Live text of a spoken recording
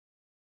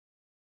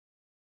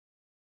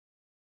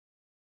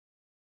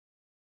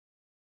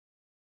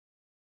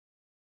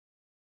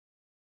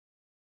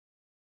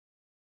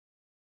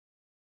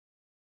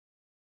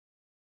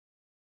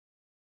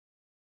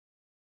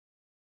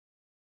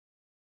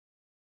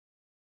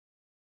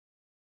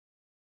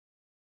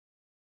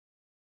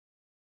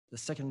The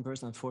second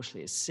person,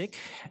 unfortunately, is sick,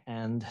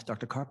 and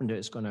Dr. Carpenter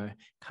is going to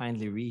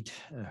kindly read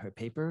her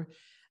paper,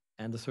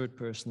 and the third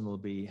person will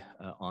be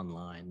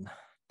online.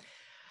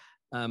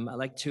 I'd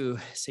like to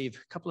say a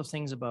couple of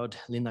things about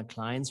Linda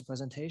Kline's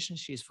presentation.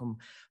 She's from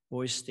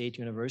Boise State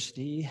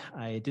University.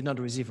 I did not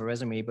receive a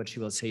resume, but she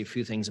will say a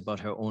few things about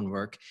her own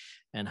work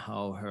and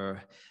how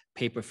her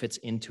paper fits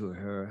into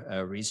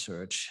her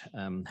research.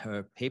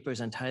 Her paper is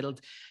entitled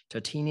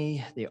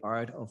Tartini, the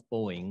Art of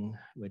Bowing,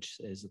 which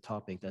is a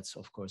topic that's,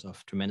 of course,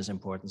 of tremendous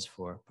importance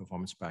for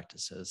performance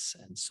practices.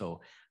 And so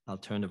I'll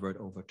turn the word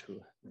over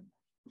to Linda.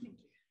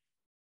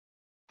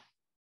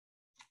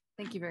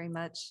 Thank you very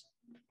much.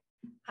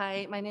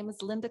 Hi, my name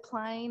is Linda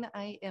Kline.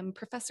 I am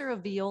professor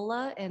of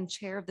viola and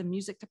chair of the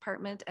music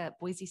department at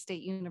Boise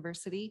State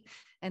University.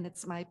 And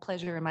it's my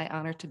pleasure and my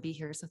honor to be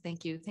here. So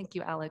thank you. Thank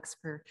you, Alex,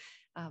 for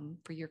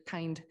your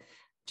kind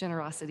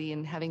generosity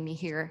in having me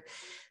here.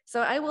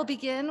 So I will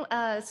begin.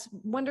 It's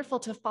wonderful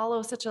to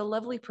follow such a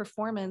lovely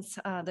performance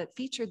that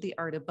featured the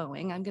art of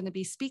bowing. I'm going to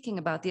be speaking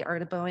about the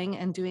art of bowing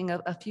and doing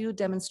a few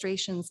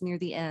demonstrations near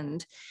the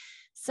end.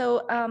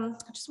 So I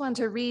just wanted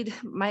to read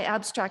my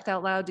abstract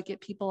out loud to get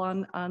people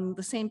on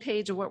the same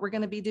page of what we're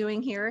going to be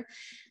doing here.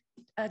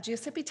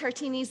 Giuseppe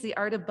Tartini's The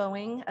Art of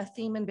Bowing, A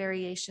Theme and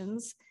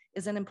Variations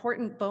is an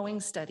important bowing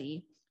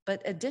study,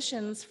 but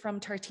additions from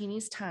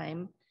Tartini's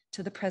time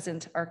to the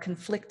present are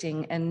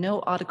conflicting and no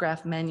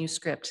autograph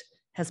manuscript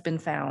has been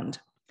found.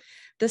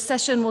 This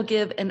session will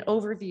give an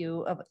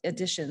overview of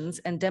additions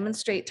and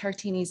demonstrate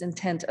Tartini's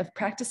intent of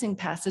practicing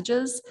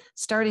passages,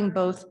 starting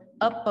both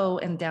up bow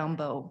and down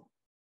bow.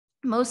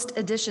 Most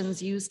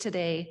editions used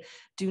today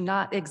do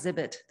not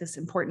exhibit this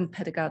important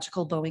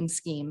pedagogical bowing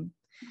scheme.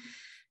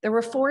 There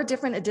were 4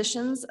 different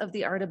editions of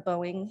the art of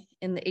bowing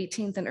in the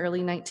 18th and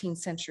early 19th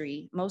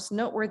century, most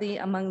noteworthy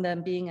among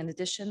them being an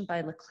edition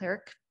by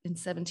Leclerc in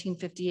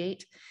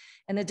 1758,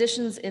 and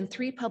editions in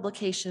 3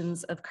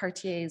 publications of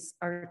Cartier's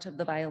Art of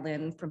the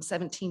Violin from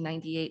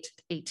 1798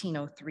 to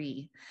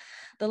 1803.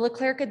 The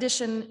Leclerc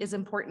edition is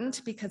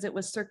important because it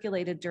was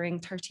circulated during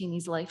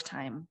Tartini's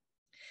lifetime.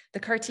 The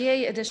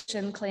Cartier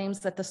edition claims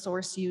that the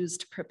source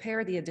used to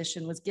prepare the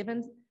edition was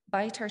given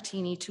by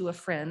Tartini to a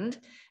friend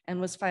and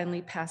was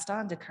finally passed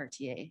on to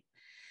Cartier.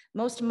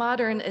 Most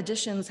modern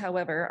editions,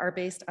 however, are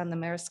based on the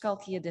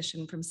Mariscalchi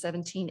edition from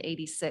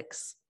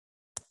 1786.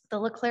 The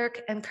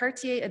Leclerc and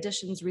Cartier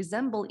editions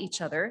resemble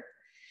each other,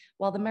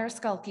 while the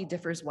Mariscalchi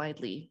differs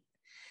widely.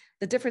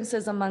 The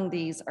differences among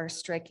these are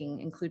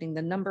striking, including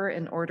the number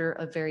and order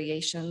of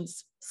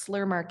variations,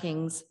 slur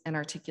markings, and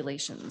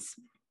articulations.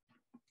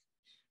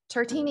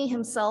 Tartini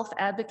himself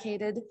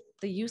advocated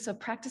the use of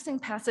practicing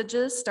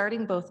passages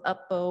starting both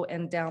up bow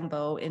and down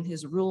bow in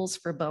his Rules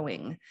for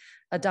Bowing,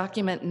 a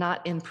document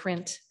not in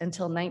print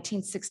until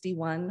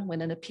 1961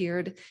 when it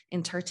appeared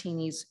in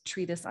Tartini's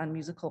Treatise on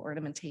Musical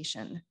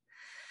Ornamentation.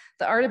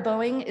 The art of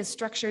bowing is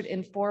structured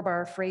in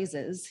 4-bar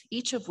phrases,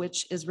 each of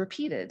which is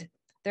repeated.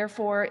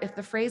 Therefore, if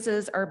the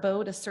phrases are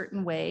bowed a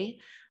certain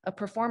way, a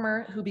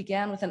performer who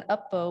began with an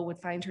up bow would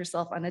find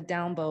herself on a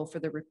down bow for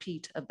the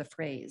repeat of the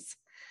phrase.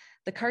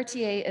 The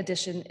Cartier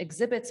edition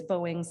exhibits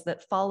bowings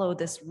that follow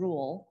this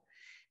rule,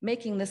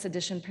 making this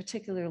edition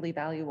particularly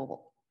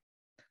valuable,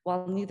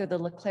 while neither the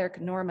Leclerc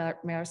nor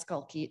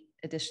Mariscalchi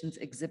editions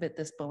exhibit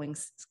this bowing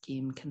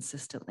scheme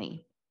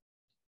consistently.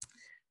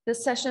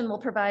 This session will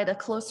provide a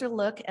closer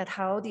look at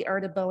how the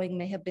art of bowing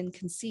may have been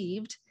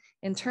conceived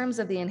in terms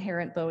of the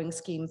inherent bowing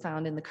scheme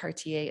found in the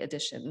Cartier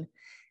edition,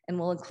 and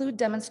will include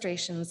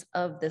demonstrations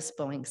of this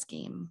bowing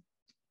scheme.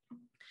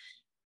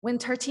 When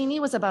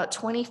Tartini was about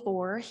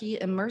 24, he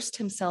immersed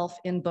himself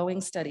in bowing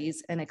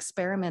studies and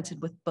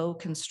experimented with bow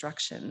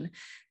construction,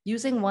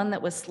 using one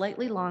that was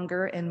slightly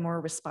longer and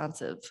more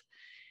responsive.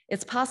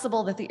 It's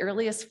possible that the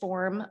earliest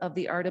form of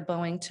the art of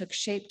bowing took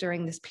shape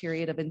during this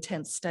period of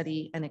intense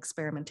study and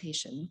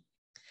experimentation.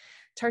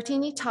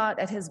 Tartini taught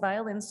at his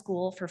violin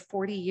school for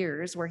 40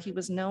 years, where he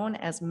was known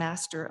as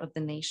Master of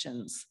the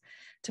Nations.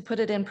 To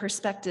put it in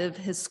perspective,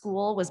 his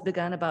school was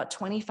begun about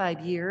 25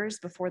 years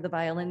before the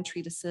violin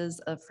treatises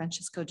of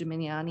Francesco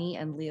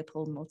Gimignani and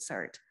Leopold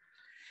Mozart.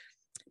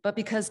 But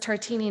because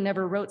Tartini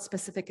never wrote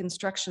specific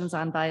instructions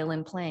on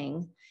violin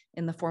playing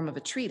in the form of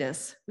a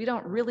treatise, we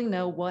don't really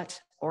know what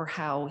or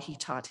how he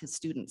taught his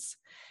students.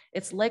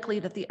 It's likely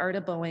that the art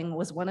of bowing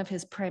was one of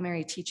his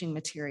primary teaching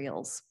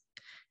materials.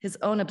 His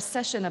own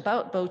obsession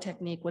about bow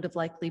technique would have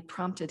likely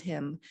prompted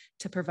him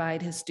to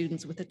provide his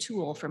students with a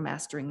tool for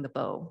mastering the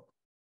bow.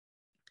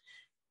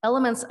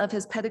 Elements of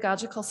his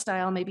pedagogical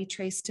style may be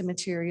traced to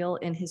material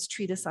in his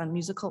treatise on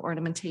musical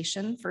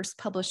ornamentation, first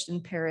published in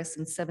Paris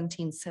in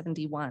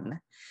 1771.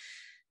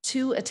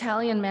 2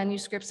 Italian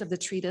manuscripts of the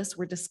treatise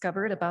were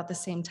discovered about the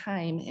same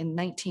time in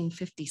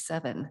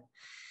 1957.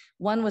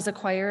 One was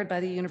acquired by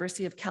the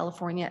University of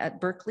California at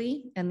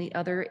Berkeley and the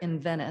other in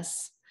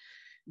Venice.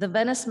 The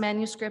Venice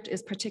manuscript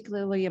is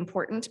particularly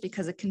important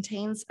because it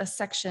contains a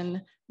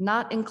section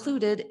not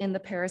included in the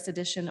Paris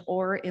edition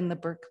or in the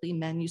Berkeley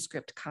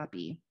manuscript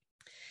copy.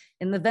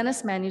 In the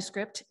Venice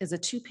manuscript is a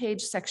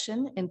 2-page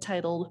section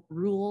entitled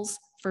Rules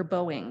for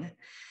Bowing.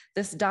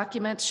 This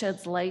document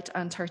sheds light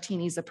on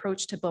Tartini's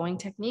approach to bowing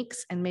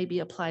techniques and may be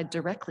applied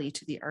directly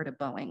to the art of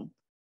bowing.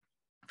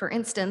 For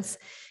instance,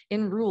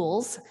 in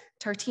Rules,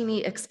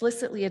 Tartini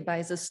explicitly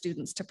advises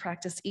students to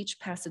practice each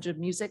passage of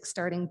music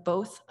starting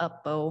both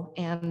up bow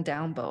and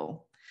down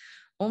bow.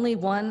 Only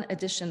one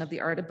edition of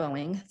the art of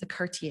bowing, the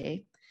Cartier,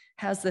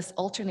 has this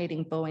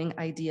alternating bowing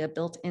idea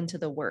built into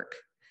the work.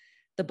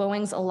 The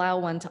bowings allow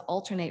one to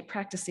alternate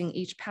practicing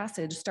each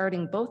passage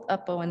starting both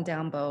up bow and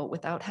down bow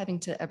without having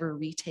to ever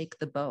retake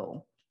the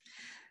bow.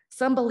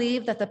 Some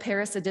believe that the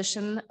Paris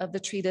edition of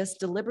the treatise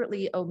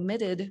deliberately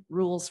omitted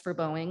rules for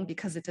bowing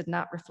because it did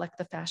not reflect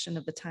the fashion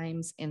of the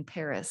times in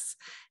Paris,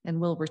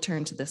 and we'll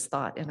return to this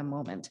thought in a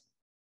moment.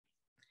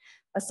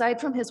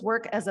 Aside from his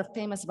work as a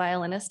famous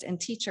violinist and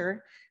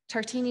teacher,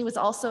 Tartini was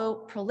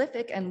also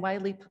prolific and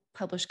widely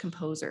published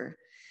composer.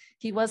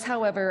 He was,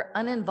 however,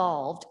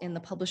 uninvolved in the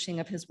publishing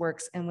of his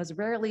works and was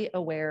rarely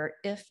aware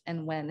if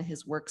and when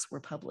his works were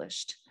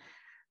published.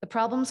 The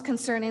problems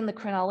concerning the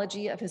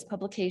chronology of his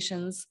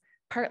publications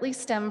partly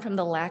stem from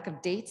the lack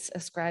of dates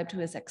ascribed to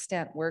his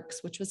extant works,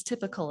 which was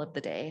typical of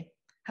the day.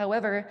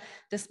 However,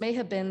 this may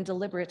have been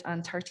deliberate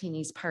on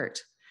Tartini's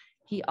part.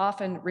 He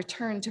often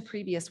returned to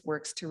previous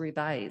works to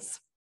revise.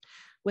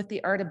 With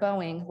the art of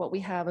bowing, what we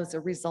have as a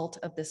result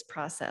of this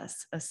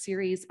process, a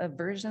series of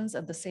versions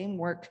of the same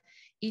work,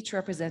 each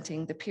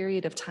representing the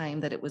period of time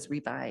that it was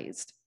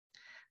revised.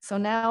 So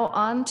now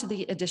on to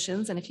the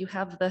editions, and if you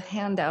have the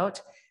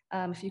handout,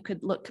 if you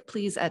could look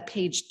please at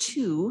page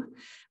 2,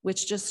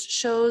 which just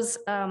shows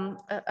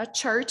a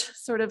chart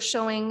sort of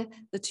showing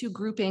the 2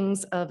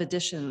 groupings of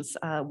editions,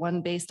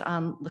 one based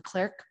on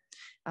Leclerc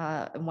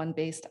and one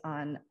based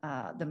on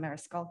the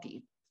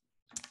Mariscalchi.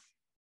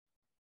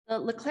 The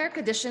Leclerc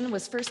edition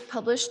was first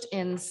published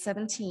in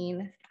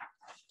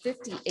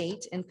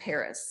 1758 in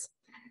Paris.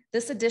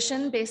 This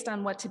edition, based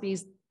on what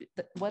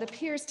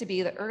appears to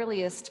be the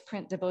earliest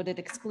print devoted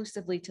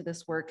exclusively to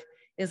this work,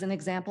 is an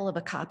example of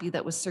a copy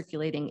that was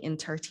circulating in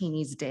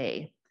Tartini's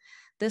day.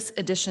 This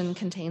edition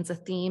contains a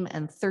theme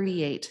and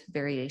 38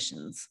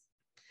 variations.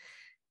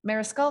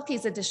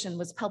 Mariscalchi's edition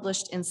was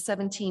published in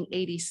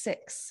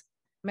 1786.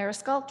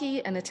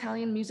 Mariscalchi, an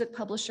Italian music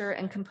publisher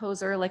and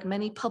composer, like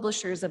many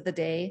publishers of the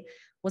day,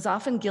 was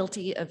often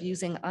guilty of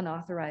using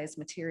unauthorized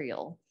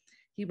material.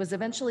 He was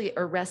eventually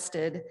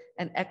arrested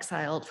and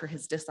exiled for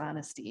his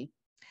dishonesty.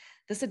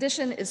 This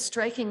edition is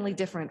strikingly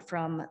different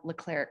from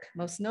Leclerc,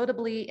 most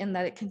notably in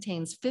that it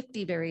contains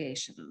 50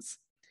 variations.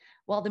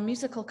 While the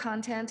musical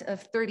content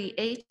of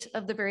 38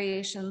 of the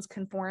variations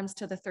conforms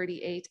to the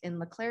 38 in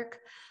Leclerc,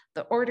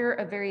 the order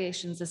of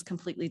variations is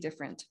completely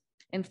different.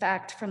 In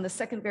fact, from the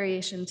second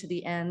variation to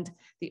the end,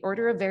 the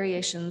order of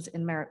variations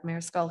in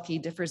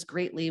Mariscalchi differs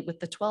greatly,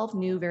 with the 12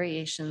 new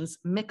variations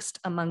mixed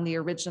among the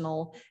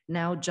original,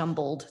 now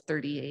jumbled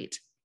 38.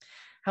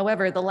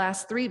 However, the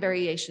last 3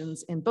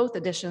 variations in both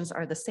editions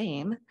are the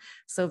same.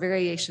 So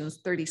variations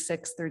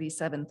 36,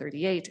 37,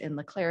 38 in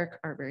Leclerc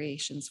are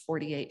variations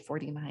 48,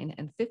 49,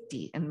 and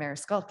 50 in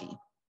Mariscalchi.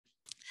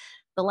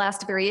 The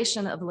last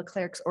variation of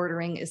Leclerc's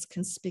ordering is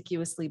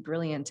conspicuously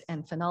brilliant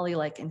and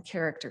finale-like in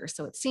character.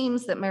 So it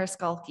seems that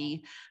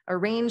Mariscalchi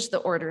arranged the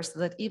order so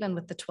that even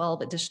with the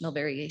 12 additional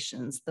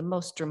variations, the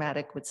most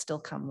dramatic would still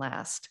come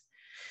last.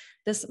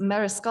 This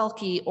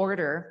Mariscalchi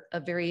order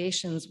of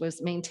variations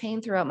was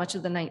maintained throughout much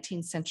of the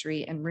 19th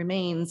century and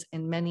remains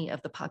in many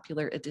of the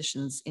popular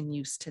editions in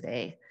use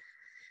today.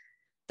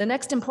 The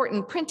next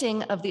important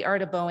printing of the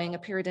art of bowing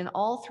appeared in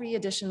all 3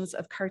 editions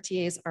of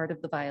Cartier's Art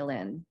of the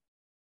Violin.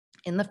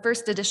 In the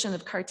first edition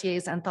of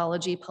Cartier's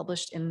anthology,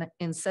 published in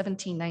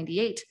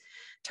 1798,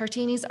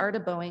 Tartini's Art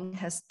of Bowing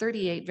has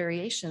 38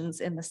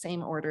 variations in the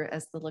same order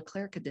as the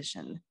Leclerc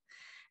edition.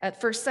 At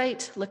first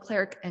sight,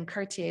 Leclerc and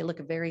Cartier look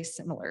very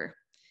similar,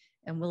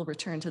 and we'll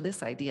return to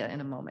this idea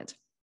in a moment.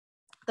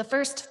 The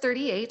first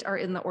 38 are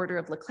in the order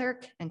of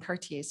Leclerc and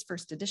Cartier's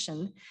first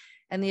edition,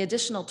 and the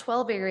additional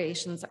 12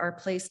 variations are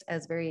placed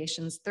as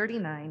variations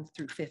 39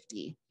 through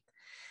 50.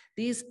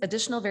 These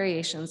additional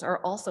variations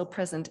are also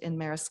present in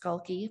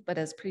Mariscalchi, but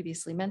as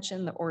previously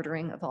mentioned, the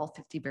ordering of all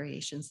 50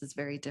 variations is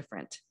very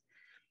different.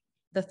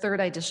 The third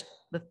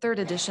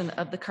edition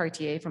of the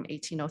Cartier from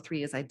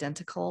 1803 is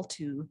identical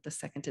to the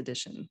second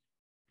edition.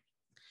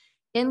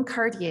 In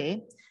Cartier,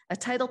 a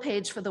title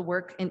page for the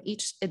work in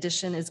each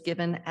edition is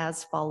given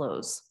as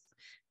follows.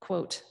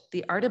 Quote,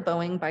 "The Art of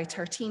Bowing by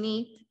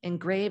Tartini,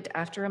 engraved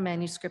after a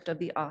manuscript of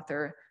the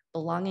author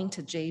belonging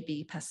to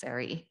J.B.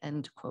 Passeri,"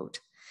 end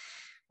quote.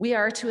 We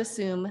are to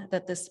assume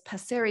that this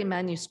Passeri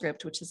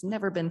manuscript, which has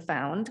never been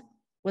found,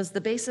 was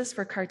the basis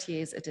for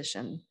Cartier's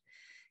edition.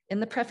 In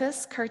the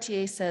preface,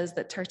 Cartier says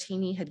that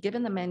Tartini had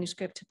given the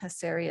manuscript to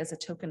Passeri as a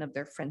token of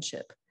their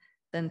friendship.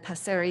 Then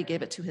Passeri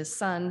gave it to his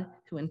son,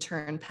 who in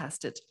turn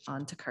passed it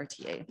on to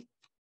Cartier.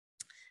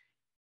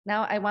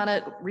 Now I want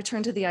to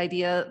return to the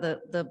idea,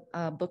 the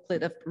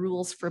booklet of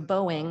rules for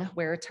bowing,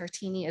 where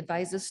Tartini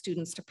advises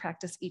students to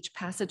practice each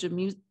passage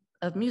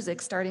of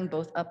music starting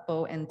both up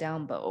bow and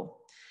down bow.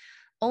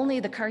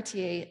 Only the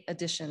Cartier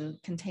edition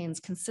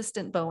contains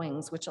consistent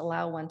bowings, which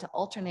allow one to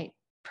alternate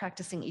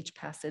practicing each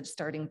passage,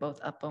 starting both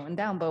up bow and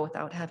down bow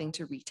without having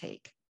to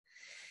retake.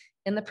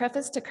 In the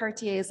preface to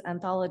Cartier's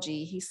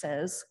anthology, he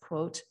says,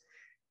 quote,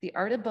 "The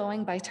art of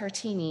bowing by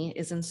Tartini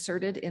is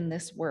inserted in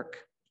this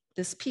work.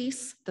 This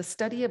piece, the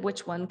study of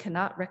which one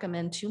cannot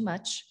recommend too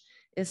much,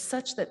 is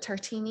such that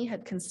Tartini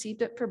had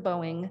conceived it for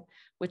bowing,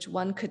 which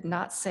one could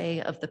not say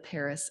of the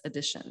Paris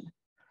edition.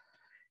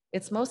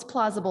 It's most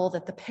plausible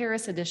that the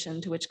Paris edition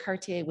to which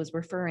Cartier was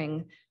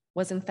referring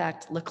was in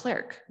fact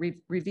Leclerc,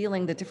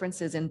 revealing the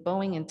differences in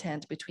bowing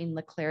intent between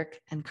Leclerc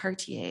and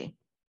Cartier."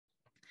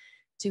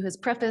 To his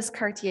preface,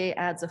 Cartier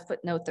adds a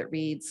footnote that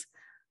reads,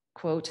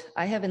 quote,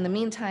 "I have in the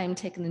meantime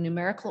taken the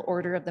numerical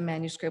order of the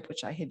manuscript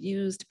which I have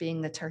used,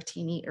 being the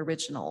Tartini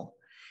original.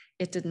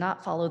 It did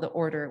not follow the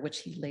order which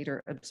he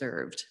later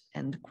observed,"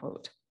 end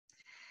quote.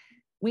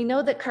 We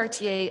know that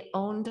Cartier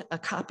owned a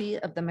copy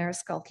of the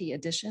Mariscalchi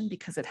edition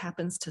because it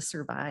happens to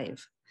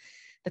survive.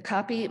 The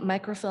copy,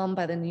 microfilmed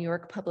by the New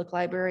York Public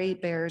Library,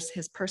 bears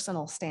his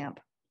personal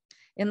stamp.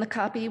 In the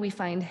copy, we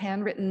find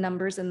handwritten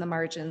numbers in the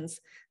margins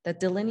that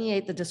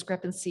delineate the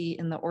discrepancy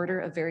in the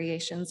order of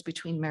variations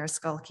between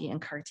Mariscalchi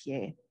and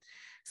Cartier.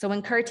 So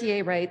when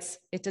Cartier writes,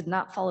 "It did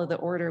not follow the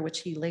order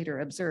which he later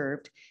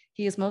observed,"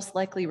 he is most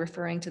likely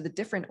referring to the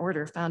different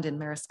order found in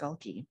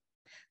Mariscalchi.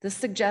 This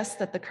suggests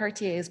that the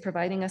Cartier is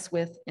providing us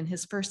with, in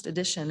his first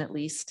edition at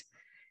least,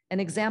 an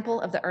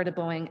example of the art of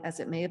bowing as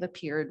it may have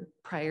appeared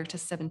prior to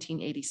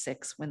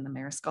 1786 when the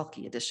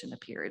Mariscalchi edition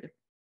appeared.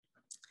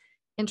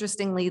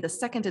 Interestingly, the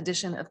second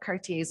edition of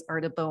Cartier's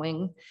Art of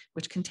Bowing,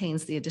 which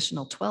contains the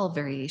additional 12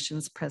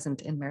 variations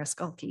present in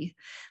Mariscalchi,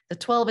 the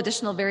 12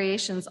 additional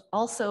variations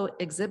also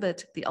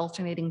exhibit the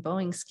alternating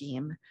bowing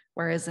scheme,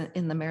 whereas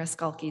in the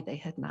Mariscalchi they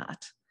had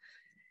not.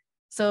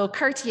 So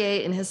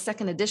Cartier in his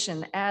second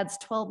edition adds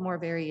 12 more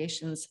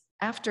variations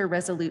after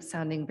resolute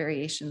sounding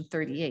variation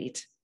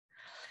 38.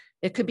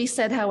 It could be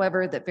said,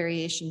 however, that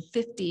variation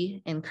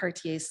 50 in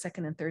Cartier's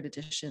second and third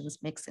editions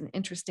makes an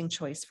interesting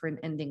choice for an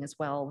ending as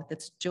well, with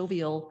its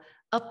jovial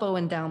up bow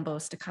and down bow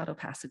staccato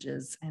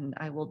passages, and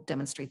I will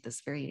demonstrate this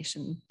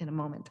variation in a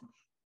moment.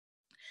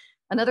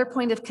 Another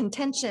point of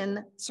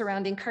contention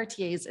surrounding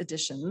Cartier's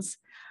editions: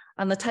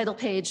 on the title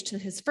page to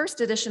his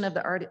first edition of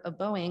the Art of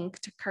Bowing,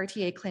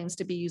 Cartier claims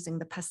to be using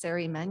the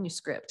Passeri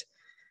manuscript.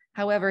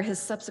 However, his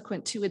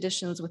subsequent two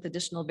editions with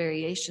additional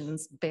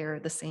variations bear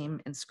the same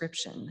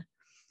inscription.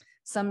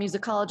 Some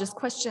musicologists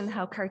question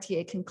how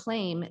Cartier can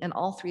claim in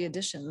all three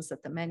editions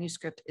that the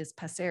manuscript is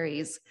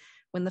Passeri's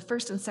when the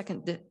first and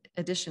second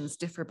editions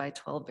differ by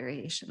 12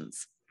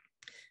 variations.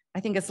 I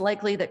think it's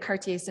likely that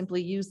Cartier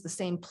simply used the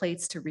same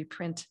plates to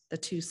reprint the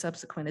two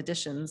subsequent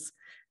editions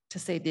to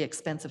save the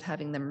expense of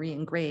having them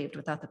re-engraved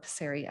without the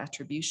Passeri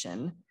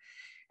attribution.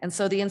 And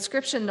so the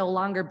inscription no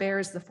longer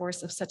bears the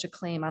force of such a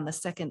claim on the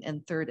second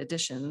and third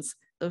editions,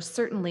 though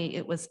certainly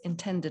it was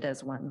intended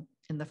as one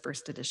in the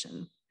first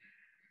edition.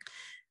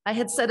 I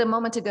had said a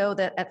moment ago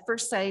that at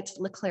first sight,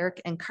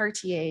 Leclerc and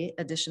Cartier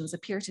editions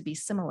appear to be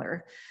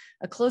similar.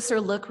 A closer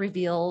look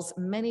reveals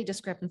many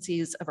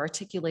discrepancies of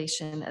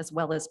articulation as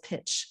well as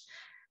pitch.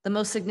 The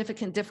most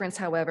significant difference,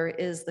 however,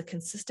 is the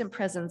consistent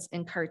presence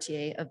in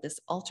Cartier of this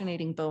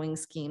alternating bowing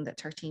scheme that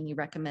Tartini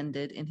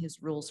recommended in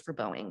his rules for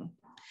bowing.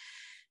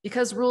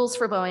 Because rules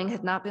for bowing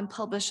had not been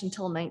published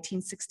until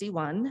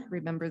 1961,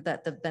 remember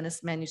that the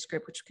Venice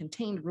manuscript, which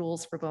contained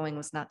rules for bowing,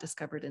 was not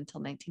discovered until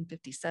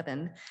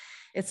 1957,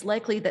 it's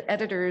likely that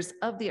editors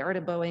of the Art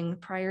of Bowing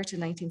prior to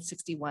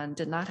 1961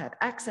 did not have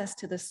access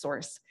to this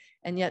source,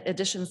 and yet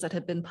editions that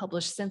have been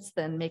published since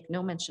then make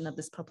no mention of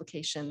this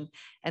publication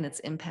and its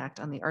impact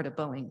on the Art of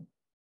Bowing.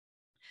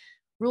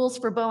 Rules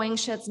for Bowing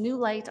sheds new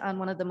light on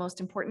one of the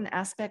most important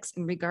aspects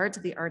in regard to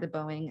the Art of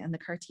Bowing and the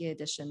Cartier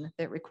edition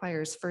that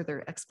requires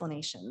further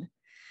explanation.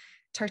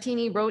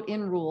 Tartini wrote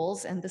in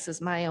rules, and this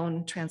is my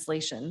own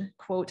translation,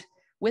 quote,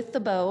 "With the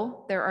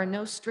bow, there are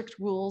no strict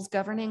rules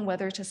governing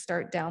whether to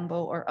start down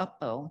bow or up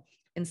bow.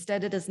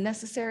 Instead, it is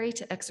necessary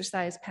to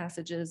exercise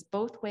passages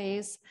both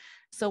ways,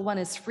 so one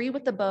is free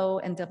with the bow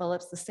and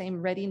develops the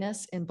same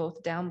readiness in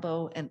both down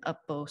bow and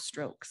up bow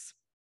strokes."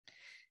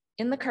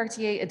 In the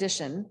Cartier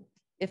edition,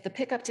 if the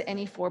pickup to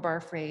any 4-bar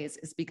phrase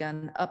is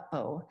begun up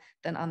bow,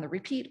 then on the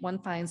repeat, one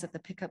finds that the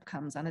pickup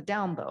comes on a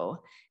down bow,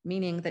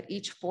 meaning that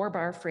each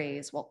 4-bar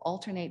phrase will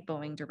alternate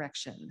bowing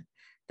direction.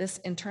 This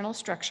internal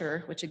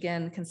structure, which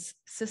again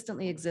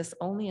consistently exists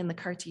only in the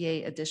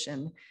Cartier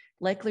edition,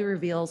 likely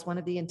reveals one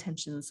of the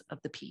intentions of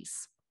the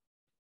piece.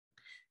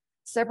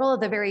 Several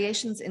of the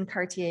variations in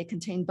Cartier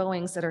contain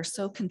bowings that are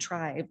so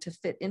contrived to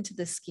fit into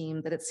this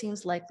scheme that it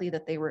seems likely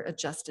that they were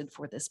adjusted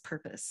for this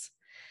purpose.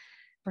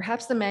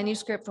 Perhaps the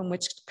manuscript from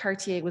which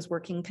Cartier was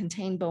working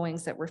contained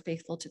bowings that were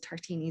faithful to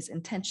Tartini's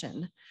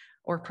intention,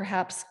 or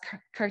perhaps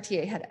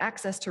Cartier had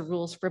access to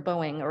rules for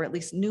bowing, or at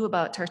least knew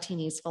about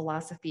Tartini's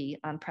philosophy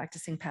on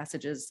practicing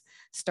passages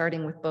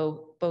starting with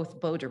both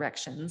bow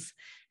directions,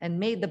 and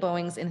made the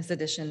bowings in his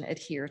edition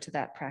adhere to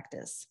that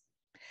practice.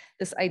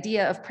 This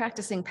idea of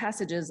practicing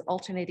passages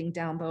alternating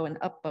down bow and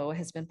up bow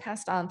has been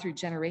passed on through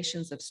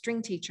generations of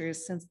string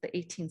teachers since the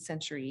 18th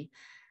century,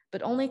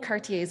 but only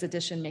Cartier's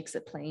edition makes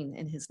it plain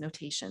in his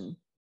notation.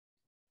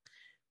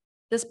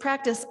 This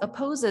practice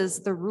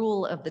opposes the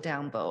rule of the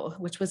down bow,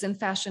 which was in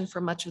fashion for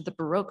much of the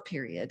Baroque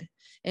period,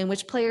 in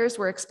which players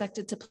were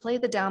expected to play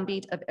the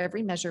downbeat of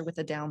every measure with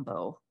a down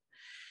bow.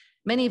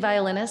 Many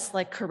violinists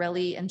like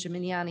Corelli and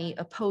Gimignani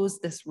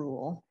opposed this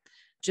rule.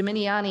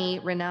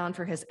 Gimignani, renowned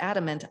for his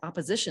adamant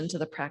opposition to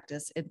the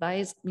practice,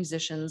 advised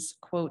musicians,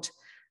 quote,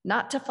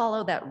 not to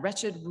follow that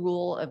wretched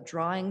rule of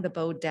drawing the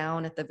bow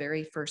down at the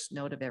very first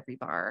note of every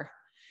bar.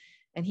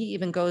 And he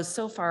even goes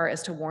so far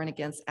as to warn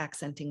against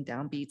accenting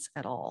downbeats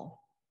at all.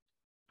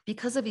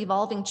 Because of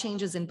evolving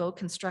changes in bow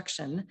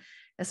construction,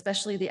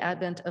 especially the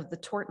advent of the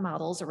Tort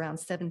models around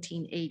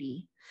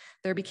 1780,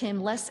 there became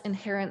less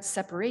inherent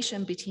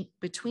separation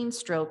between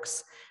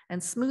strokes,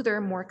 and smoother,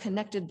 more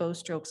connected bow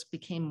strokes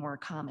became more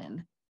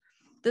common.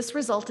 This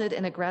resulted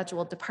in a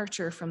gradual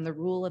departure from the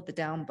rule of the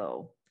down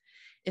bow.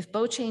 If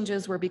bow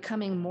changes were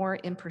becoming more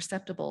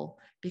imperceptible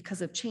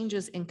because of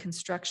changes in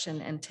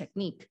construction and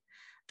technique,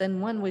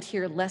 then one would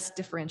hear less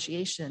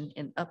differentiation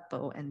in up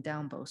bow and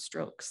down bow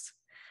strokes.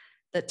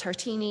 That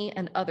Tartini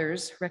and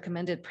others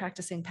recommended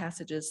practicing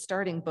passages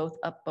starting both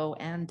up bow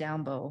and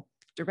down bow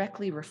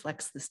directly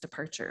reflects this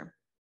departure.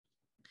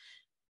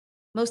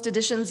 Most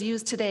editions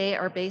used today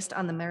are based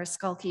on the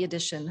Mariscalchi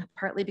edition,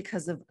 partly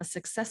because of a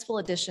successful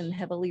edition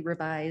heavily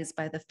revised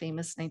by the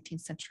famous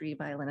 19th century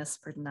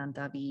violinist Ferdinand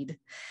David.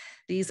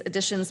 These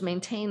editions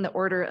maintain the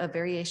order of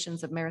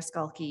variations of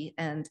Mariscalchi,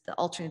 and the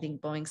alternating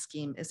bowing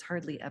scheme is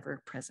hardly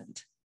ever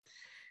present.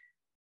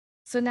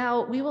 So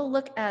now we will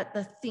look at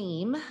the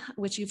theme,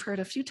 which you've heard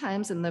a few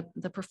times in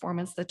the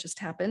performance that just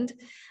happened,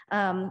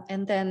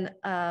 and then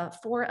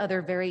 4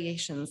 other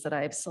variations that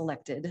I've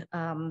selected.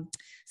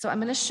 So I'm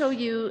going to show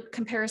you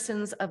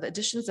comparisons of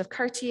editions of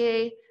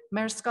Cartier,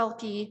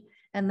 Mariscalchi,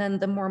 and then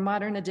the more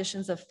modern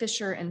editions of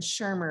Fischer and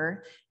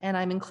Schirmer. And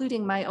I'm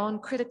including my own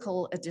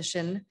critical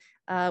edition,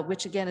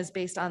 which again is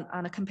based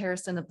on a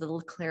comparison of the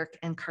Leclerc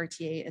and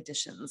Cartier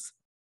editions.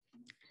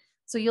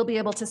 So you'll be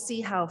able to see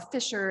how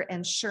Fischer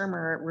and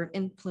Schirmer were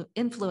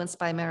influenced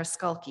by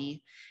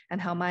Mariscalchi, and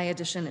how my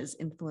edition is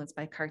influenced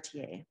by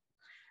Cartier.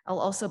 I'll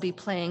also be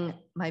playing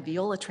my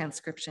viola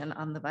transcription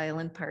on the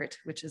violin part,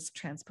 which is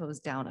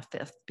transposed down a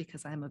fifth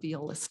because I'm a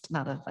violist,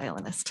 not a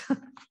violinist.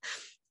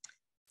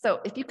 So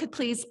if you could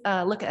please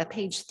look at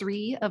page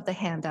 3 of the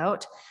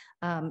handout.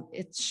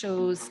 It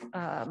shows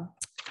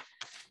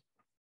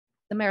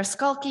the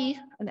Mariscalchi,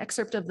 an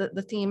excerpt of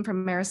the theme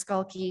from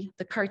Mariscalchi,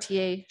 the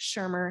Cartier,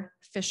 Schirmer,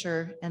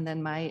 Fischer, and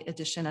then my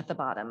edition at the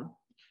bottom.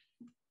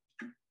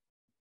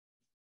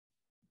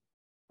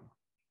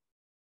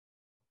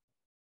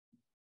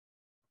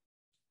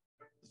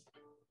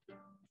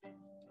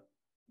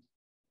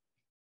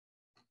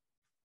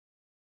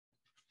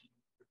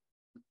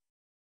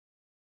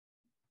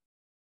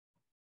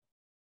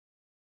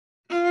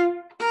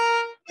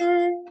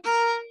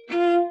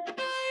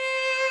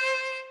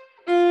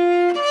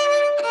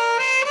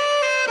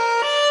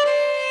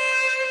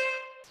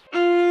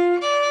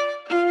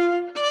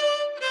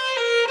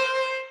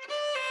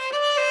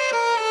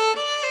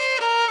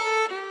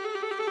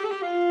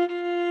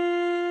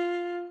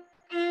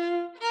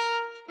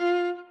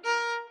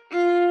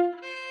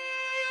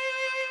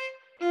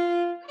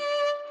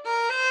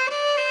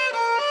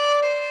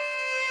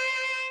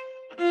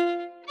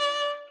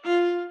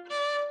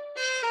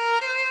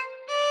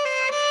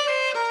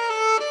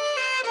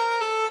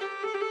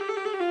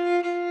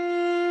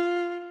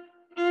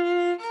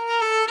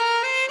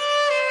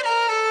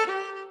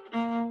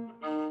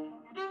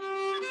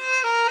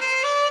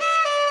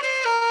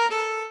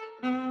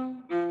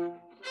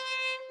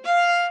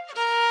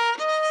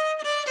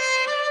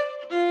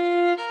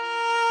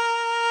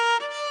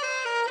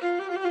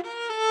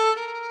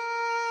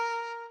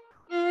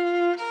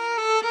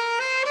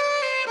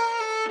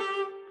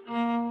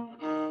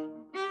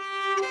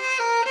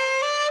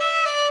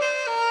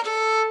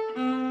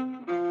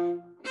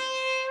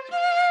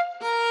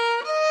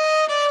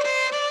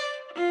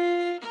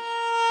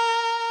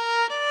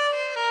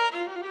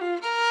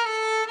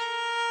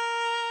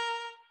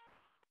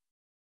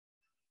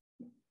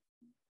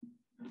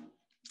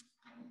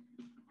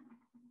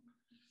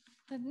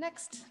 The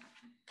next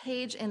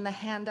page in the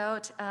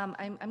handout,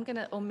 I'm going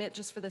to omit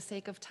just for the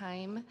sake of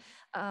time,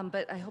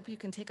 but I hope you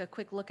can take a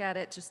quick look at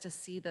it just to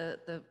see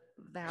the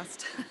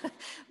vast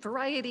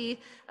variety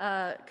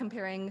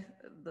comparing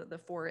the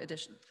 4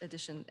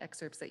 edition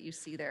excerpts that you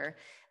see there.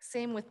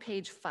 Same with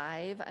page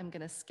 5. I'm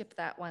going to skip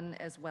that one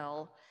as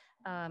well.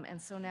 And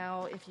so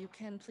now if you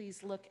can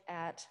please look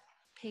at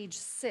page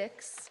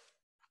 6.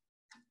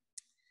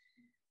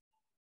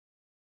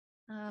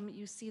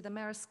 You see the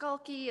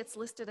Mariscalchi, it's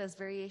listed as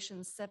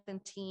variation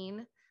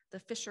 17. The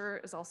Fischer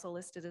is also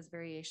listed as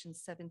variation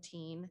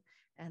 17.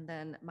 And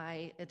then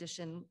my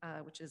edition,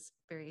 which is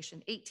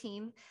variation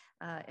 18.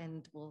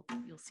 And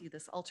you'll see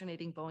this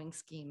alternating bowing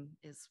scheme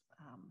is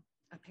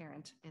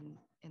apparent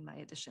in my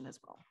edition as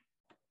well.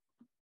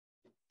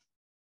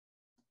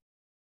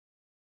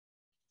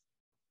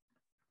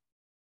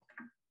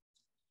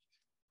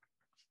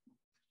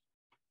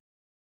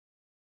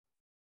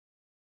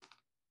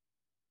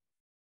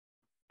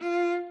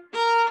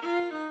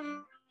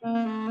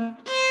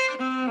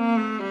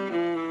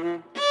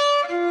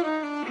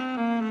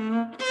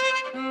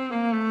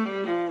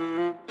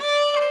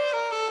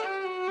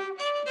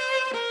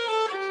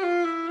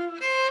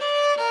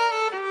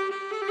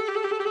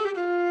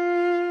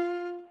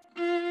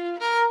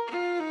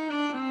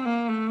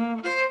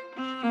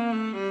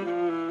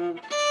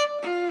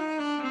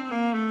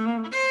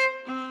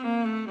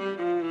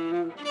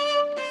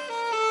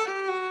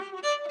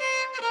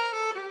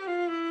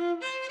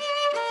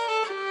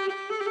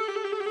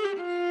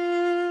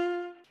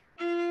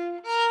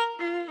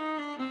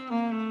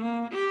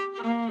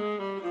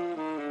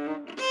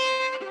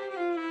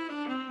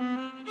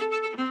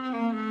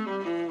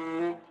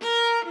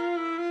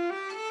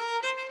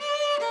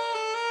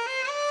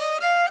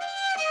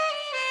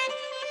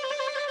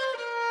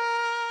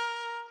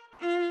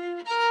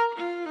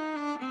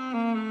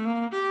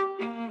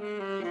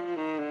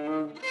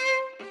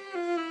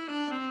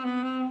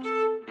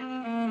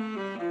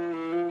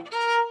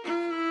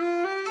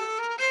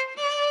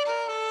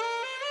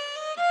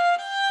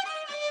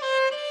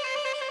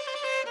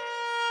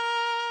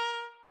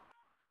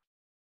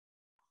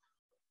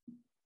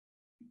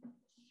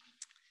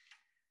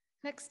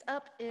 Next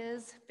up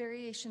is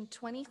variation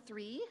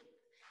 23.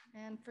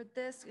 And for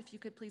this, if you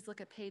could please look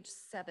at page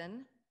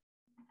 7.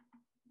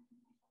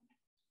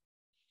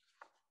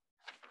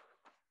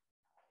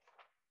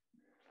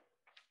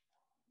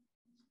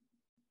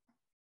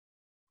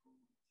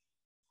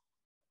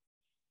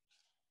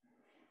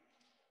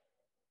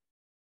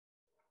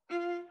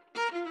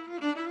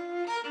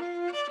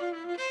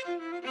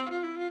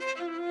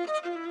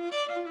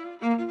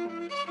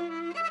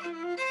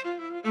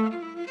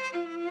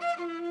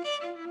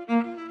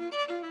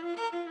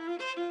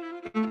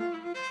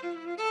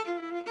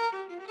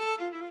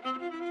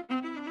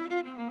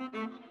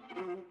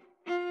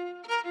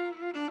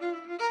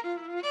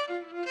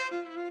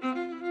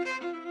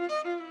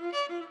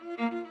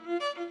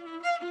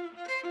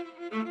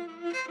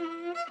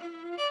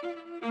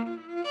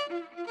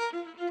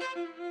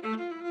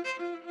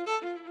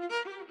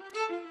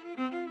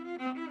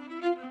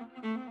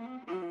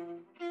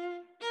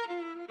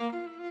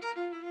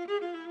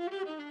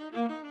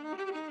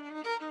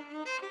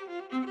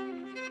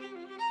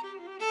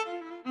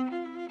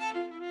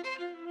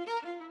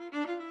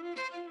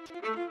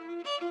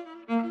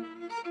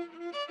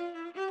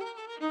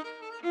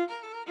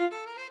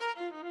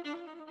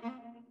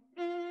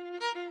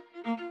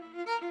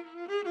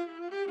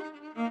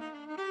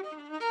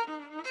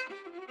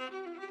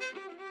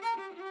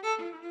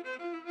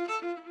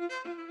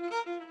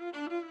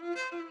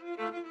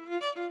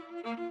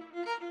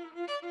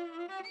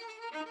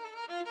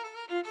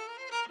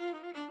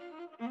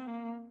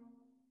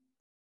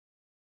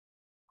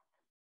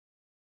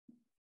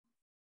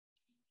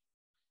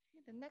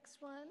 The next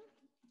one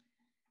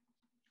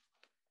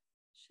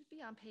should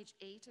be on page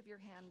 8 of your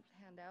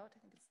handout. I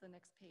think it's the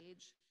next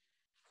page.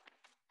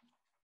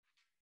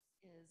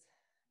 Is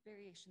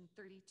variation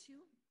 32.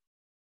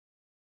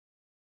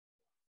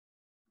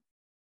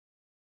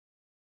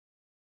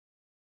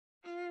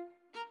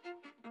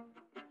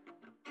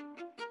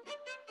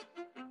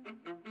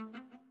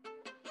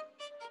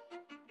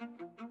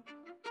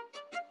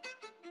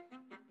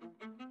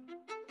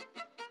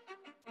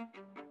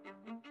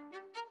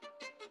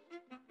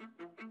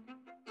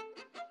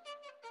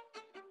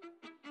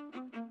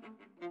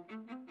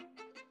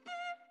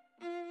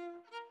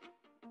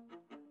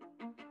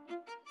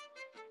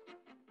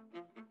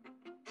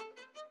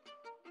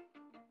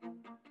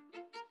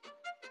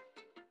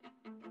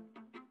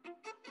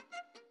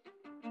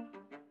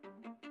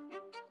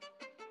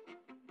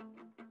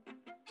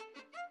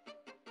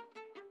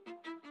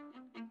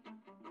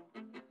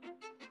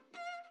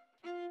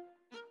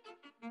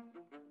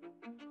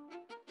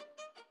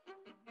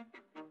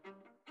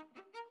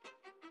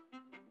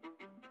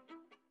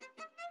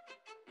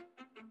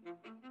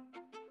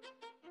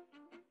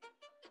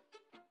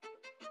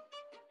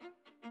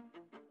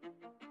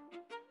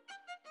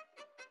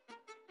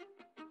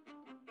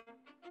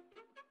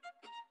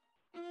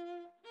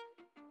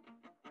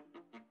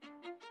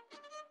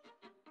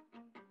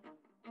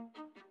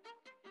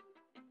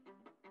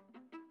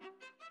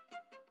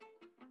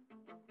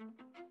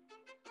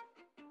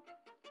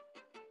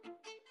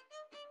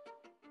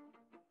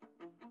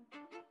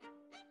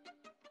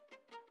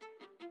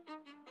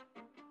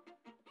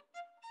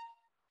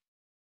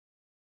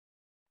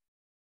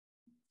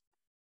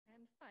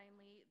 And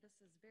finally, this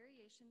is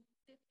variation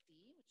 50,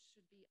 which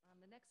should be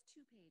on the next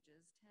 2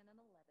 pages, 10 and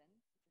 11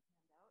 of your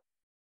handout.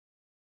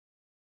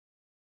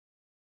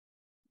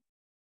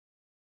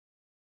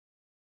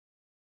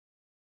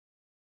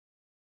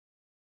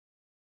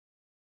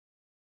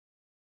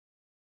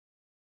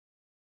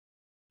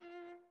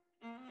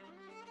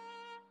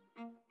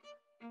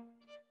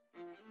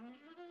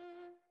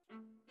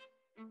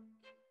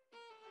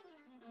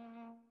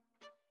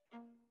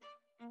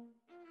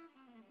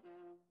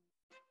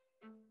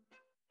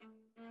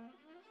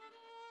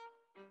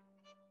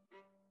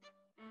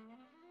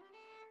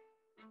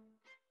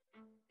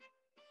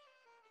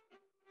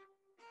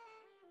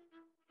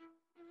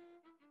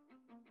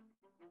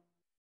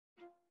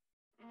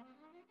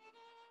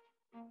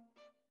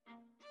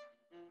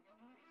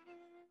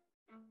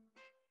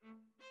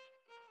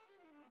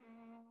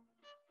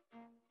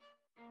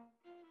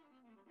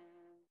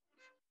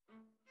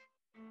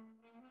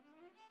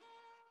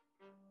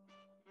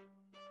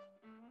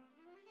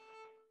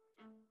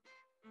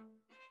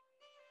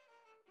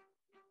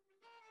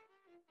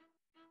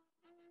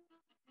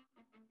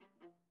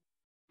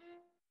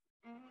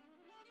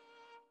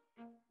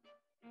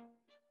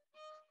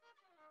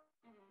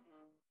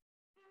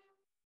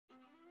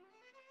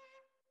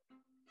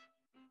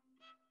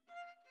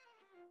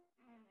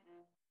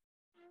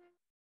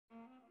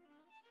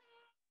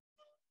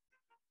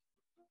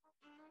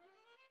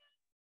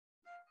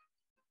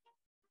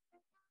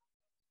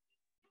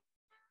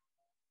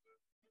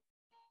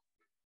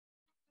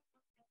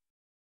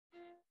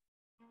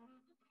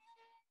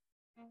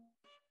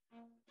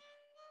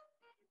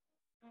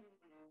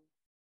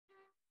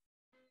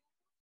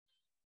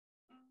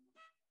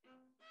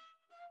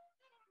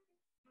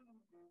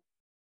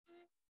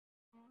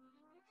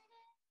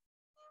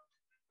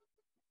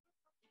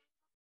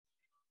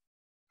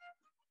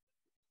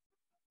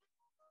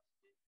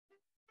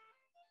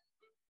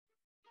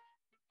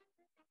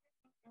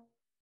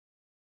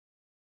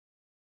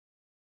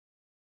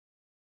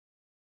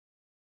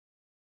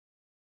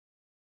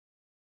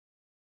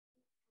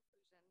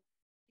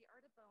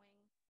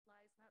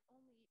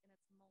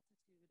 its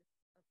multitude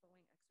of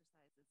bowing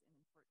exercises in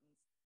importance,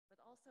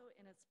 but also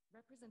in its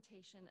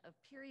representation of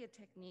period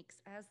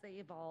techniques as they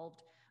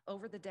evolved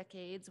over the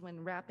decades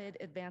when rapid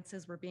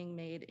advances were being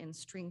made in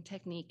string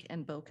technique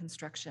and bow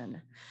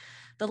construction.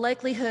 The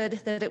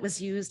likelihood that it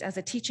was used as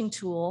a teaching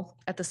tool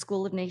at the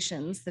School of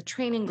Nations, the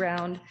training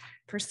ground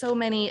for so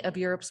many of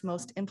Europe's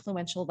most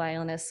influential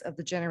violinists of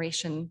the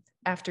generation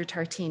after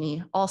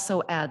Tartini,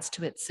 also adds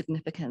to its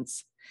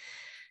significance.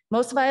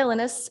 Most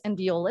violinists and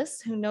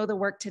violists who know the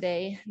work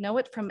today know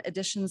it from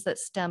editions that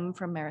stem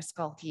from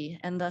Mariscalchi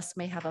and thus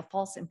may have a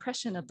false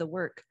impression of the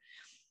work.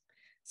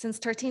 Since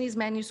Tartini's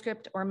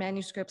manuscript or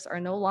manuscripts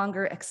are no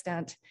longer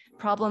extant,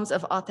 problems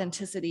of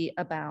authenticity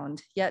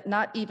abound, yet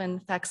not even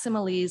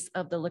facsimiles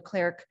of the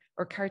Leclerc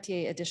or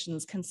Cartier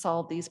editions can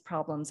solve these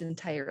problems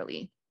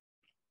entirely.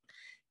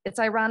 It's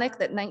ironic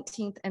that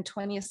 19th and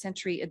 20th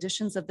century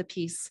editions of the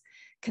piece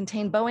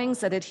contain bowings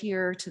that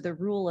adhere to the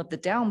rule of the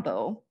down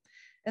bow,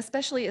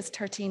 especially as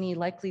Tartini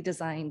likely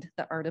designed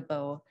the art of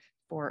bow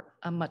for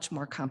a much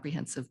more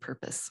comprehensive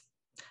purpose.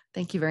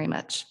 Thank you very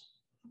much.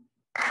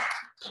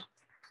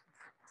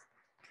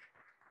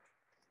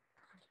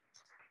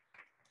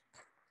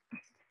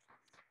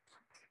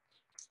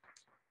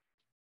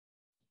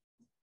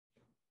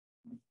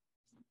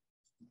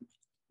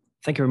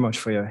 Thank you very much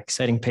for your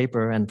exciting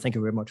paper, and thank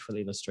you very much for the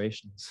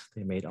illustrations.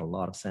 They made a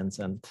lot of sense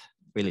and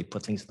really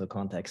put things into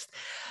context.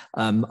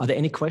 Are there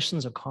any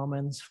questions or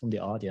comments from the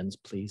audience?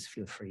 Please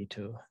feel free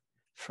to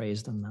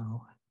phrase them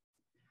now.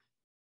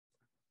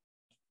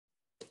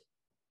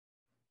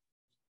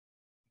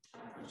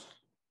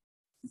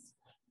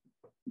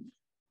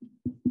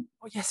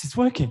 Oh, yes, it's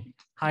working.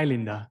 Hi,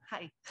 Linda.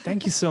 Hi.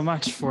 Thank you so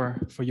much for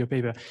your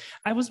paper.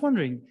 I was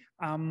wondering,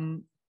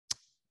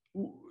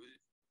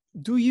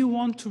 do you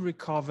want to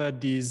recover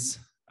this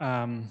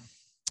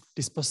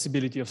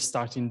possibility of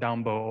starting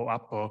down bow or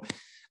up bow?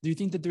 Do you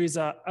think that there is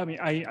a, I mean,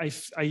 I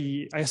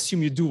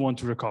assume you do want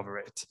to recover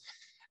it.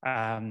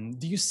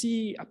 Do you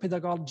see a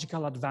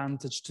pedagogical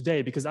advantage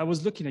today? Because I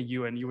was looking at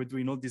you and you were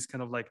doing all this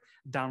kind of like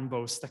down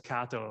bow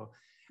staccato,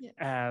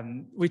 yeah.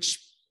 Which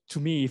to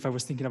me, if I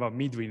was thinking about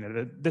me doing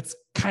it, that's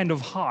kind of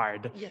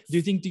hard. Yes. Do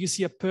you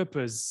see a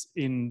purpose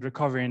in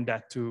recovering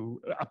that, to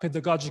a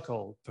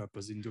pedagogical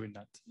purpose in doing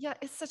that? Yeah,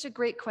 it's such a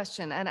great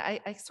question. And I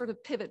sort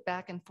of pivot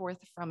back and forth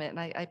from it. And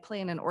I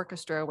play in an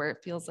orchestra where it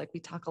feels like we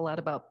talk a lot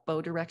about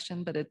bow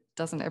direction, but it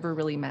doesn't ever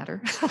really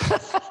matter.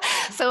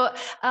 So,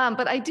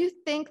 but I do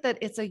think that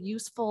it's a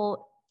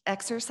useful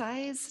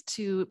exercise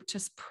to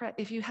just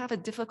if you have a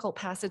difficult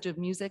passage of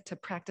music, to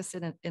practice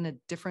it in a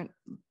different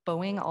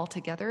bowing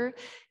altogether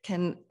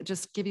can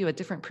just give you a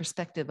different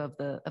perspective of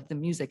the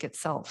music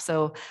itself.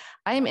 So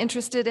I am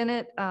interested in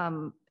it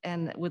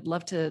and would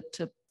love to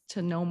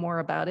know more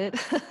about it.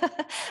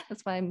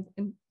 That's why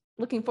I'm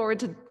looking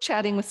forward to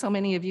chatting with so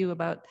many of you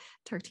about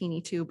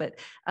Tartini too. But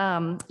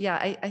yeah,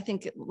 I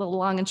think the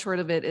long and short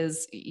of it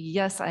is,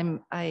 yes,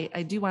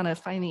 I do want to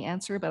find the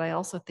answer, but I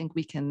also think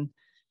we can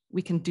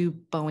do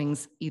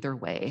bowings either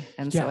way.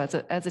 And so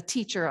as a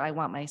teacher, I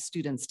want my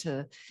students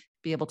to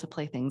be able to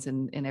play things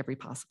in every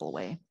possible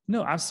way.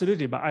 No,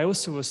 absolutely. But I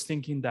also was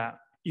thinking that,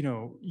 you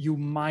know, you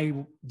might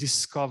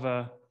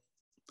discover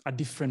a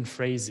different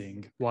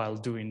phrasing while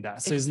doing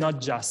that. So It's not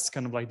just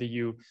kind of like that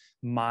you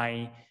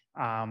might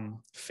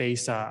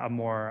face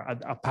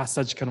a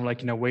passage kind of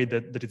like in a way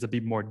that is a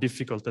bit more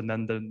difficult, and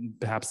then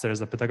perhaps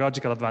there's a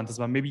pedagogical advantage,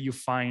 but maybe you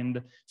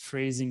find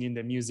phrasing in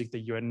the music that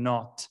you are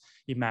not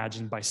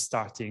imagined by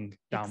starting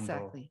down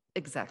bow.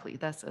 Exactly.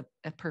 That's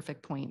a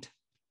perfect point.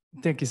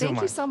 Thank you so much.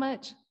 Thank you so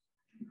much.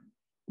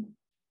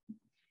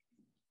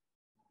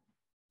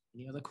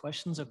 Any other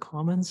questions or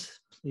comments,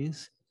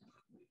 please?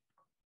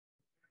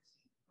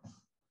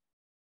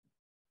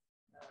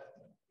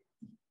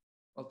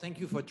 Well, thank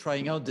you for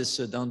trying out this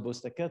down bow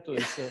staccato.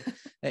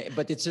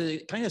 But it's a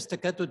kind of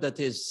staccato that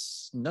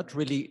is not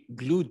really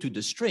glued to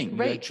the string.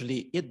 Right. You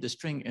actually hit the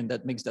string, and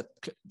that makes that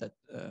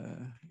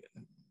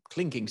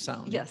clinking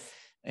sound. Yes.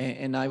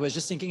 And I was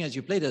just thinking as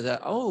you played it,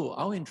 oh,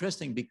 how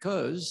interesting,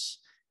 because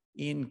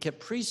in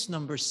Caprice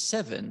number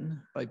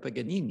 7 by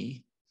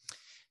Paganini,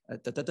 and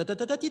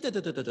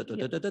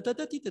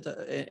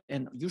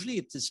usually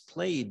it is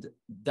played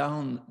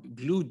down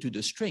glued to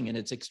the string, and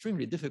it's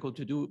extremely difficult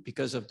to do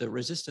because of the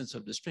resistance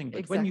of the string.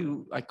 But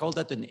when I call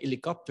that an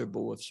helicopter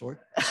bow of sort,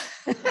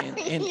 and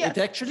it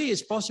actually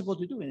is possible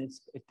to do, and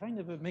it kind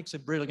of makes a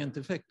brilliant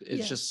effect.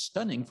 It's just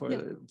stunning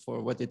for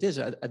what it is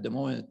at the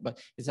moment, but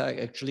it's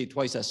actually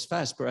twice as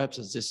fast perhaps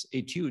as this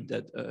etude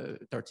that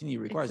Tartini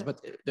requires.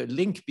 But the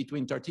link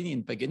between Tartini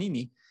and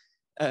Paganini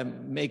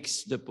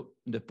makes the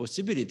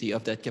possibility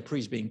of that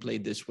caprice being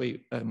played this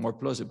way more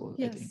plausible,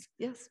 I think.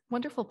 Yes,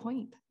 wonderful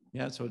point.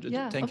 Yeah, so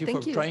thank you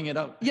for trying it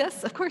out.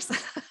 Yes, of course.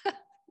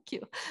 Thank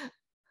you.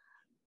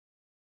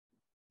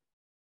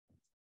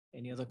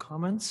 Any other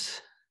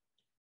comments?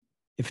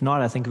 If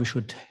not, I think we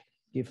should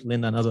give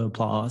Linda another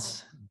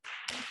applause.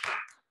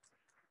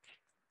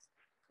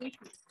 Thank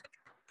you.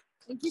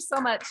 Thank you so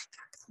much.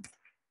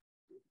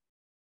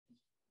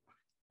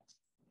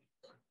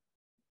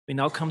 We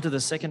now come to the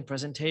second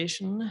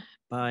presentation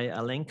by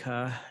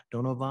Alenka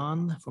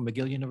Donovan from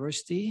McGill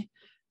University.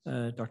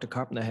 Dr.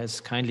 Carpenter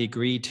has kindly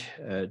agreed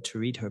to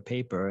read her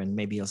paper, and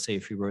maybe I'll say a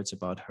few words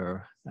about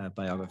her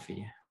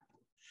biography.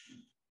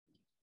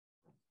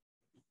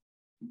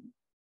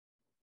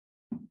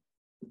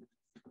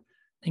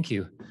 Thank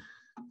you.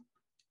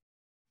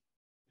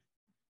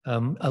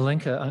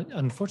 Alenka,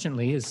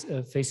 unfortunately, is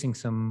facing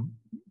some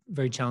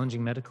very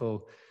challenging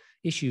medical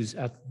issues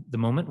at the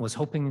moment, was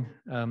hoping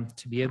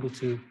to be able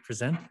to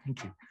present.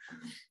 Thank you.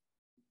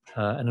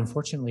 And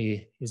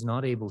unfortunately is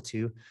not able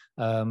to.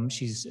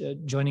 She's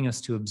joining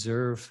us to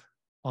observe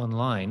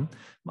online.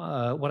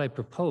 What I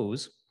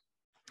propose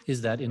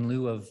is that in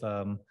lieu of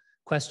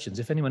questions,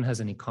 if anyone has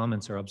any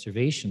comments or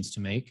observations to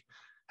make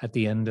at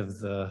the end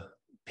of the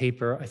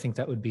paper, I think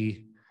that would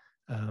be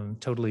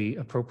totally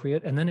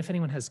appropriate. And then if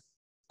anyone has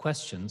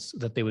questions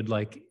that they would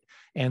like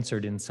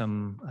answered in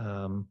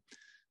some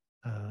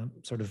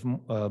sort of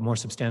more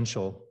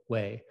substantial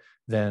way,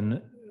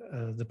 then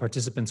the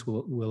participants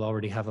will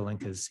already have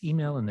Alenka's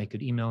email and they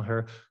could email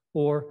her,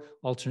 or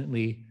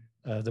alternately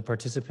the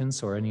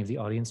participants or any of the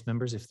audience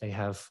members, if they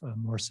have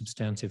more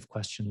substantive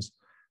questions,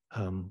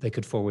 they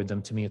could forward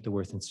them to me at the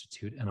Worth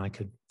Institute and I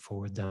could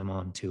forward them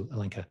on to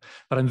Alenka.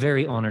 But I'm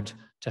very honored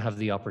to have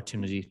the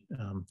opportunity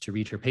to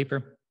read her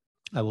paper.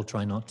 I will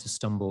try not to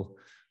stumble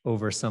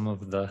over some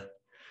of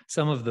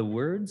the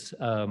words,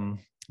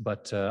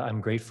 but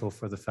I'm grateful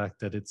for the fact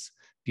that it's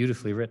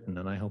beautifully written,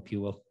 and I hope you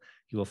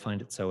will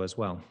find it so as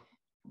well.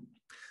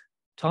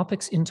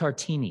 Topics in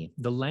Tartini: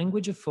 the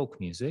language of folk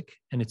music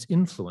and its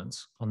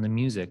influence on the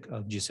music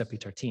of Giuseppe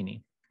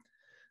Tartini,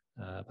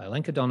 by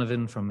Alenka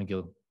Donovan from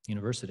McGill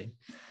University.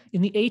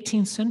 In the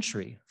 18th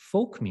century,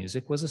 folk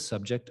music was a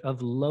subject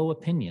of low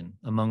opinion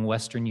among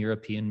Western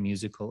European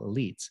musical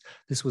elites.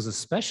 This was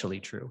especially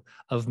true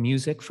of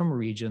music from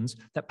regions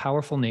that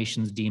powerful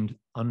nations deemed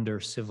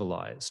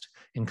under-civilized,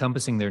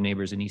 encompassing their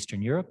neighbors in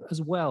Eastern Europe,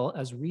 as well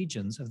as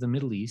regions of the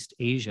Middle East,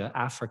 Asia,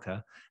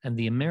 Africa, and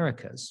the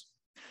Americas.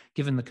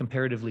 Given the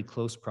comparatively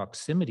close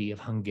proximity of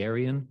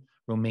Hungarian,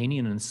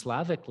 Romanian, and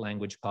Slavic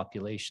language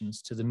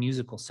populations to the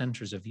musical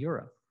centers of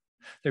Europe,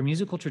 their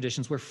musical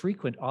traditions were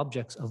frequent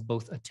objects of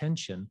both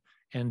attention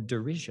and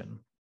derision.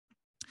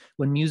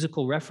 When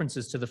musical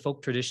references to the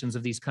folk traditions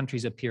of these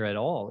countries appear at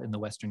all in the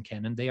Western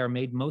canon, they are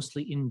made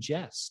mostly in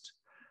jest,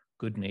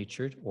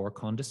 good-natured or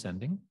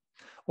condescending,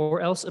 or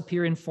else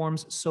appear in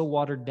forms so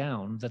watered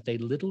down that they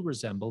little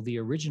resemble the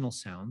original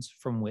sounds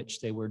from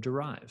which they were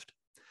derived.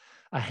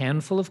 A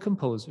handful of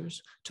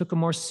composers took a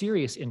more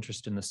serious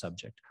interest in the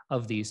subject.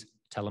 Of these,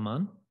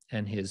 Telemann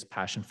and his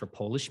passion for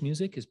Polish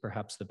music is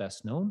perhaps the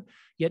best known,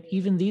 yet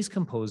even these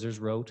composers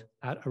wrote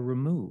at a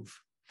remove.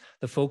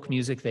 The folk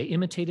music they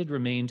imitated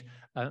remained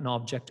an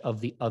object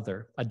of the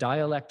other, a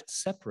dialect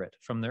separate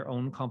from their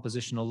own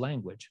compositional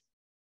language.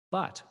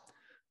 But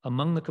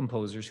among the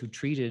composers who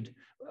treated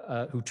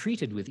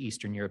with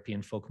Eastern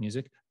European folk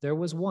music, there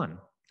was one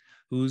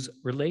whose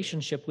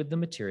relationship with the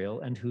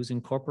material and whose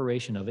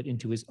incorporation of it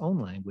into his own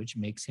language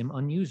makes him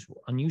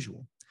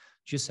unusual,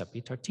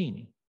 Giuseppe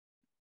Tartini.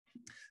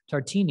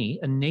 Tartini,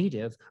 a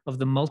native of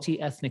the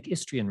multi-ethnic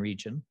Istrian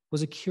region,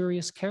 was a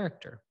curious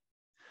character.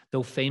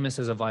 Though famous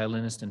as a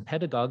violinist and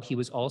pedagogue, he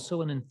was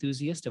also an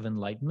enthusiast of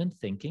Enlightenment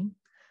thinking.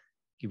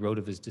 He wrote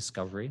of his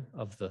discovery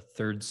of the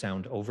third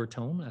sound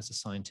overtone as a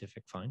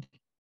scientific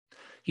finding.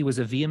 He was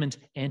a vehement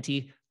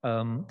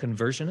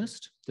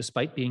anti-conversionist,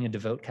 despite being a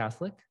devout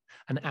Catholic,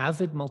 an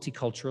avid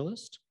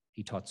multiculturalist.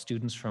 He taught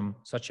students from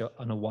such a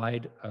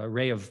wide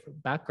array of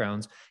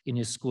backgrounds in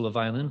his school of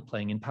violin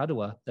playing in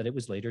Padua that it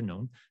was later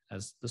known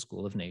as the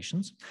School of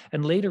Nations.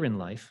 And later in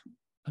life,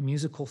 a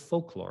musical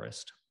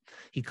folklorist.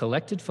 He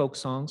collected folk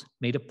songs,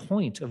 made a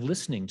point of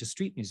listening to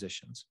street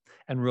musicians,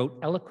 and wrote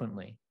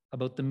eloquently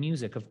about the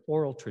music of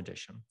oral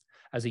tradition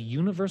as a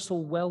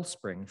universal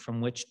wellspring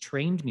from which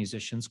trained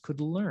musicians could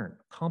learn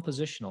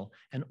compositional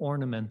and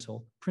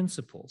ornamental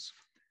principles.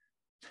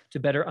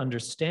 To better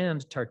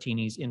understand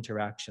Tartini's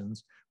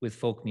interactions with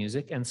folk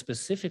music, and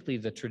specifically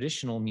the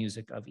traditional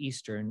music of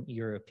Eastern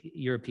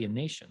European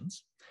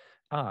nations,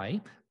 I,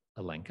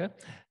 Alenka,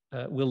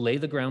 will lay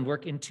the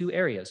groundwork in two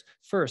areas.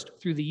 First,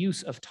 through the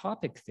use of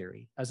topic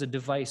theory as a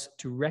device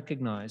to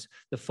recognize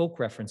the folk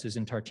references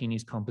in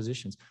Tartini's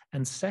compositions.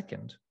 And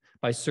second,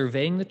 by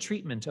surveying the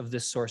treatment of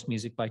this source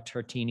music by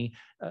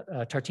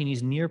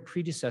Tartini's near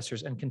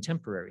predecessors and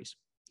contemporaries,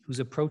 whose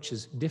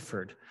approaches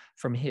differed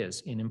from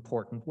his in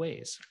important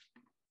ways.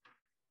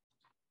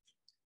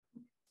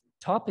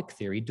 Topic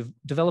theory,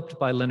 developed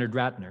by Leonard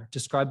Ratner,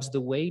 describes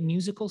the way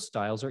musical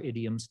styles or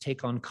idioms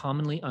take on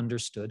commonly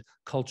understood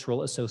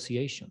cultural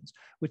associations,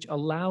 which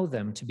allow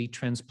them to be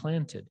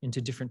transplanted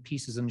into different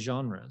pieces and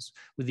genres,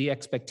 with the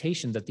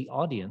expectation that the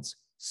audience,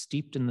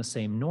 steeped in the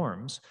same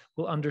norms,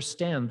 will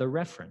understand the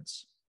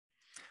reference.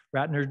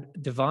 Ratner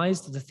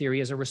devised the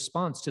theory as a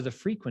response to the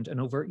frequent and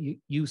overt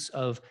use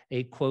of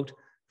a, quote,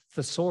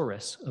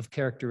 thesaurus of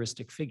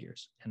characteristic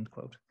figures, end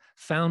quote.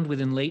 found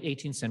within late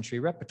 18th century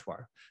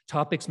repertoire.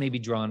 Topics may be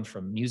drawn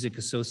from music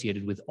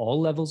associated with all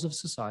levels of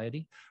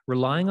society,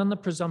 relying on the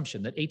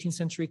presumption that 18th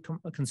century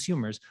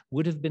consumers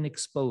would have been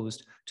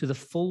exposed to the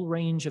full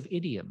range of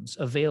idioms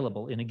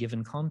available in a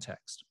given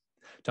context.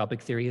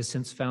 Topic theory has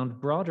since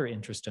found broader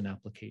interest and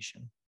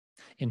application.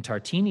 In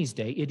Tartini's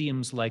day,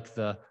 idioms like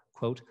the,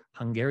 quote,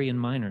 Hungarian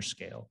minor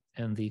scale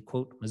and the,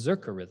 quote,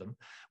 mazurka rhythm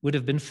would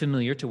have been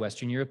familiar to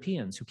Western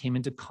Europeans who came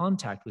into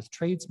contact with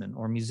tradesmen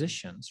or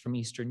musicians from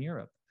Eastern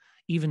Europe,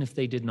 even if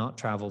they did not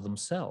travel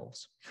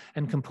themselves.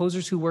 And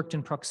composers who worked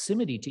in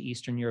proximity to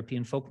Eastern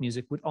European folk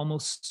music would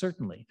almost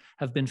certainly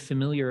have been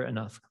familiar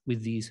enough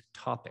with these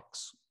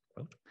topics,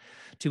 quote,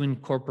 to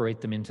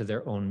incorporate them into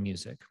their own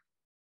music.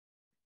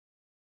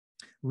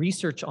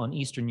 Research on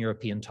Eastern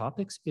European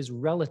topics is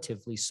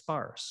relatively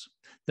sparse.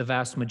 The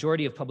vast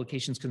majority of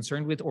publications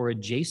concerned with or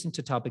adjacent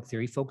to topic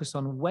theory focus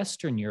on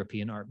Western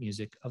European art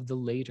music of the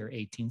later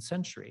 18th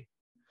century.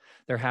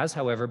 There has,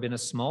 however, been a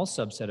small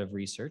subset of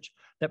research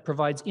that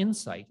provides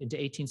insight into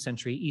 18th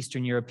century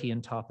Eastern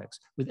European topics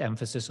with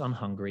emphasis on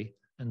Hungary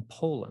and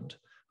Poland,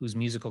 whose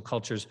musical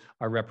cultures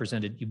are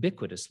represented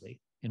ubiquitously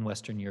in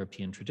Western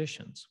European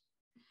traditions.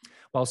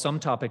 While some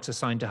topics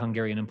assigned to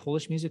Hungarian and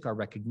Polish music are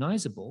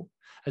recognizable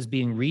as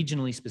being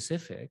regionally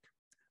specific,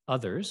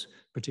 others,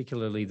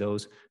 particularly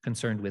those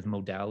concerned with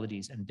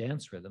modalities and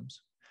dance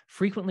rhythms,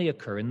 frequently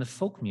occur in the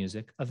folk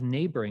music of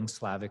neighboring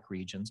Slavic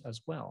regions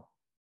as well.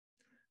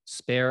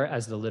 Spare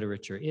as the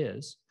literature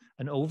is,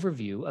 an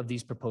overview of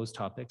these proposed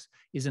topics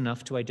is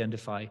enough to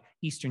identify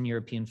Eastern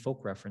European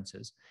folk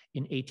references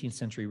in 18th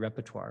century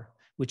repertoire,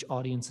 which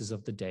audiences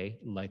of the day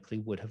likely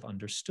would have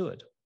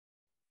understood.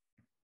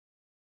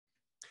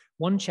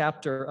 One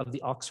chapter of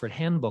the Oxford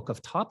Handbook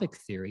of Topic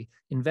Theory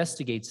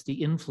investigates the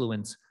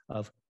influence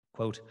of,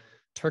 quote,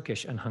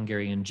 Turkish and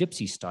Hungarian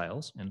gypsy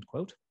styles, end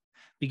quote,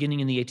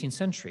 beginning in the 18th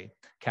century.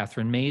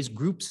 Catherine Mays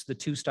groups the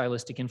two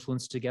stylistic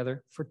influences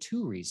together for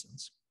two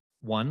reasons.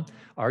 One,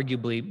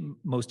 arguably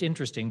most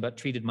interesting, but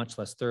treated much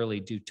less thoroughly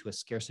due to a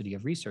scarcity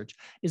of research,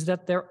 is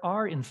that there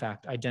are, in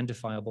fact,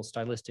 identifiable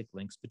stylistic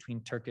links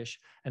between Turkish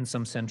and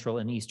some Central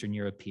and Eastern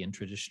European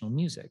traditional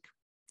music.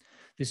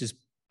 This is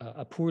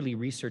a poorly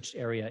researched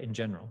area in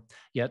general,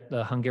 yet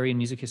the Hungarian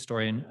music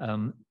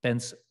historian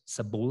Bence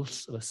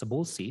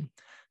Szabolcsy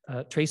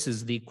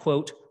traces the,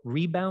 quote,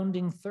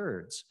 rebounding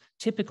thirds,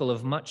 typical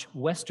of much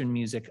Western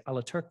music a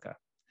la turca,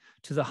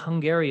 to the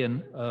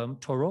Hungarian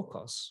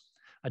torokos,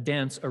 a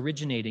dance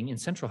originating in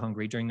central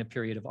Hungary during the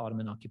period of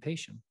Ottoman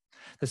occupation.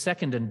 The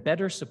second and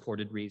better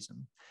supported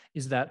reason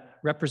is that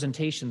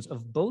representations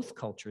of both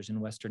cultures in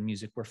Western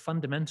music were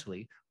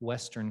fundamentally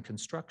Western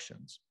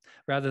constructions.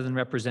 Rather than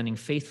representing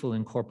faithful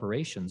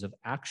incorporations of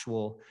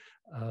actual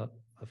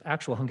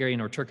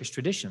Hungarian or Turkish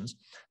traditions,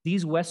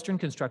 these Western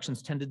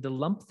constructions tended to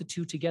lump the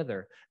two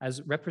together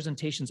as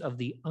representations of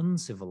the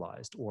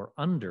uncivilized or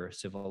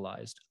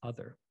under-civilized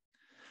other.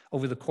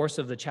 Over the course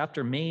of the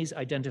chapter, Mays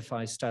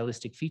identifies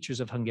stylistic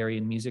features of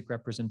Hungarian music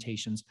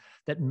representations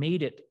that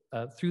made it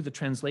through the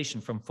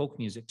translation from folk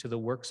music to the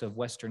works of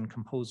Western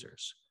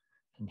composers.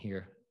 And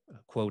here,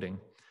 quoting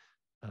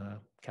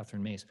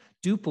Catherine Mays,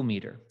 duple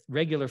meter,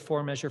 regular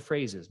four-measure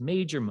phrases,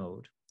 major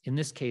mode, in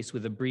this case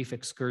with a brief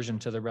excursion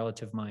to the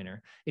relative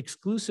minor,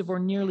 exclusive or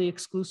nearly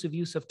exclusive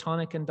use of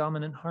tonic and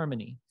dominant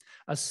harmony,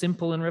 a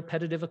simple and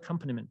repetitive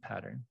accompaniment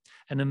pattern,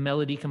 and a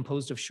melody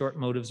composed of short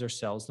motives or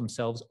cells,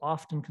 themselves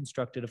often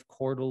constructed of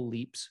chordal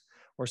leaps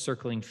or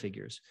circling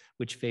figures,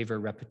 which favor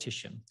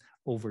repetition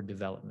over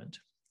development.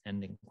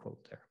 Ending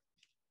quote there.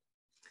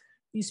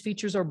 These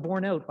features are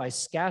borne out by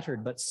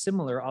scattered but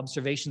similar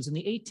observations in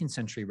the 18th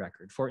century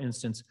record. For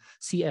instance,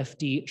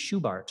 C.F.D.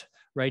 Schubart,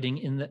 writing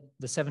in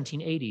the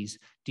 1780s,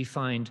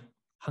 defined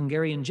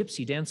Hungarian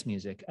gypsy dance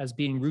music as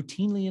being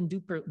routinely in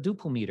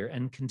duple meter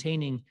and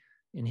containing,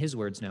 in his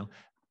words now,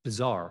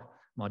 bizarre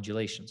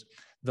modulations.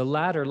 The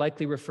latter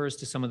likely refers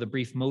to some of the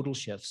brief modal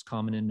shifts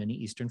common in many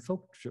Eastern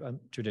folk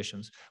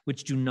traditions,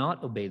 which do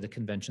not obey the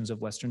conventions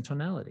of Western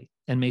tonality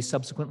and may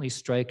subsequently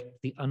strike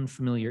the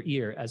unfamiliar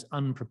ear as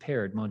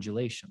unprepared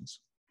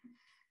modulations.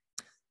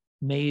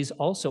 Mays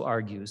also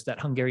argues that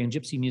Hungarian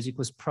gypsy music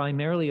was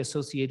primarily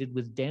associated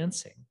with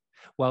dancing,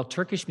 while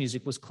Turkish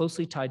music was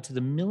closely tied to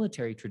the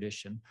military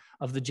tradition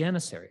of the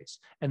Janissaries,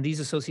 and these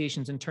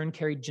associations in turn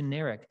carried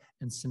generic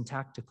and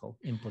syntactical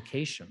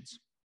implications.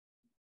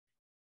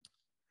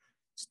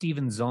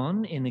 Stephen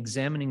Zahn, in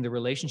examining the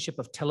relationship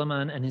of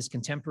Telemann and his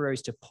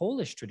contemporaries to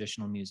Polish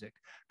traditional music,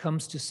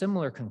 comes to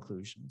similar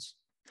conclusions.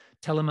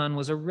 Telemann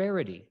was a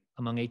rarity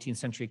among 18th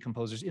century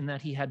composers in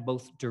that he had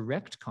both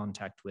direct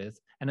contact with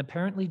and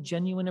apparently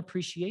genuine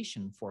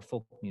appreciation for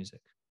folk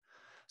music.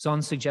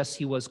 Zahn suggests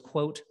he was,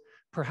 quote,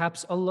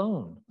 perhaps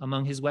alone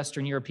among his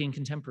Western European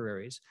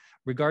contemporaries,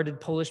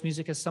 regarded Polish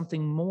music as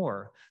something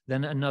more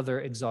than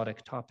another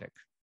exotic topic,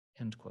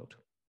 end quote.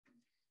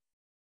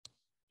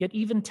 Yet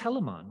even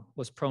Telemann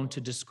was prone to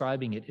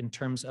describing it in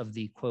terms of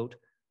the, quote,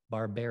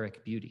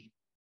 barbaric beauty.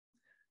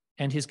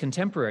 And his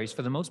contemporaries,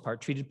 for the most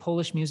part, treated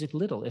Polish music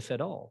little, if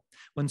at all.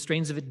 When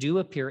strains of it do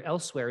appear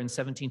elsewhere in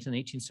 17th and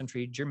 18th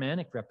century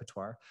Germanic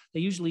repertoire, they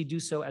usually do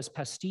so as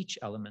pastiche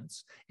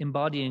elements,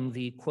 embodying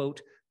the,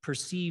 quote,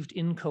 perceived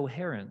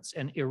incoherence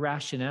and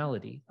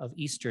irrationality of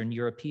Eastern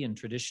European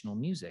traditional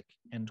music,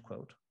 end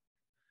quote.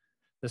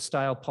 The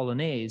style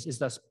Polonaise is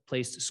thus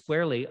placed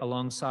squarely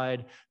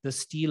alongside the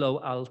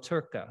stilo al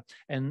turca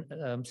and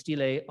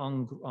stile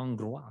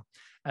hongrois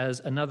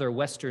as another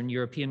Western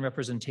European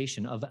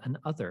representation of an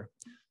other,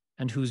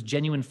 and whose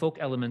genuine folk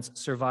elements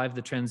survive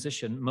the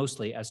transition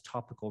mostly as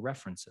topical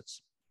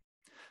references.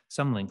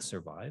 Some links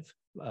survive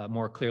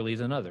more clearly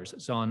than others.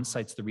 Zahn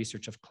cites the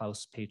research of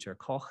Klaus-Peter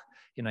Koch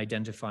in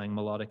identifying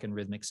melodic and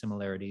rhythmic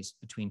similarities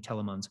between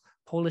Telemann's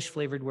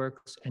Polish-flavored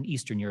works and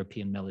Eastern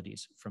European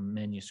melodies from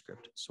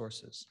manuscript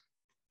sources.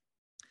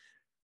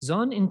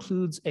 Zahn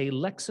includes a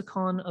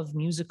lexicon of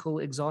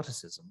musical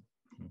exoticism,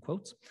 in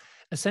quotes,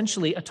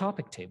 essentially a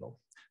topic table,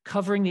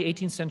 covering the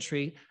 18th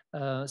century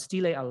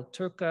stile al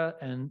turca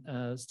and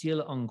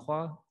stile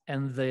hongrois,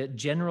 and the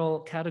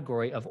general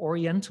category of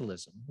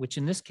Orientalism, which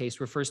in this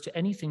case refers to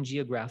anything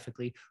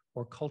geographically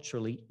or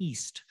culturally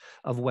east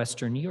of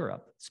Western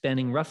Europe,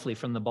 spanning roughly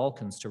from the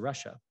Balkans to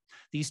Russia.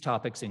 These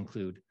topics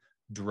include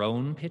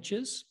drone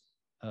pitches,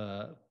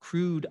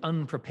 crude,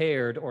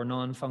 unprepared, or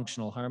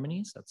non-functional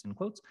harmonies, that's in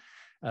quotes,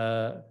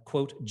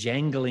 quote,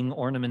 jangling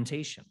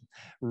ornamentation,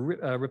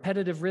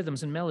 repetitive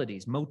rhythms and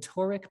melodies,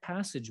 motoric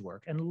passage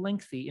work, and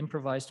lengthy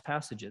improvised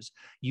passages,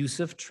 use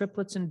of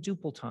triplets and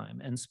duple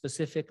time, and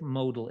specific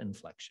modal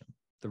inflection,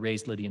 the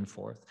raised Lydian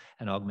fourth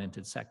and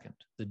augmented second,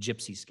 the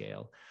gypsy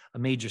scale, a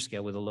major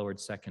scale with a lowered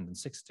second and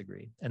sixth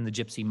degree, and the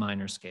gypsy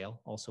minor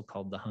scale, also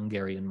called the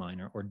Hungarian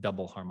minor or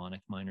double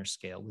harmonic minor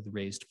scale with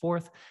raised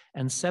fourth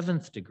and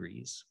seventh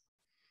degrees.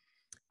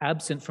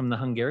 Absent from the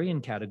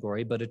Hungarian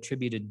category, but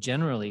attributed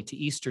generally to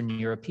Eastern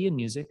European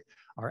music,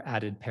 are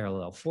added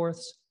parallel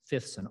fourths,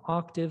 fifths and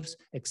octaves,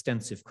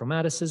 extensive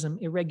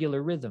chromaticism,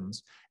 irregular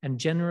rhythms, and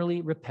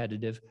generally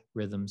repetitive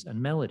rhythms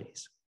and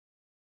melodies.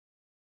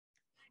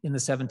 In the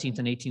 17th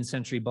and 18th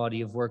century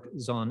body of work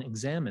Zahn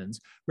examines,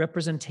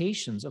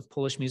 representations of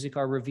Polish music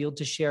are revealed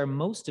to share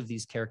most of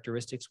these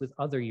characteristics with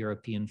other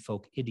European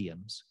folk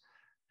idioms.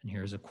 And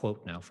here's a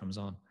quote now from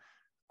Zahn.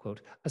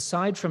 Quote,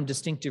 aside from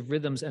distinctive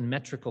rhythms and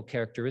metrical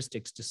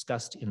characteristics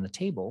discussed in the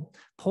table,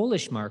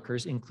 Polish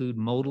markers include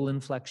modal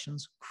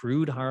inflections,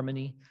 crude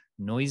harmony,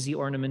 noisy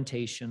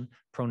ornamentation,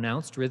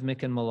 pronounced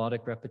rhythmic and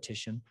melodic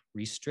repetition,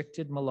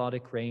 restricted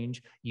melodic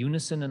range,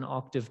 unison and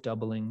octave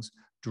doublings,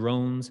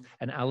 drones,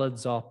 and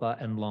aladzapa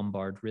and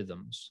Lombard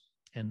rhythms,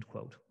 end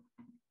quote.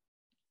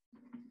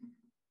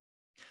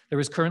 There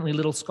is currently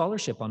little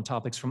scholarship on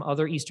topics from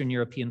other Eastern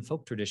European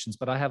folk traditions,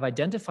 but I have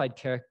identified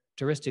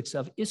characteristics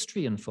of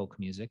Istrian folk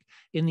music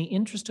in the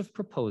interest of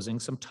proposing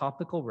some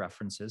topical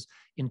references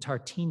in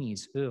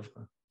Tartini's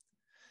oeuvre.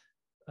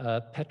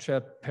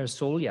 Petra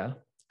Persolia,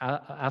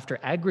 after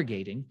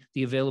aggregating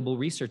the available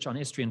research on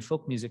Istrian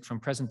folk music from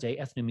present-day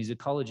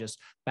ethnomusicologists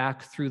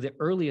back through the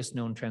earliest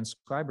known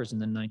transcribers in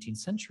the 19th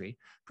century,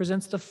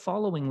 presents the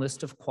following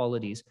list of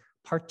qualities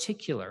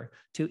particular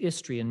to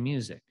Istrian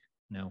music,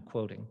 now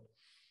quoting.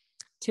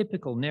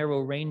 Typical narrow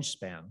range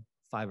span,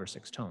 5 or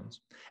 6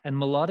 tones, and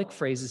melodic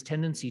phrases'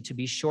 tendency to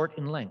be short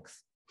in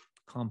length,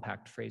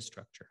 compact phrase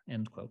structure,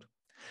 end quote.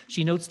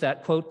 She notes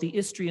that, quote, the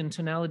Istrian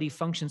tonality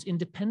functions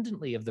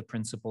independently of the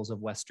principles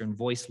of Western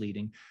voice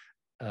leading.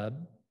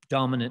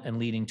 Dominant and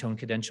leading tone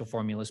cadential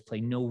formulas play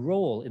no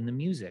role in the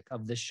music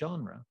of this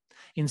genre.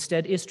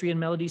 Instead, Istrian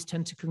melodies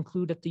tend to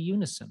conclude at the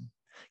unison.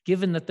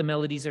 Given that the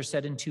melodies are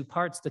set in 2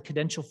 parts, the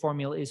cadential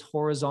formula is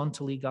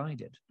horizontally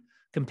guided,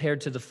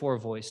 compared to the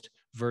 4-voiced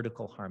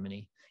vertical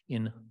harmony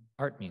in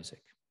art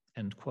music,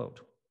 end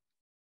quote.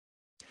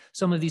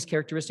 Some of these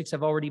characteristics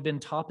have already been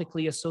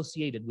topically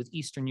associated with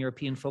Eastern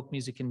European folk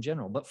music in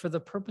general, but for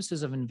the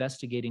purposes of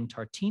investigating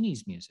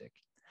Tartini's music,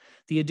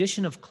 the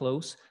addition of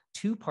close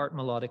 2-part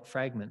melodic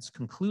fragments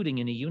concluding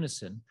in a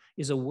unison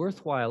is a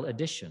worthwhile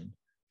addition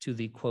to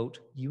the, quote,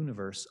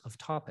 universe of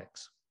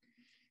topics.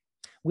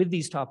 With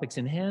these topics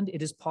in hand,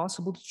 it is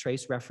possible to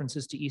trace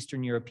references to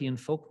Eastern European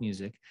folk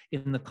music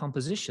in the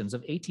compositions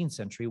of 18th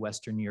century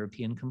Western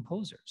European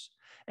composers,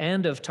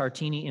 and of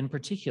Tartini in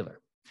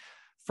particular.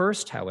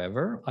 First,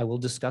 however, I will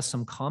discuss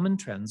some common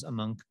trends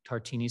among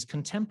Tartini's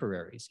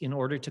contemporaries in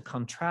order to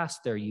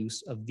contrast their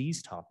use of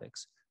these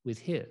topics with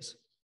his.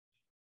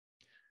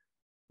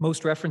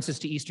 Most references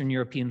to Eastern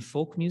European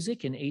folk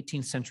music in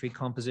 18th century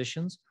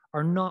compositions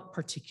are not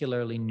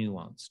particularly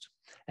nuanced,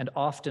 and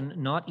often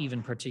not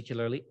even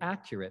particularly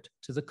accurate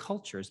to the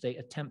cultures they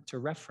attempt to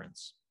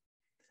reference.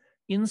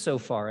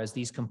 Insofar as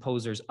these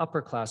composers'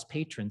 upper-class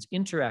patrons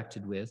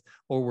interacted with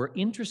or were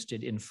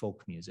interested in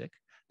folk music,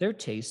 their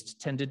tastes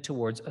tended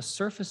towards a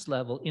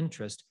surface-level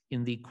interest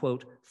in the,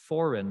 quote,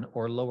 foreign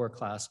or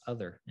lower-class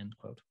other, end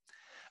quote,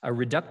 a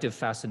reductive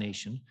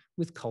fascination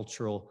with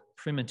cultural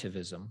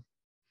primitivism.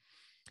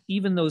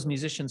 Even those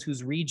musicians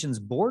whose regions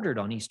bordered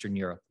on Eastern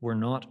Europe were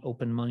not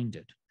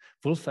open-minded.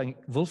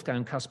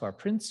 Wolfgang Kaspar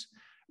Prinz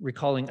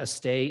recalling a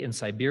stay in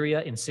Siberia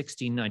in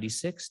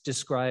 1696,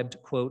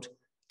 described, quote,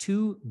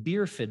 2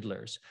 beer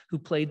fiddlers who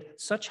played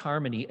such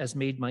harmony as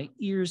made my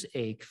ears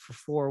ache for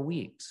 4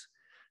 weeks,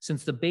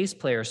 since the bass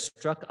player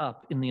struck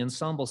up in the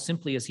ensemble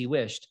simply as he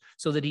wished,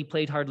 so that he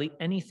played hardly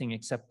anything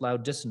except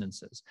loud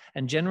dissonances,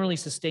 and generally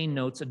sustained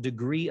notes a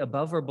degree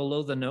above or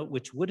below the note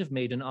which would have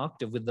made an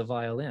octave with the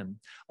violin.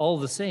 All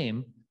the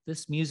same,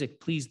 this music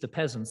pleased the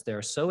peasants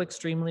there so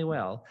extremely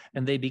well,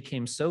 and they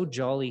became so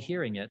jolly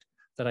hearing it,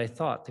 that I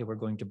thought they were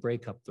going to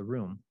break up the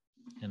room,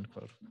 end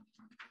quote.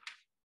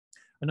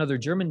 Another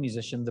German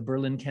musician, the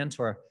Berlin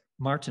cantor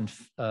Martin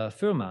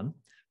Fuhrmann,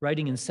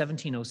 writing in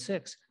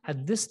 1706,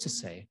 had this to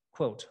say,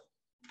 quote,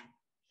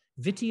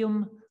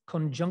 Vitium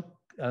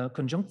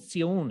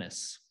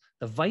conjunctionis,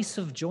 the vice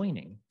of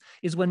joining,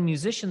 is when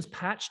musicians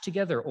patch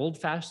together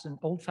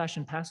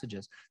old-fashioned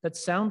passages that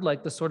sound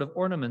like the sort of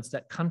ornaments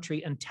that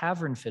country and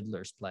tavern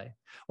fiddlers play,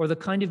 or the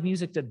kind of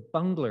music that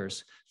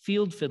bunglers,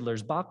 field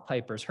fiddlers, Bach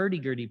pipers,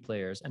 hurdy-gurdy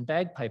players, and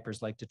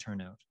bagpipers like to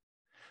turn out.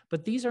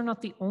 But these are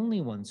not the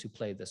only ones who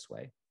play this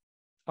way.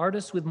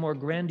 Artists with more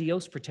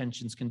grandiose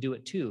pretensions can do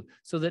it too,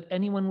 so that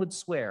anyone would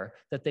swear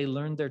that they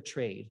learned their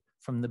trade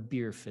from the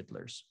beer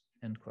fiddlers,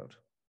 end quote.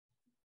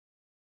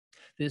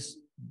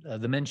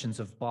 The mentions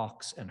of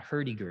Bachs and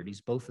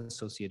hurdy-gurdies, both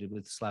associated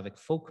with Slavic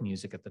folk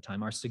music at the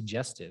time, are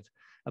suggestive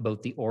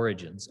about the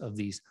origins of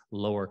these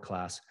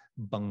lower-class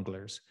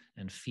bunglers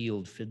and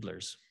field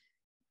fiddlers.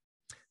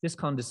 This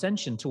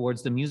condescension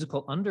towards the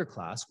musical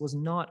underclass was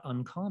not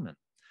uncommon.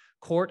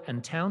 Court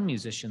and town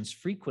musicians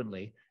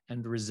frequently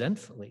and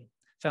resentfully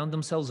found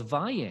themselves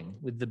vying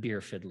with the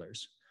beer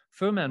fiddlers.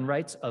 Fuhrmann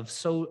writes of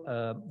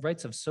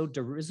so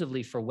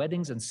derisively for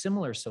weddings and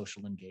similar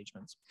social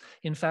engagements.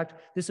 In fact,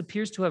 this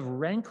appears to have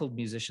rankled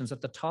musicians at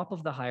the top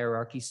of the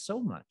hierarchy so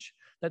much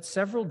that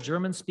several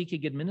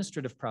German-speaking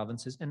administrative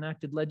provinces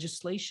enacted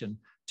legislation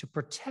to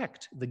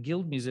protect the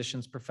guild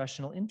musicians'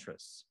 professional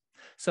interests.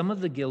 Some of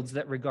the guilds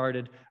that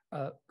regulated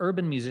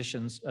urban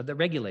musicians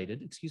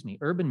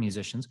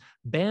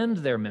banned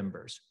their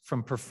members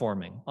from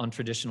performing on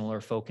traditional or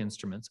folk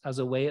instruments as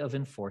a way of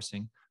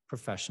enforcing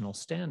professional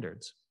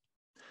standards.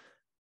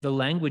 The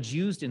language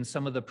used in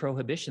some of the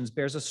prohibitions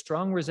bears a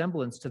strong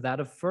resemblance to that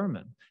of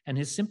Fuhrmann and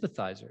his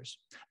sympathizers.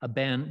 A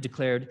ban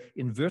declared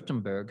in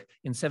Württemberg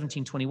in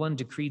 1721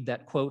 decreed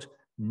that, quote,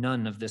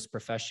 none of this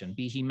profession,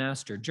 be he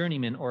master,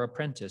 journeyman, or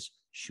apprentice,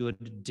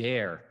 should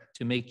dare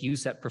to make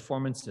use at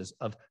performances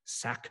of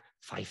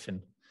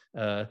Sackpfeifen,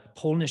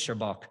 Polnischer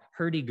Bach,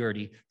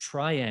 hurdy-gurdy,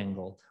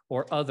 triangle,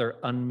 or other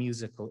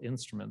unmusical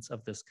instruments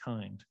of this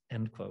kind,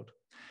 end quote.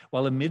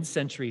 While a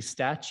mid-century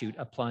statute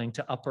applying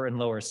to Upper and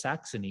Lower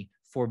Saxony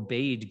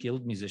forbade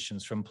guild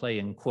musicians from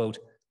playing, quote,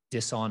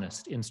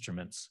 dishonest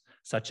instruments,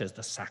 such as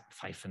the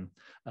Sackpfeifen,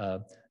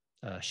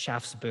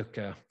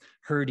 Schafsböcke,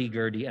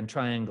 hurdy-gurdy, and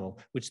triangle,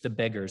 which the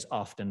beggars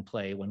often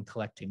play when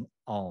collecting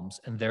alms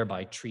and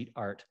thereby treat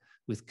art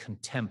with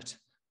contempt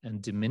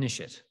and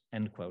diminish it,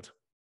 end quote.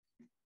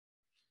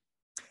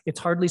 It's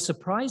hardly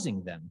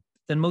surprising then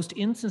that most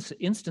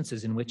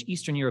instances in which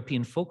Eastern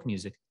European folk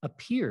music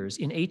appears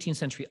in 18th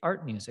century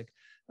art music,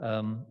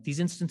 these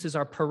instances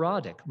are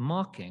parodic,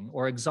 mocking,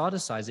 or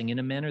exoticizing in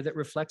a manner that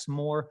reflects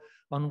more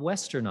on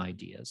Western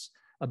ideas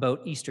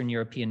about Eastern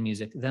European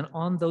music than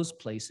on those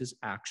places'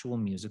 actual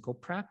musical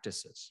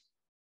practices.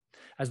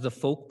 As the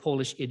folk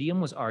Polish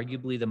idiom was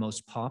arguably the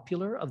most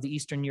popular of the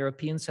Eastern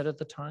European set at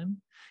the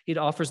time, it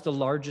offers the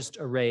largest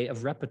array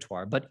of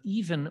repertoire, but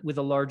even with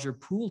a larger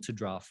pool to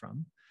draw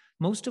from,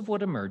 most of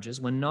what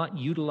emerges when not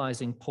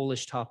utilizing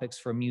Polish topics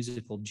for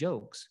musical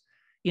jokes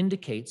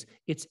indicates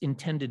its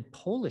intended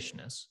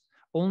Polishness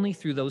only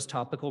through those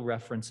topical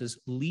references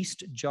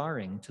least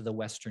jarring to the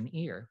Western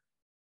ear.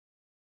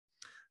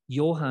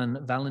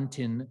 Johann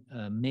Valentin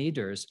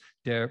Maeder's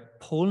Der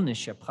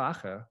polnische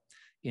Pracher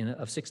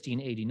of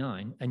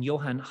 1689 and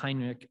Johann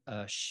Heinrich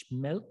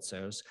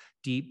Schmelzer's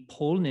Die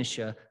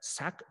polnische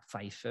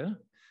Sackpfeife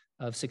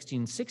of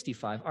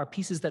 1665 are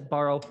pieces that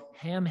borrow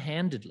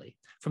ham-handedly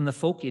from the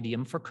folk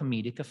idiom for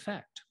comedic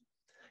effect.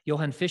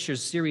 Johann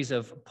Fischer's series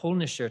of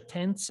Polnische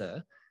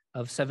Tänze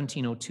of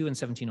 1702 and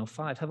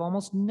 1705 have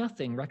almost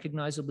nothing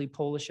recognizably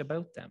Polish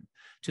about them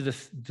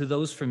to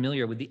those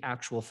familiar with the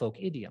actual folk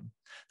idiom.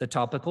 The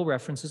topical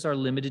references are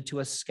limited to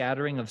a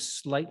scattering of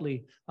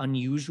slightly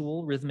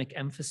unusual rhythmic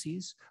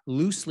emphases,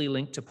 loosely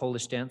linked to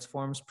Polish dance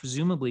forms,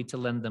 presumably to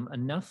lend them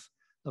enough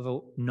of a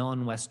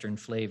non-Western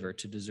flavor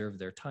to deserve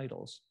their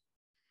titles.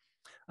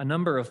 A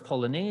number of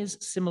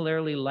Polonaise,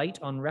 similarly light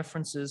on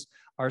references,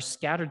 are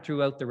scattered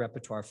throughout the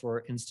repertoire.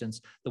 For instance,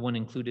 the one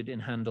included in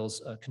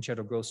Handel's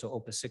Concerto Grosso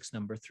Opus 6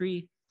 No.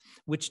 3,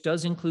 which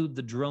does include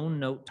the drone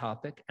note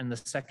topic and the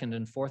second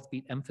and fourth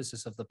beat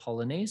emphasis of the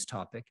Polonaise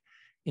topic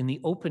in the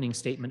opening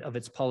statement of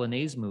its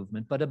Polonaise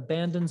movement, but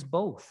abandons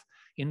both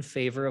in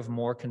favor of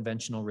more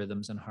conventional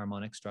rhythms and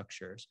harmonic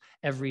structures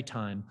every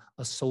time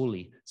a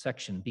soli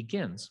section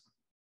begins.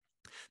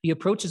 The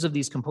approaches of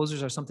these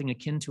composers are something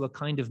akin to a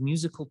kind of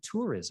musical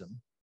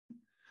tourism.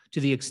 To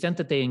the extent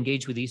that they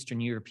engaged with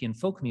Eastern European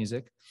folk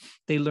music,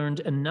 they learned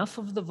enough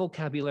of the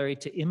vocabulary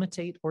to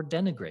imitate or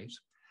denigrate,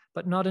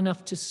 but not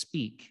enough to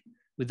speak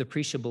with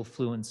appreciable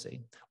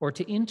fluency or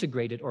to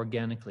integrate it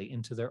organically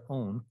into their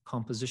own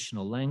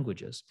compositional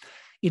languages.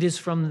 It is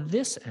from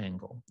this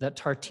angle that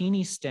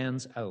Tartini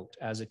stands out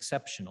as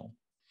exceptional,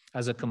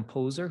 as a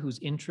composer whose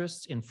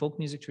interests in folk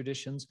music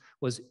traditions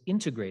was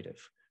integrative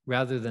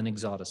rather than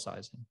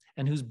exoticizing,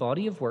 and whose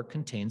body of work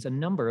contains a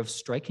number of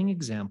striking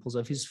examples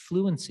of his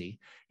fluency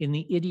in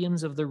the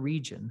idioms of the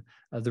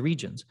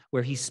regions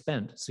where he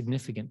spent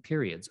significant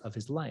periods of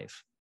his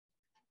life.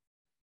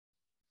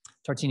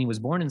 Tartini was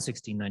born in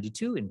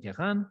 1692 in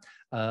Piran,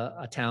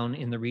 a town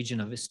in the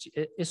region of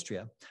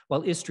Istria.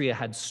 While Istria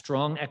had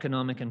strong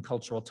economic and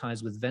cultural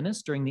ties with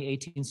Venice during the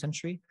 18th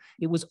century,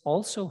 it was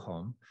also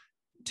home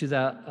to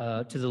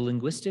the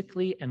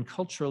linguistically and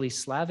culturally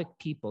Slavic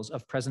peoples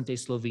of present-day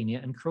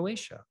Slovenia and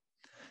Croatia.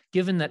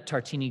 Given that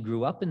Tartini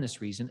grew up in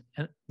this region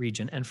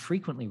and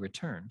frequently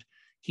returned,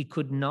 he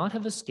could not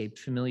have escaped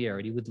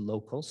familiarity with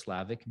local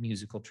Slavic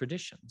musical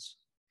traditions.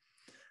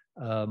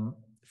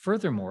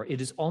 Furthermore,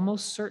 it is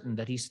almost certain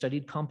that he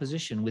studied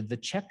composition with the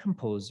Czech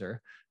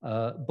composer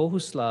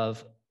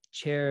Bohuslav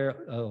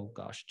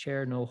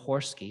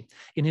Černohorský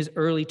in his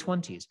early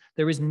 20s.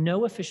 There is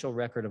no official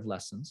record of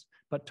lessons,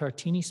 but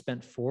Tartini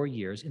spent 4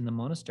 years in the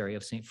monastery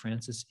of St.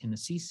 Francis in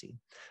Assisi,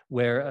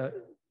 where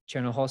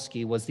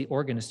Černohorský was the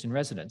organist in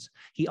residence.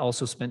 He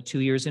also spent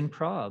 2 years in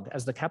Prague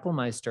as the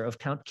Kapellmeister of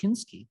Count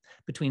Kinsky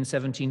between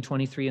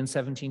 1723 and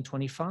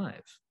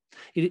 1725.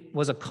 It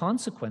was a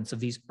consequence of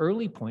these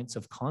early points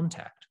of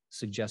contact,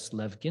 suggests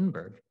Lev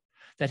Ginberg,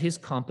 that his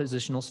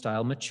compositional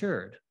style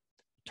matured.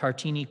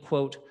 Tartini,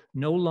 quote,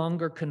 no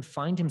longer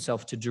confined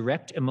himself to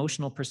direct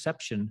emotional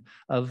perception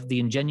of the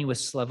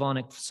ingenuous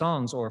Slavonic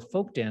songs or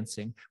folk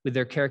dancing with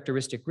their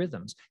characteristic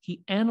rhythms.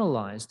 He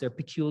analyzed their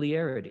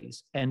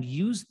peculiarities and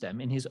used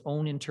them in his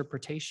own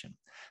interpretation.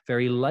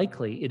 Very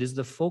likely, it is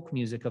the folk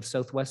music of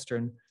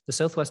the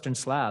Southwestern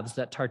Slavs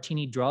that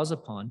Tartini draws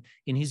upon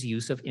in his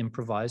use of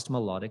improvised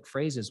melodic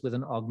phrases with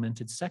an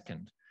augmented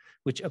second,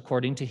 which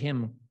according to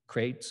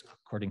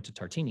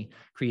Tartini,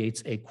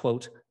 creates a,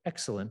 quote,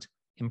 excellent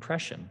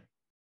impression,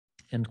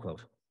 end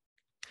quote.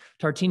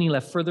 Tartini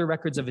left further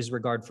records of his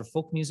regard for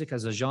folk music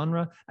as a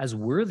genre as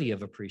worthy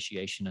of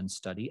appreciation and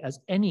study as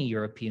any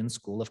European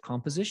school of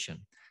composition.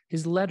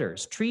 His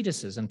letters,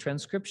 treatises, and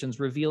transcriptions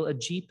reveal a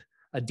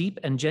deep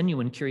and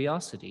genuine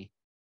curiosity.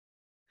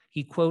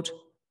 He, quote,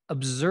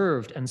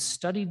 observed and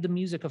studied the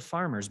music of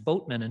farmers,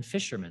 boatmen, and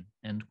fishermen,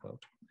 end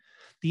quote.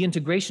 The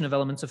integration of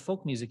elements of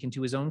folk music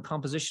into his own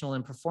compositional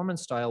and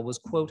performance style was,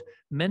 quote,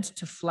 meant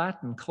to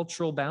flatten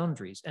cultural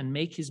boundaries and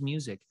make his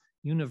music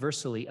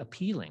universally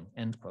appealing,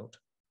 end quote.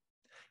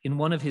 In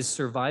one of his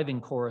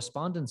surviving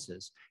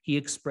correspondences, he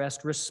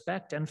expressed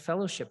respect and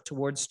fellowship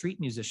towards street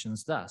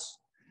musicians thus,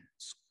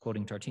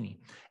 quoting Tartini,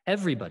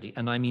 everybody,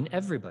 and I mean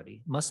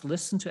everybody, must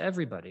listen to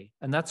everybody.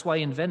 And that's why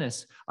in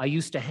Venice, I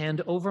used to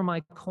hand over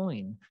my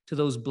coin to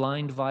those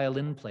blind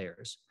violin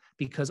players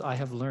because I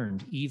have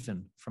learned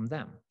even from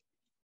them.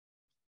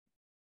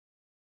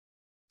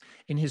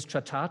 In his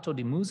Trattato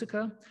di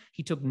Musica,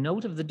 he took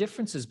note of the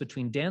differences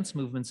between dance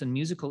movements and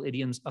musical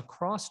idioms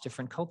across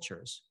different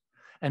cultures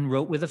and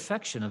wrote with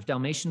affection of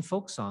Dalmatian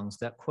folk songs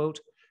that, quote,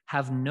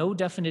 have no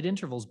definite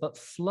intervals but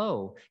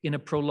flow in a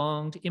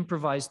prolonged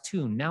improvised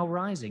tune, now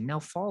rising, now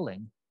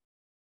falling.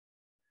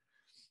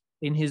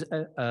 In his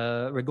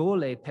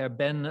Regole per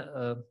ben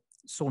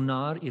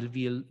sonar il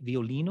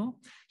violino,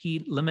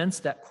 he laments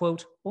that,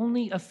 quote,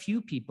 only a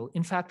few people,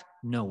 in fact,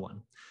 no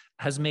one,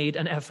 has made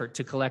an effort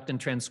to collect and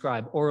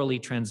transcribe orally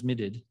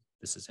transmitted,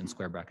 this is in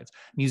square brackets,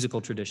 musical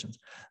traditions.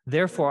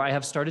 Therefore, I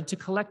have started to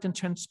collect and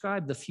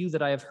transcribe the few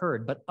that I have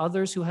heard, but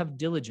others who have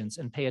diligence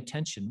and pay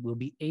attention will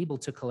be able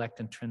to collect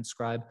and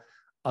transcribe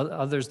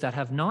others that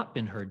have not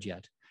been heard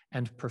yet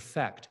and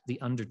perfect the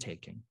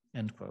undertaking,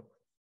 end quote.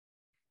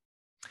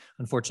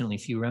 Unfortunately,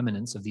 few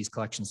remnants of these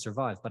collections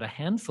survive, but a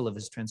handful of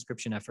his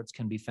transcription efforts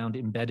can be found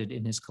embedded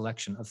in his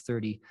collection of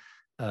 30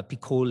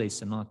 piccole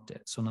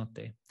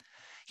sonate.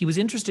 He was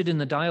interested in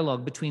the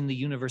dialogue between the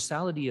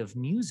universality of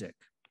music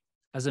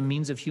as a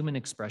means of human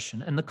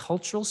expression and the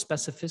cultural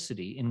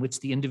specificity in which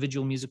the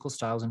individual musical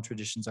styles and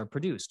traditions are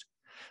produced.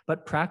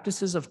 But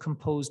practices of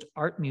composed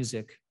art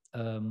music,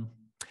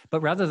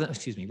 rather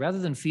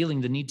than feeling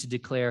the need to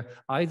declare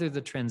either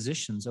the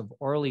transitions of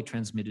orally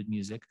transmitted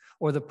music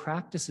or the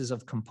practices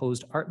of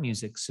composed art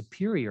music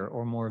superior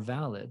or more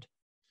valid,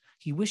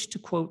 he wished to,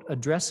 quote,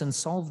 address and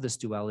solve this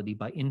duality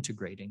by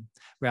integrating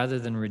rather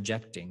than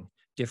rejecting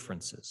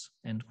differences,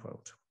 end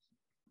quote.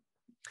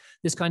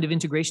 This kind of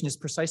integration is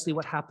precisely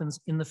what happens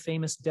in the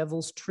famous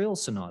Devil's Trill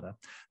Sonata.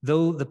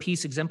 Though the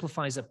piece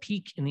exemplifies a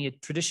peak in the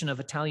tradition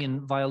of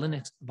Italian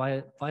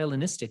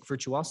violinistic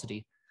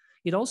virtuosity,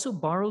 it also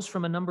borrows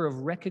from a number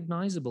of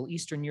recognizable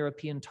Eastern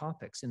European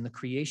topics in the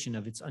creation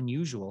of its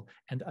unusual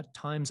and at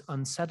times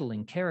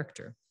unsettling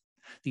character.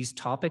 These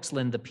topics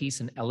lend the piece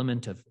an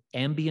element of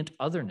ambient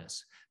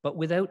otherness, but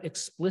without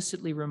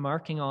explicitly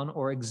remarking on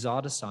or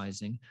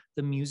exoticizing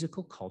the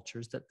musical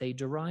cultures that they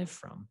derive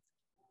from.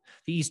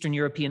 The Eastern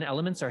European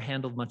elements are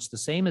handled much the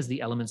same as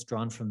the elements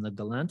drawn from the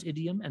galant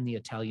idiom and the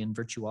Italian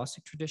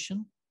virtuosic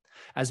tradition,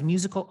 as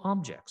musical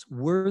objects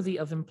worthy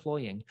of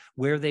employing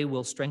where they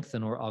will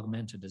strengthen or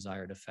augment a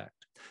desired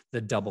effect.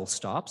 The double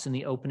stops in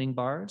the opening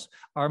bars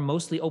are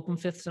mostly open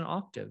fifths and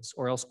octaves,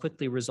 or else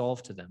quickly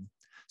resolve to them,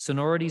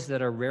 sonorities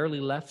that are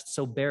rarely left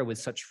so bare with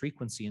such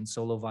frequency in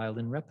solo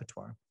violin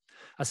repertoire.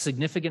 A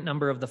significant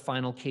number of the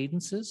final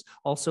cadences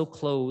also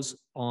close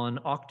on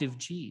octave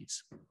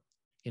Gs.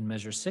 In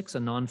measure 6, a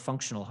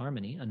non-functional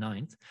harmony, a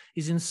ninth,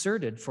 is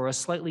inserted for a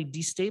slightly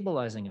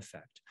destabilizing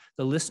effect.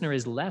 The listener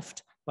is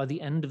left by the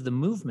end of the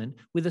movement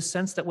with a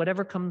sense that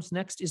whatever comes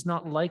next is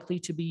not likely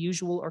to be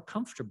usual or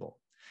comfortable.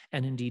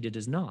 And indeed it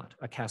is not.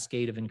 A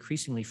cascade of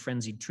increasingly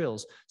frenzied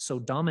trills so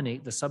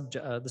dominate the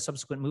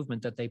subsequent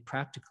movement that they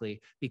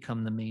practically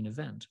become the main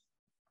event.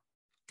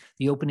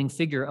 The opening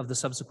figure of the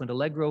subsequent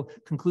allegro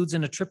concludes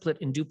in a triplet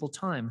in duple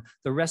time.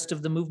 The rest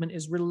of the movement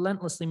is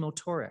relentlessly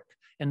motoric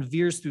and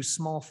veers through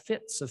small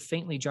fits of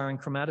faintly jarring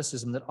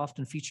chromaticism that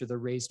often feature the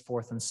raised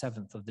fourth and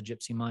seventh of the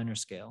gypsy minor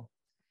scale.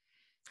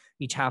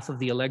 Each half of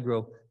the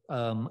allegro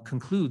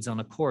concludes on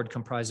a chord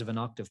comprised of an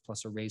octave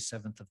plus a raised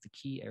seventh of the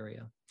key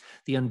area.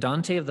 The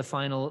andante of the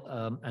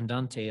final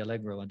andante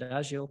allegro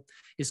adagio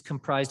is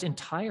comprised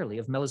entirely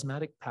of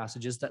melismatic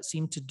passages that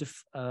seem to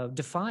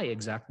defy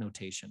exact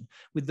notation,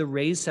 with the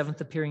raised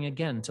seventh appearing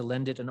again to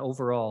lend it an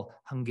overall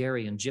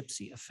Hungarian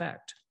gypsy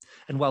effect.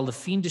 And while the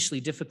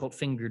fiendishly difficult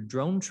fingered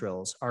drone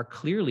trills are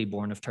clearly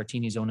born of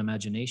Tartini's own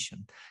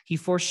imagination, he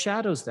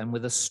foreshadows them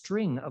with a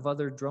string of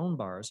other drone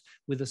bars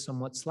with a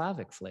somewhat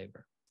Slavic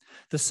flavor.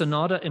 The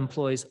sonata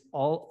employs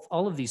all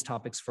of these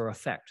topics for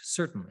effect,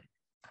 certainly,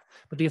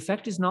 but the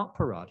effect is not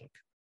parodic,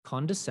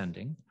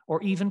 condescending,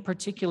 or even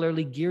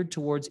particularly geared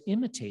towards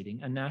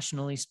imitating a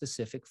nationally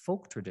specific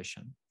folk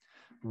tradition.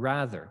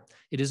 Rather,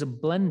 it is a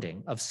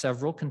blending of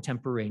several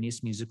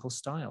contemporaneous musical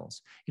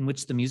styles in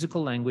which the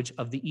musical language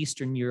of the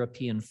Eastern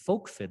European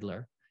folk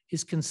fiddler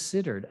is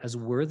considered as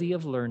worthy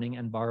of learning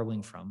and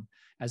borrowing from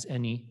as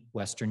any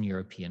Western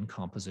European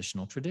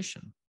compositional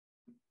tradition.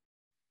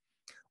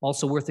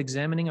 Also worth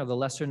examining are the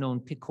lesser-known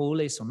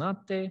piccole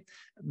sonate,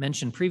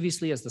 mentioned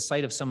previously as the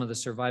site of some of the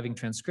surviving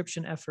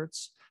transcription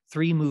efforts.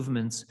 3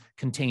 movements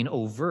contain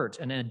overt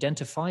and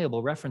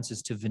identifiable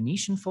references to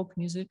Venetian folk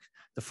music,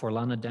 the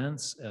Forlana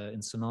dance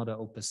in Sonata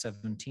Opus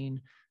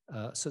 17,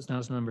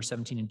 Sonata number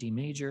 17 in D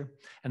major,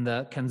 and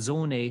the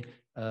Canzone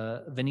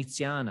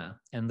Veneziana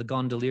and the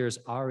Gondolier's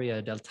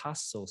Aria del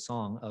Tasso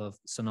song of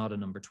Sonata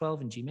number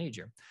 12 in G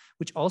major,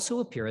 which also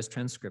appear as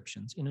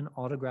transcriptions in an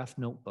autographed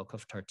notebook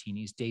of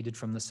Tartini's dated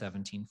from the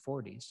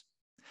 1740s.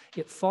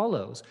 It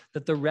follows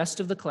that the rest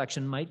of the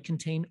collection might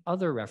contain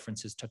other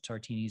references to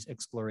Tartini's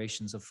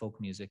explorations of folk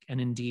music, and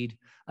indeed,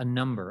 a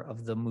number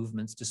of the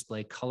movements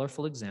display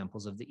colorful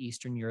examples of the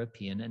Eastern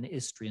European and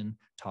Istrian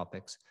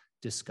topics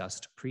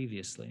discussed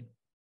previously.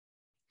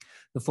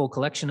 The full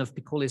collection of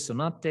piccole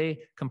sonate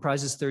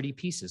comprises 30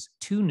 pieces,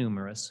 too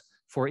numerous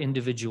for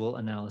individual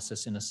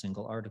analysis in a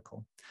single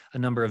article. A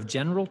number of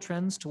general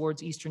trends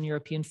towards Eastern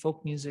European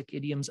folk music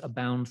idioms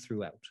abound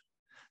throughout.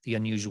 The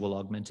unusual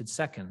augmented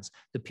seconds,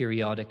 the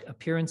periodic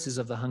appearances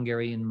of the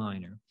Hungarian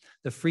minor,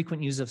 the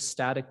frequent use of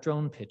static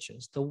drone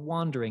pitches, the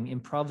wandering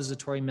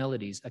improvisatory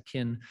melodies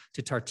akin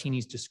to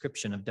Tartini's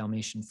description of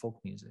Dalmatian folk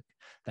music,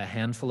 the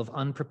handful of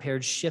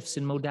unprepared shifts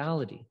in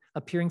modality,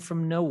 appearing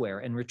from nowhere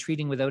and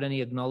retreating without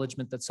any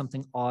acknowledgement that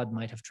something odd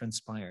might have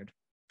transpired.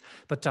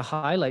 But to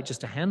highlight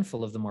just a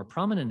handful of the more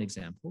prominent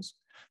examples,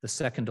 the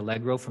second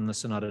allegro from the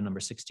Sonata number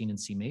 16 in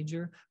C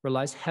major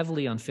relies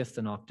heavily on fifth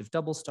and octave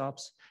double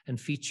stops and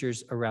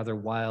features a rather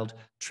wild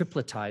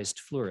tripletized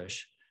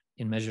flourish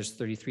in measures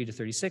 33 to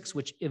 36,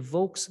 which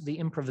evokes the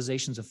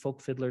improvisations of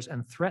folk fiddlers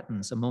and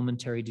threatens a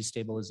momentary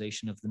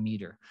destabilization of the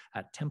meter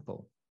at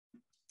tempo.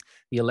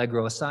 The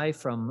Allegro Assai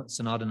from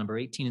Sonata number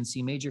 18 in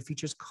C major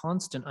features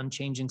constant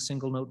unchanging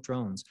single note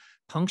drones,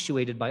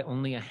 punctuated by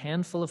only a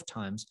handful of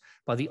times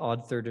by the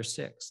odd third or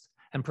sixth.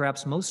 And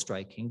perhaps most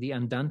striking, the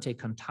Andante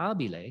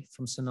Cantabile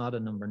from Sonata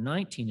number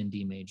 19 in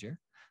D major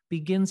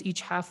begins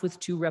each half with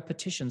 2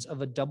 repetitions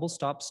of a double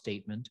stop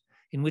statement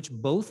in which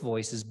both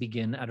voices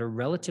begin at a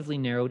relatively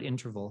narrowed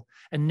interval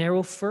and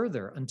narrow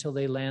further until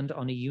they land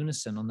on a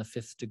unison on the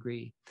 5th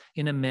degree,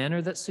 in a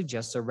manner that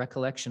suggests a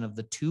recollection of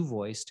the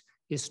 2-voiced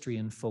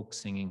Istrian folk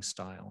singing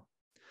style.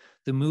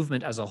 The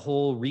movement as a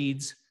whole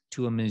reads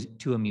to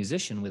a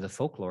musician with a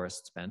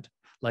folklorist's bent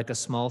like a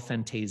small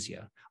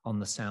fantasia on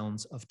the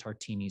sounds of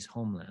Tartini's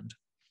homeland.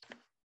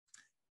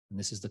 And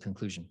this is the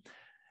conclusion.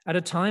 At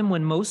a time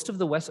when most of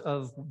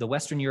the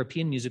Western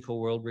European musical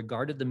world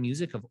regarded the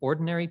music of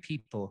ordinary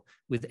people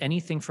with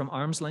anything from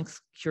arm's length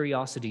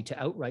curiosity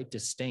to outright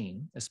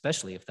disdain,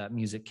 especially if that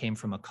music came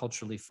from a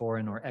culturally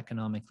foreign or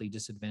economically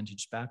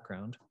disadvantaged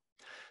background,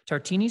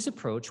 Tartini's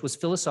approach was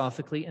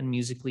philosophically and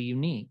musically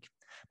unique,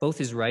 Both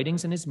his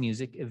writings and his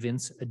music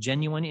evince a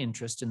genuine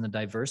interest in the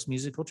diverse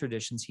musical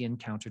traditions he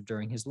encountered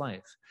during his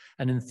life,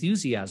 an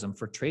enthusiasm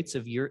for traits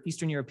of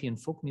Eastern European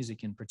folk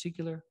music in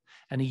particular,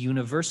 and a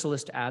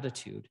universalist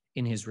attitude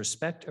in his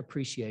respect,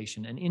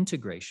 appreciation, and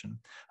integration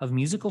of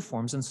musical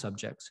forms and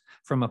subjects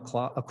from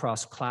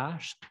across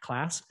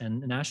class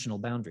and national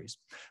boundaries.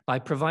 By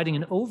providing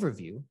an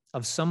overview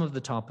of some of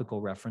the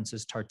topical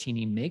references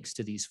Tartini makes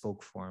to these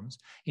folk forms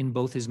in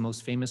both his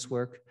most famous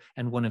work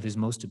and one of his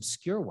most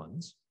obscure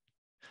ones,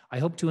 I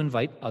hope to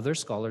invite other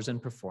scholars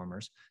and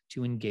performers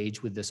to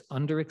engage with this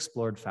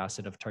underexplored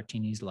facet of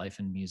Tartini's life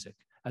and music,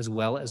 as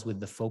well as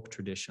with the folk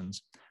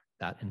traditions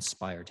that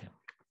inspired him.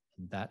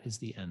 And that is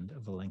the end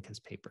of Alenka's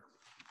paper.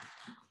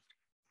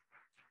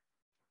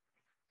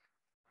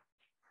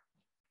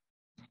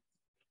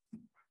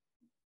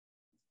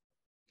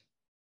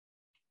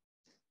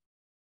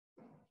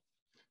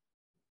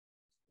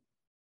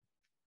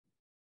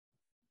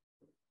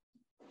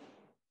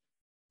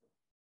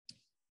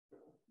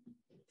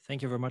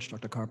 Thank you very much,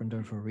 Dr.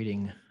 Carpenter, for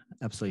reading an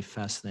absolutely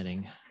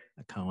fascinating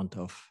account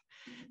of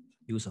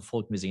use of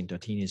folk music in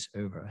Tartini's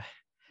oeuvre.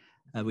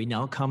 We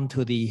now come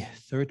to the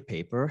third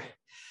paper,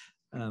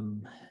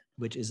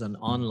 which is an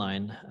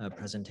online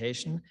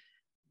presentation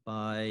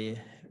by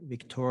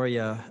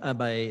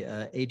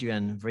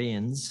Adrian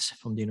Vriens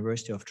from the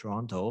University of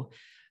Toronto.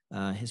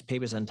 His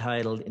paper is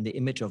entitled "In the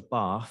Image of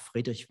Bach,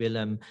 Friedrich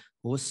Wilhelm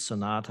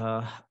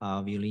Sonata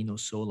a Violino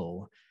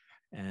Solo."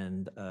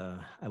 And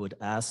I would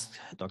ask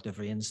Dr.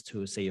 Vriens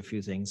to say a few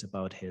things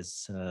about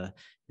his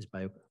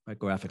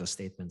biographical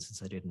statement,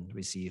 since I didn't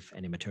receive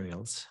any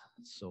materials.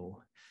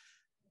 So.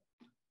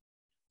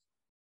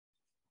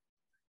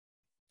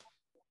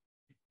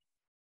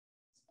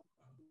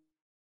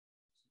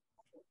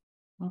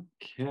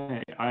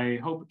 Okay, I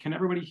hope, can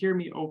everybody hear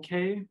me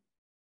okay?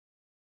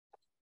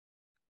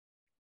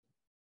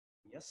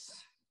 Yes.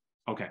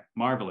 Okay,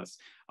 marvelous.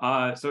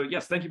 So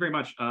yes, thank you very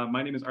much.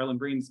 My name is Arlan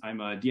Vriens. I'm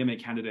a DMA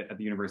candidate at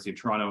the University of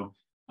Toronto.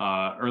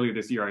 Earlier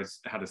this year, I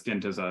had a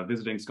stint as a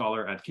visiting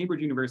scholar at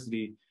Cambridge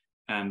University.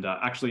 And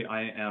actually,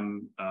 I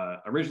am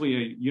originally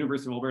a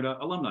University of Alberta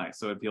alumni.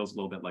 So it feels a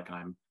little bit like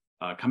I'm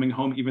coming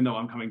home, even though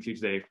I'm coming to you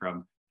today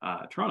from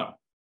Toronto.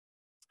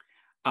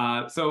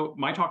 So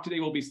my talk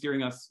today will be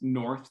steering us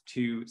north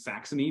to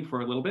Saxony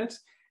for a little bit.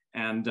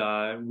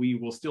 And we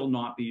will still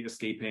not be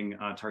escaping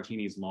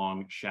Tartini's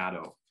long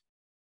shadow.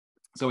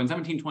 So in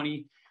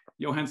 1720,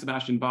 Johann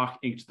Sebastian Bach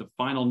inked the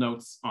final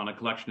notes on a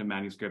collection of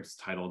manuscripts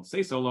titled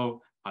Se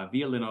Solo a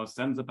Violino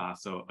senza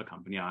basso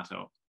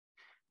accompagnato.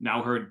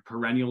 Now heard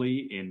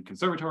perennially in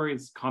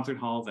conservatories, concert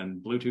halls,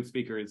 and Bluetooth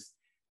speakers,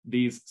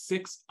 these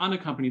 6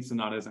 unaccompanied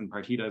sonatas and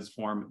partitas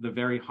form the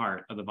very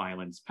heart of the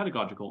violin's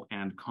pedagogical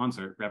and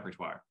concert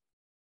repertoire.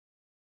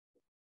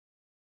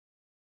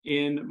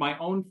 In my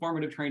own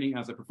formative training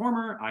as a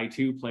performer, I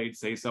too played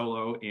Se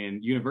Solo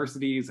in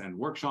universities and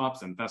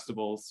workshops and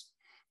festivals.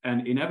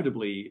 And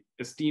inevitably,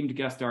 esteemed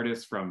guest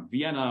artists from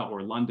Vienna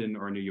or London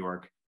or New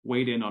York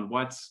weighed in on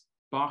what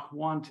Bach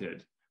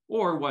wanted,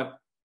 or what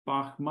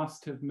Bach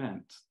must have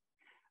meant.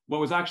 What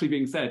was actually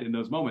being said in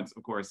those moments,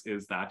 of course,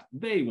 is that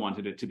they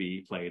wanted it to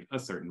be played a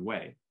certain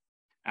way.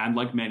 And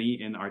like many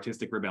in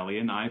artistic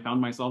rebellion, I found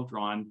myself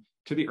drawn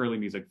to the early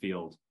music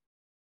field.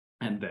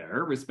 And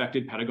there,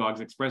 respected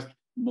pedagogues expressed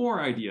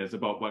more ideas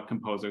about what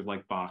composers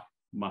like Bach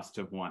must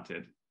have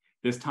wanted,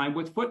 this time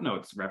with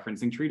footnotes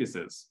referencing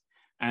treatises.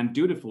 And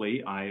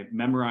dutifully, I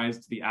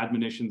memorized the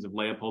admonitions of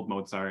Leopold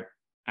Mozart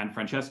and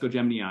Francesco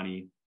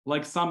Geminiani,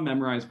 like some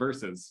memorized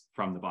verses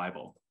from the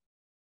Bible.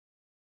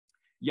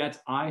 Yet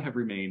I have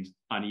remained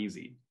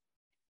uneasy.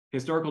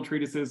 Historical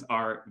treatises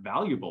are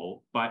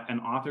valuable, but an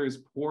author's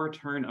poor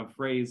turn of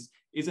phrase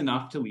is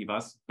enough to leave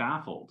us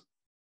baffled.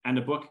 And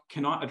a book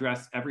cannot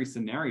address every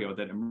scenario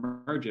that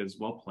emerges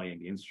while playing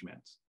the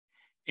instrument.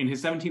 In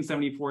his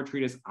 1774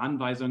 treatise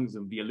Anweisung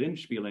zum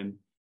Violinspielen,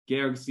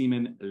 Georg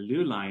Simon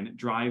Lülein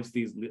drives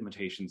these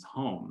limitations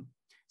home,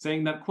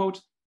 saying that,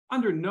 quote,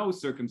 "Under no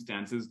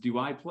circumstances do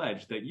I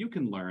pledge that you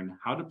can learn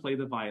how to play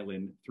the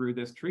violin through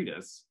this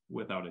treatise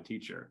without a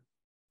teacher,"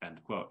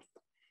 end quote.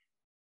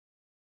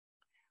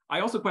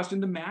 I also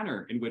question the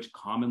manner in which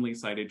commonly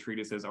cited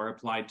treatises are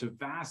applied to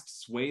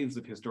vast swathes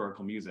of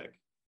historical music.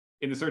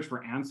 In the search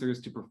for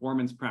answers to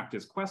performance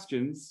practice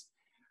questions,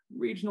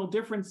 regional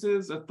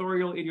differences,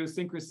 authorial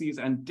idiosyncrasies,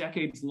 and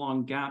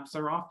decades-long gaps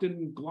are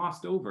often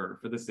glossed over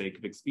for the sake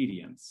of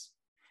expedience.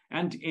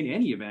 And in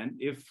any event,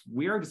 if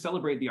we are to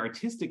celebrate the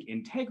artistic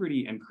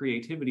integrity and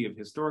creativity of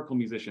historical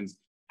musicians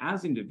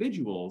as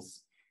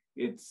individuals,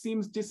 it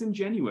seems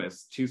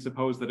disingenuous to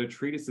suppose that a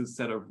treatise's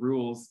set of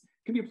rules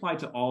can be applied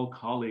to all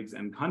colleagues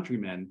and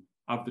countrymen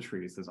of the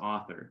treatise's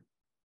author.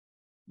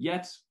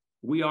 Yet,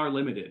 we are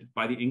limited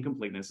by the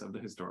incompleteness of the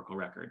historical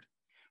record.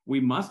 We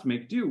must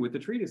make do with the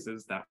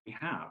treatises that we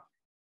have.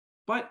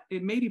 But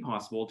it may be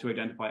possible to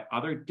identify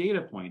other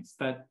data points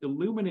that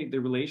illuminate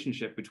the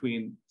relationship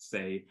between,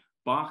 say,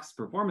 Bach's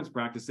performance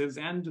practices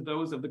and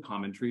those of the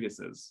common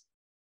treatises.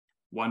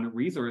 One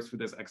resource for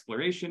this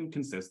exploration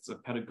consists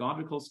of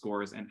pedagogical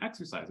scores and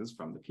exercises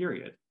from the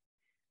period.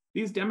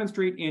 These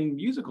demonstrate in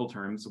musical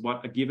terms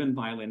what a given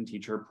violin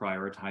teacher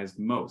prioritized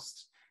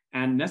most,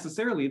 and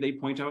necessarily they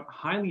point out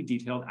highly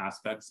detailed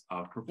aspects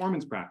of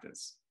performance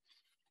practice.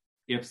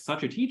 If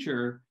such a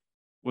teacher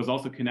was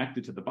also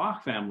connected to the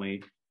Bach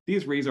family,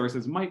 these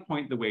resources might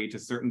point the way to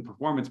certain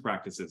performance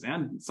practices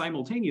and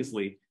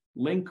simultaneously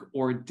link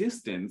or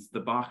distance the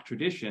Bach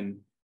tradition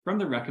from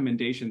the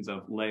recommendations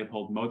of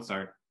Leopold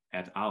Mozart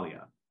et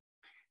alia.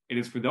 It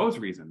is for those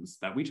reasons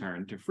that we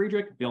turn to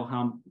Friedrich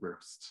Wilhelm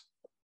Rust.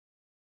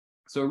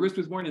 So Rust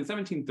was born in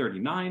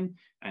 1739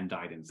 and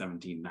died in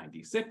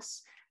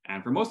 1796.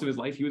 And for most of his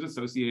life, he was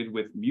associated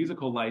with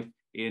musical life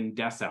in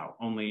Dessau,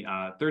 only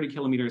 30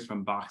 kilometers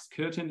from Bach's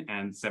Köthen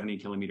and 70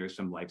 kilometers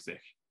from Leipzig.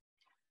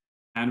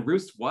 And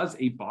Rust was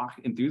a Bach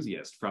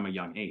enthusiast from a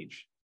young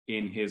age.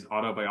 In his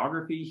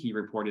autobiography, he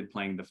reported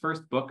playing the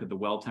first book of the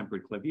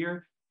Well-Tempered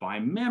Clavier by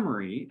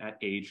memory at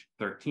age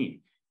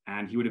 13.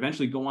 And he would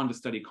eventually go on to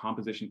study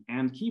composition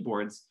and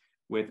keyboards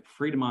with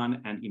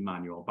Friedemann and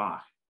Emanuel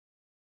Bach.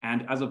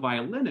 And as a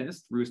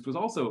violinist, Rust was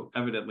also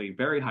evidently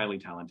very highly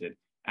talented,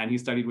 and he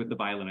studied with the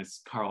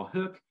violinists Karl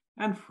Huck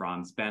and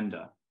Franz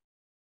Benda.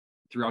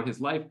 Throughout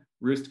his life,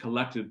 Rust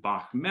collected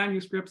Bach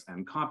manuscripts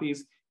and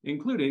copies,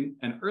 including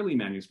an early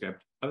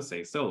manuscript of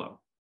Say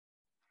Solo.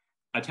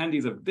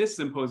 Attendees of this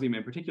symposium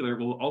in particular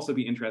will also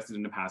be interested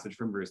in a passage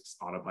from Rust's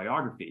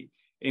autobiography,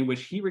 in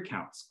which he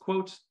recounts,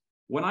 quote,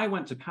 "When I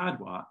went to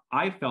Padua,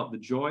 I felt the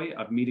joy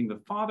of meeting the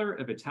father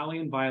of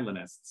Italian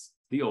violinists,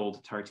 the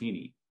old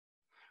Tartini.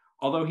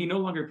 Although he no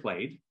longer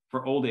played,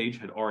 for old age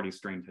had already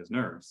strained his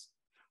nerves,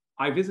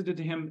 I visited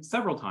him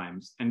several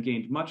times and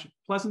gained much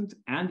pleasant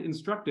and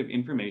instructive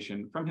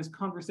information from his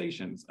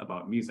conversations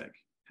about music,"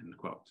 end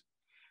quote.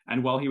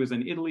 And while he was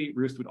in Italy,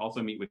 Rust would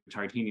also meet with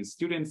Tartini's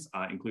students,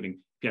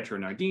 including Pietro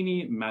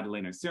Nardini,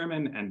 Maddalena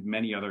Sirman, and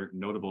many other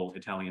notable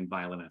Italian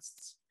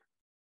violinists.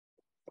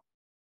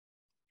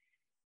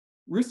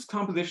 Rust's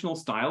compositional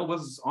style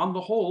was, on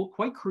the whole,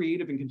 quite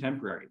creative and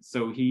contemporary,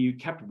 so he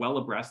kept well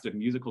abreast of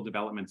musical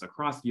developments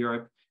across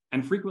Europe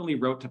and frequently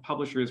wrote to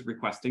publishers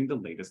requesting the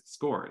latest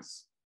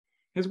scores.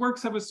 His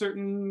works have a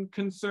certain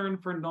concern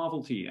for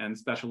novelty and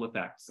special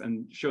effects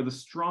and show the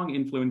strong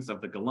influence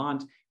of the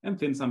Galant,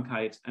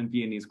 Empfindsamkeit, and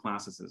Viennese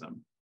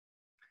classicism.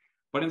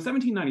 But in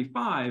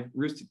 1795,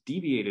 Rust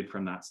deviated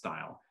from that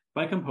style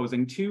by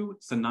composing two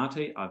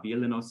Sonate a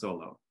violino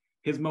solo,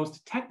 his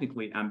most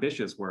technically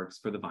ambitious works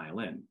for the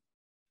violin.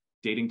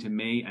 Dating to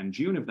May and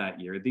June of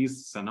that year,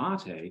 these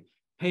sonate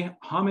pay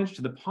homage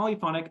to the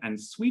polyphonic and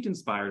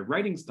suite-inspired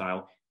writing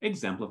style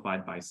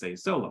exemplified by Say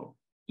Solo,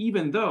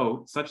 even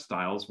though such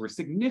styles were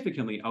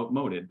significantly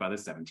outmoded by the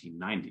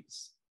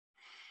 1790s.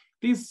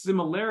 These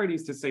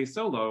similarities to Say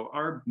Solo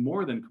are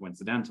more than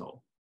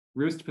coincidental.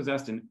 Rust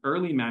possessed an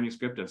early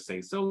manuscript of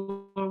Say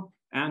Solo,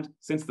 and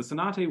since the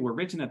sonate were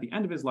written at the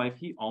end of his life,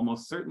 he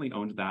almost certainly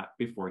owned that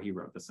before he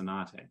wrote the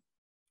sonate.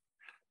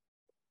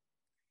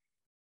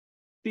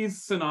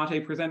 These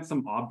sonate present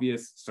some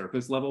obvious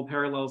surface level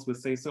parallels with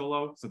Say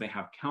Solo, so they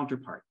have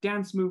counterpart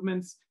dance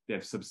movements, they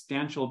have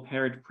substantial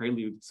paired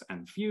preludes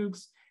and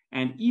fugues,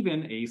 and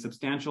even a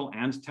substantial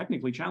and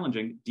technically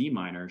challenging D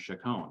minor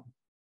chaconne.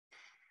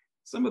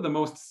 Some of the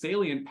most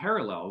salient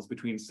parallels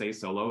between Say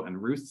Solo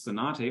and Rust's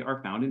sonate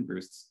are found in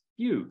Rust's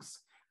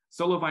fugues.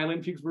 Solo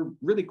violin fugues were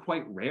really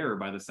quite rare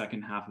by the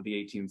second half of the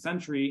 18th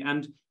century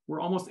and were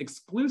almost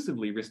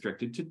exclusively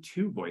restricted to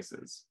two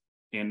voices.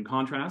 In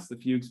contrast, the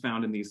fugues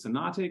found in these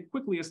sonate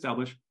quickly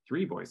establish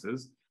three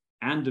voices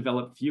and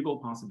develop fugal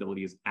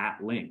possibilities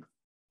at length,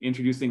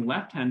 introducing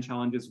left-hand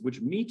challenges which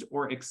meet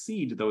or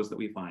exceed those that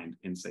we find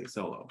in Say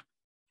Solo.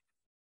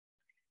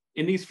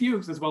 In these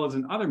fugues, as well as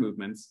in other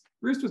movements,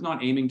 Rust was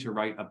not aiming to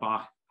write a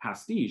Bach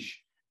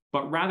pastiche,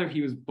 but rather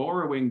he was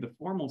borrowing the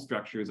formal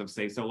structures of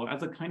Say Solo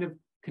as a kind of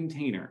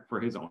container for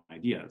his own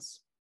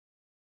ideas.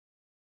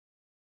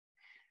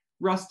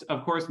 Rust,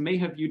 of course, may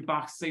have viewed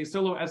Bach's Say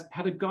Solo as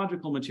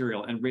pedagogical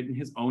material and written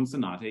his own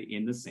sonate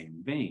in the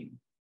same vein.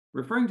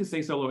 Referring to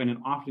Say Solo in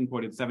an often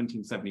quoted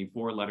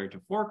 1774 letter to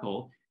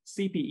Forkel,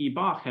 C.P.E.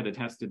 Bach had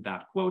attested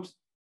that, quote,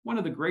 "One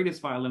of the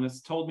greatest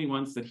violinists told me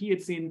once that he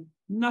had seen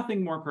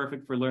nothing more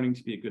perfect for learning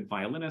to be a good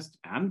violinist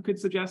and could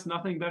suggest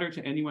nothing better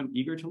to anyone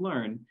eager to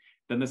learn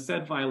than the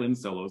said violin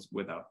solos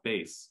without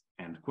bass,"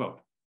 end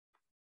quote.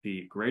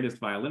 The greatest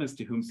violinist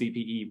to whom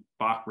C.P.E.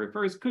 Bach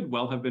refers could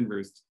well have been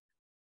Rust.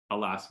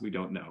 Alas, we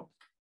don't know.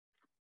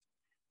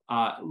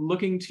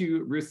 Looking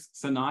to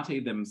Rust's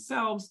sonate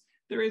themselves,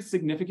 there is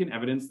significant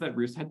evidence that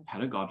Rust had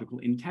pedagogical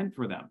intent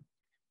for them.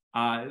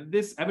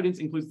 This evidence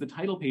includes the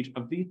title page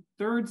of the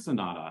third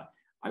sonata.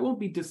 I won't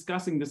be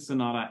discussing this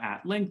sonata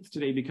at length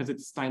today because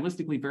it's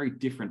stylistically very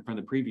different from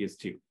the previous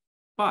two,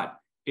 but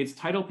its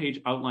title page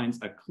outlines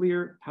a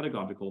clear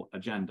pedagogical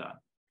agenda.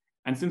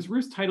 And since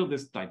Rust titled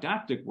this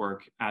didactic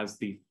work as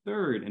the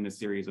third in a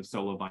series of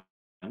solo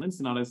violin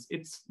sonatas,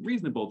 it's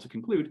reasonable to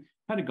conclude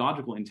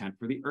pedagogical intent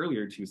for the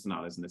earlier two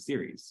sonatas in the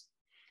series.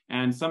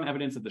 And some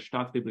evidence at the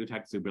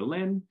Staatsbibliothek zu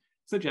Berlin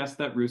suggests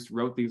that Rust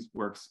wrote these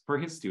works for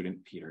his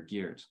student Peter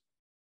Geert.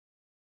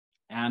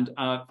 And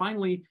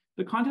finally,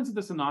 The contents of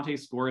the sonate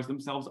scores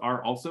themselves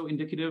are also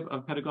indicative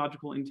of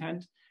pedagogical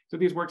intent. So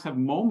these works have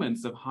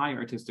moments of high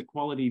artistic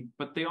quality,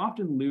 but they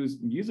often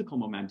lose musical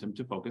momentum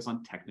to focus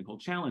on technical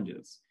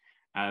challenges.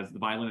 As the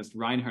violinist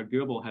Reinhard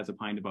Goebel has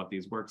opined about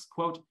these works,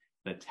 quote,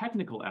 "The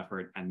technical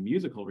effort and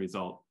musical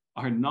result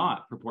are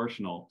not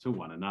proportional to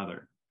one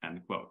another,"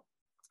 end quote.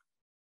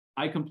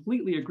 I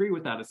completely agree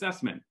with that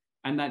assessment,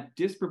 and that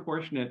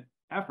disproportionate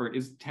effort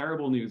is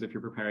terrible news if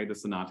you're preparing the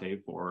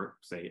sonate for,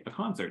 say, a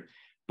concert,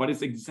 but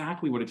it's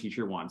exactly what a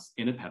teacher wants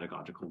in a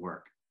pedagogical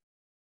work.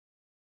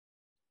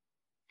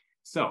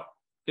 So,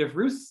 if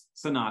Rust's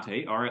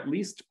sonate are at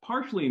least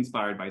partially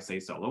inspired by Say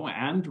Solo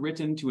and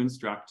written to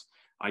instruct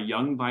a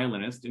young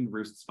violinist in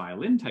Rust's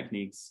violin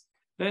techniques,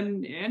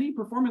 then any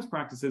performance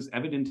practices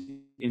evident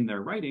in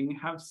their writing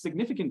have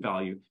significant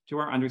value to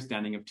our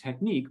understanding of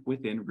technique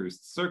within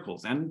Rust's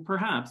circles, and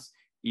perhaps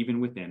even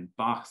within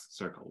Bach's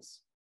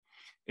circles.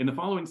 In the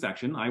following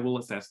section, I will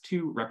assess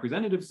two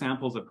representative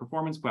samples of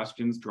performance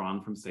questions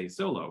drawn from Say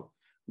Solo,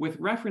 with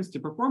reference to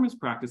performance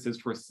practices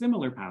for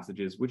similar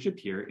passages which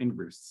appear in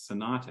Rust's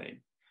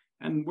sonate.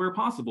 And where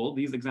possible,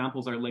 these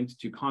examples are linked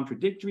to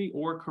contradictory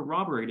or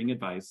corroborating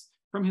advice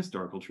from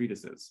historical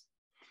treatises.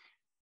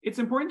 It's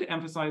important to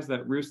emphasize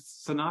that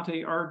Rust's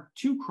sonate are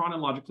too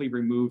chronologically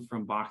removed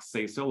from Bach's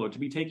Say Solo to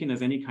be taken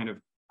as any kind of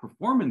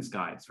performance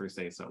guides for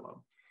Say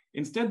Solo.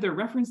 Instead, they're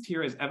referenced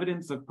here as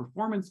evidence of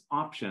performance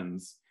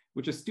options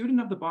which a student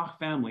of the Bach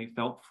family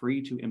felt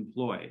free to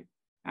employ,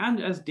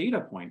 and as data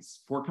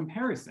points for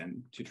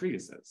comparison to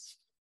treatises.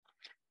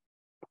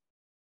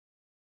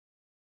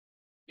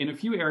 In a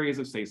few areas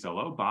of Say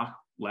Solo, Bach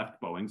left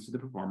bowings to the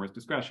performer's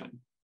discretion,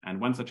 and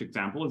one such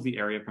example is the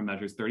area from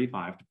measures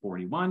 35 to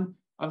 41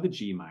 of the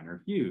G minor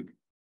fugue.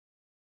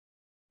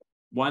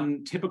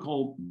 One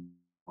typical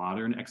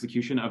modern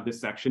execution of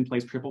this section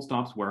plays triple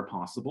stops where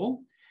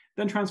possible,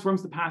 then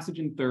transforms the passage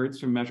in thirds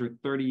from measure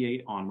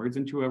 38 onwards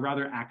into a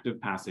rather active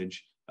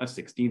passage of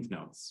 16th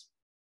notes.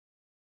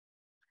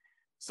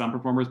 Some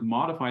performers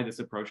modify this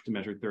approach to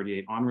measure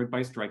 38 onward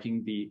by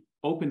striking the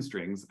open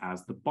strings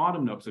as the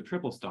bottom notes of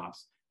triple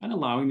stops and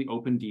allowing the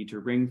open D to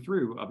ring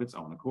through of its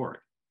own accord.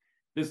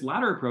 This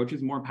latter approach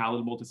is more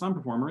palatable to some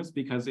performers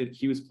because it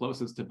hews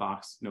closest to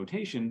Bach's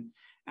notation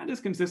and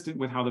is consistent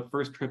with how the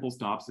first triple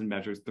stops in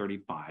measures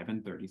 35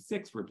 and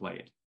 36 were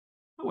played.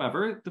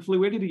 However, the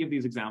fluidity of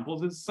these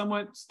examples is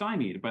somewhat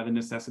stymied by the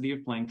necessity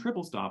of playing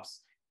triple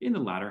stops in the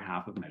latter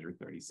half of measure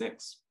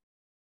 36.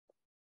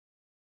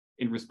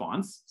 In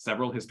response,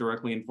 several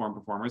historically informed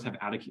performers have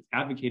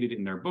advocated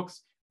in their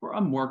books for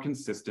a more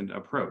consistent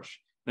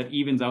approach that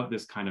evens out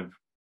this kind of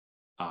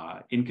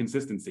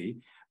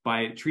inconsistency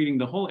by treating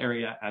the whole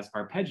area as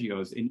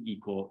arpeggios in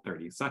equal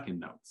 30-second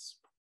notes.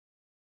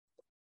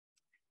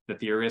 The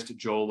theorist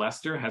Joel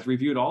Lester has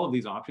reviewed all of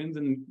these options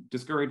and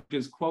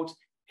discourages, quote,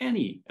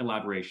 any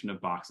elaboration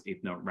of Bach's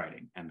eighth note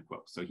writing, end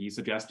quote. So he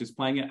suggests just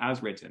playing it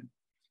as written,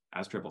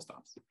 as triple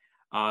stops.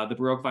 The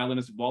Baroque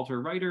violinist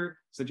Walter Reiter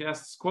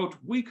suggests, quote,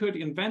 we could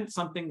invent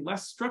something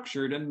less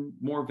structured and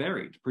more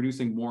varied,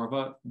 producing more of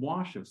a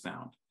wash of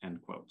sound,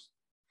 end quote.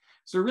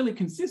 So really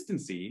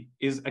consistency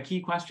is a key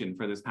question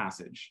for this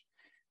passage.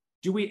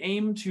 Do we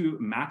aim to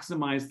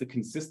maximize the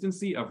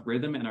consistency of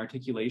rhythm and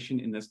articulation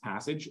in this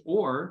passage,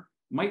 or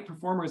might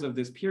performers of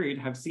this period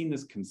have seen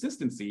this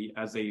consistency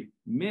as a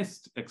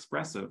missed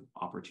expressive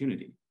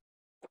opportunity?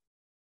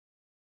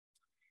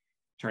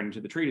 Turning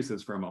to the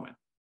treatises for a moment.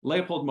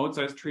 Leopold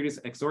Mozart's treatise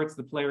exhorts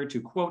the player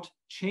to, quote,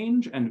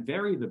 change and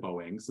vary the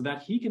bowing so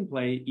that he can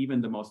play even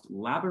the most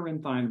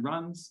labyrinthine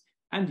runs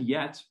and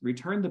yet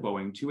return the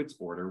bowing to its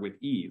order with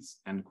ease,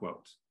 end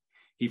quote.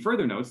 He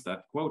further notes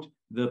that, quote,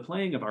 the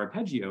playing of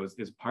arpeggios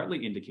is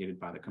partly indicated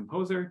by the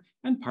composer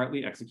and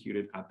partly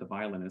executed at the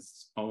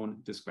violinist's own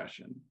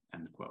discretion,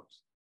 end quote.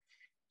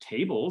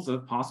 Tables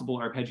of possible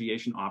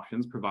arpeggiation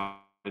options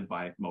provided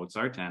by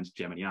Mozart and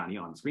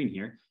Geminiani on screen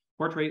here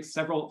portray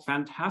several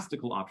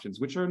fantastical options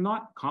which are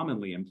not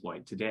commonly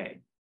employed today.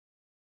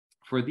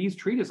 For these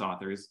treatise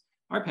authors,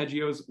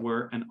 arpeggios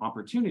were an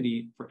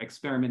opportunity for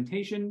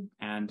experimentation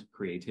and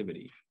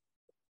creativity.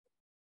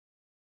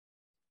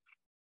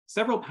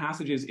 Several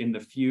passages in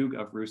the fugue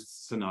of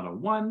Rust's Sonata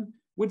 1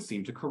 would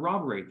seem to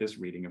corroborate this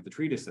reading of the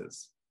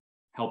treatises.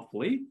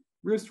 Helpfully,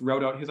 Rust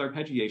wrote out his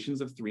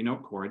arpeggiations of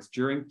three-note chords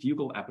during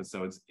fugal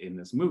episodes in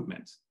this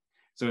movement.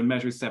 So in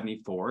measures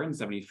 74 and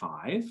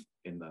 75,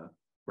 in the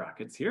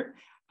brackets here,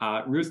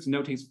 Rust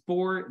notates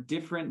 4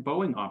 different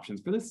bowing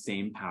options for the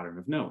same pattern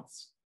of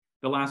notes.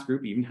 The last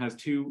group even has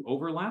 2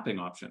 overlapping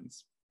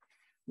options.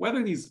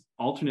 Whether these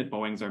alternate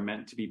bowings are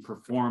meant to be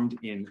performed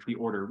in the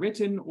order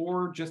written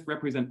or just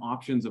represent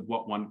options of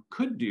what one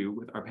could do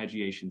with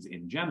arpeggiations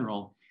in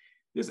general,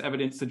 this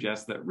evidence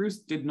suggests that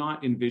Rust did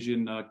not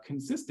envision a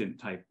consistent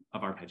type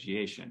of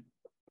arpeggiation.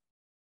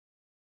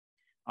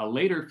 A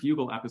later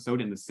fugal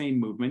episode in the same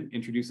movement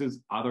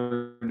introduces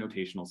other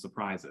notational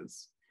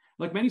surprises.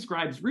 Like many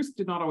scribes, Rust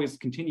did not always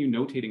continue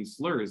notating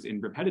slurs in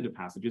repetitive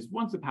passages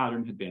once a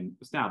pattern had been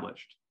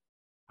established.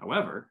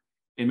 However,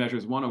 in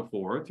measures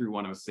 104 through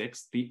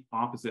 106, the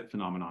opposite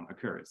phenomenon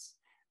occurs.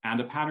 and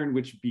a pattern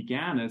which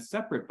began as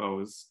separate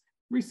bows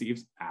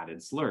receives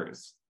added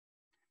slurs.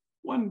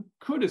 One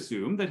could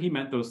assume that he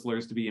meant those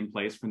slurs to be in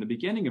place from the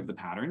beginning of the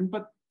pattern,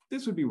 but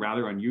this would be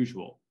rather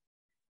unusual.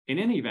 In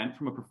any event,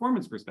 from a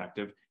performance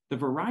perspective, the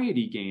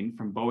variety gained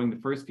from bowing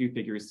the first few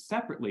figures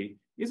separately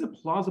is a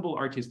plausible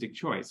artistic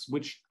choice,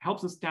 which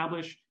helps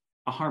establish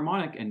a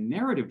harmonic and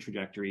narrative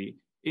trajectory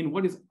in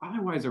what is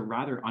otherwise a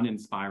rather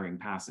uninspiring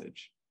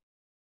passage.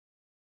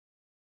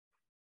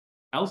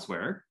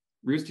 Elsewhere,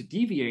 Roost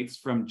deviates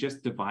from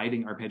just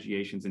dividing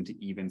arpeggiations into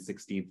even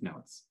 16th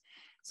notes.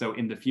 So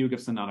in the fugue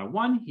of Sonata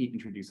 1, he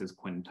introduces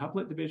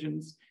quintuplet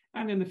divisions,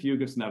 and in the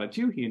fugue of Sonata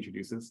 2, he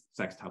introduces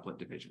sextuplet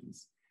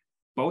divisions.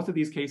 Both of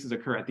these cases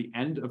occur at the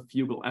end of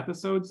fugal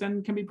episodes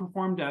and can be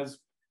performed as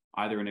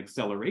either an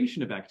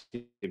acceleration of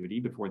activity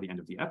before the end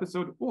of the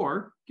episode,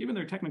 or, given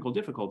their technical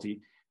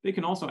difficulty, they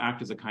can also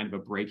act as a kind of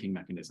a braking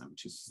mechanism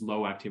to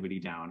slow activity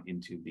down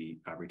into the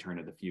return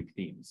of the fugue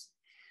themes.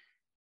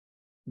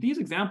 These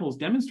examples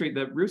demonstrate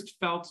that Roost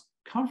felt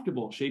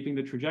comfortable shaping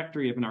the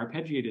trajectory of an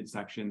arpeggiated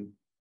section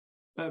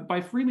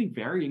by freely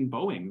varying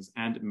bowings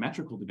and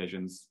metrical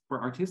divisions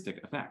for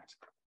artistic effect.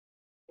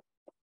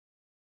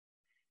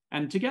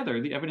 And together,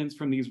 the evidence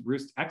from these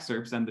Roost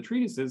excerpts and the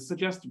treatises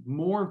suggest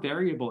more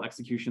variable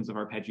executions of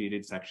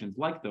arpeggiated sections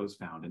like those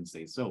found in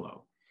Say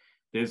Solo.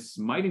 This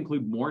might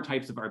include more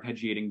types of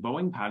arpeggiating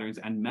bowing patterns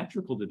and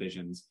metrical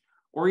divisions,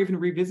 or even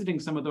revisiting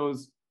some of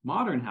those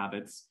modern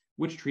habits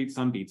which treat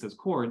some beats as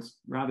chords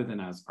rather than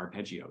as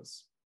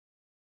arpeggios.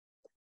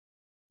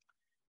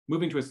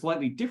 Moving to a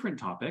slightly different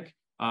topic,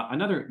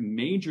 another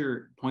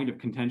major point of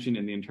contention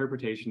in the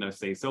interpretation of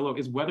Say Solo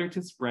is whether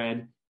to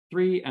spread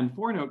 3- and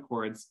 4-note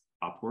chords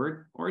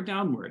upward or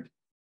downward.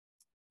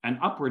 An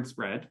upward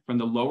spread from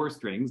the lower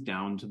strings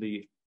down to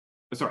the,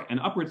 an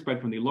upward spread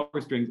from the lower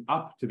strings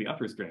up to the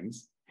upper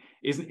strings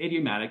is an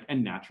idiomatic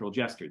and natural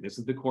gesture. This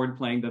is the chord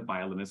playing that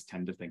violinists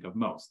tend to think of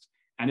most.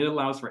 And it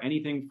allows for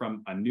anything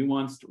from a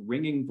nuanced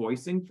ringing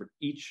voicing for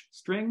each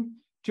string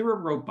to a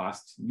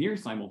robust, near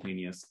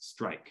simultaneous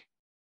strike.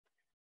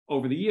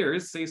 Over the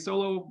years, Say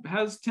Solo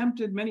has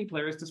tempted many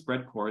players to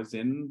spread chords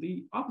in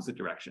the opposite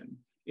direction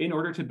in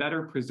order to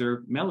better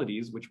preserve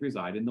melodies which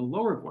reside in the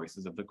lower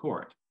voices of the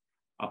chord.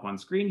 Up on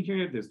screen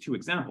here, there's two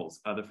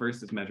examples. The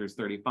first is measures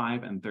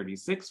 35 and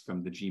 36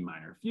 from the G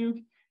minor fugue,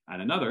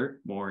 and another,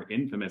 more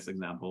infamous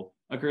example,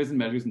 occurs in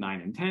measures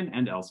 9 and 10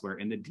 and elsewhere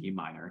in the D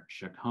minor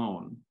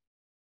chaconne.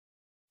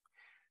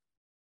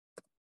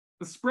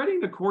 Spreading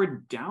the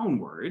chord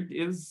downward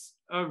is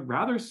a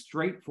rather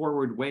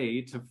straightforward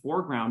way to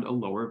foreground a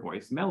lower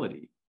voice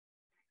melody.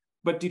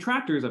 But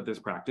detractors of this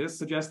practice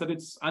suggest that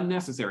it's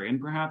unnecessary and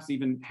perhaps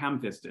even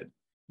ham-fisted,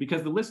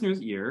 because the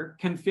listener's ear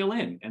can fill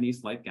in any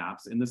slight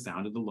gaps in the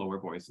sound of the lower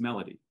voice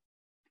melody.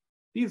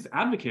 These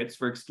advocates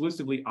for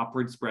exclusively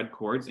upward spread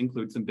chords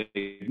include some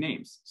big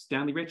names: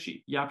 Stanley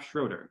Ritchie, Jaap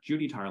Schroeder,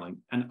 Judy Tarling,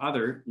 and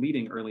other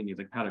leading early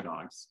music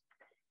pedagogues.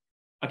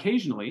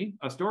 Occasionally,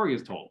 a story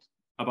is told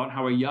about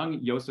how a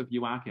young Joseph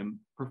Joachim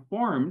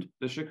performed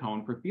the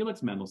chaconne for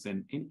Felix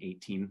Mendelssohn in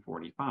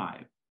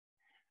 1845.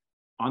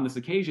 On this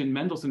occasion,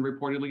 Mendelssohn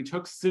reportedly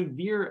took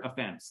severe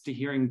offense to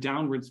hearing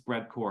downward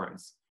spread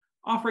chords,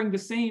 offering the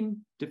same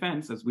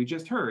defense as we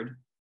just heard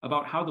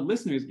about how the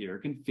listener's ear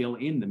can fill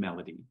in the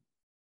melody.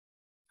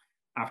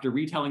 After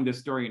retelling this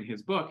story in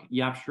his book,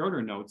 Jaap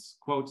Schroeder notes,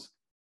 quote,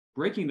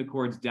 "Breaking the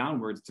chords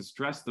downwards to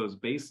stress those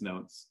bass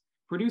notes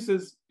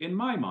produces, in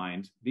my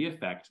mind, the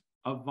effect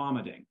of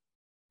vomiting,"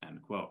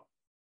 end quote.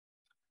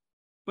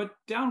 But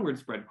downward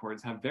spread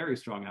chords have very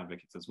strong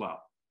advocates as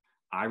well.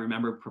 I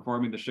remember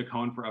performing the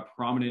chaconne for a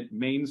prominent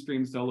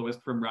mainstream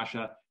soloist from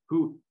Russia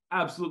who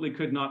absolutely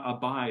could not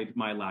abide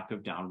my lack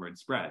of downward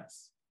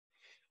spreads.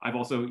 I've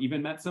also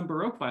even met some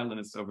Baroque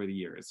violinists over the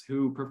years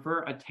who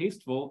prefer a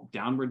tasteful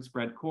downward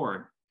spread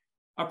chord,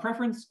 a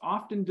preference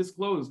often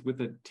disclosed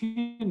with a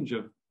tinge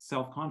of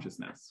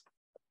self-consciousness.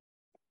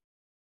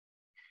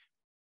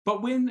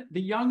 But when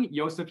the young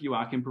Joseph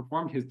Joachim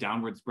performed his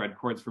downward spread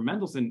chords for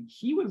Mendelssohn,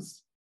 he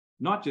was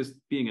not just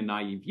being a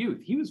naive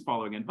youth, he was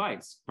following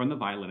advice from the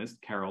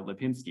violinist Karol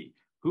Lipinski,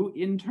 who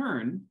in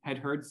turn had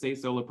heard Say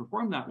Solo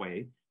performed that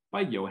way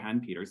by Johann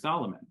Peter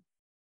Salomon.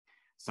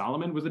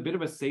 Salomon was a bit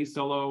of a Say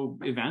Solo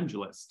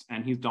evangelist,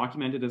 and he's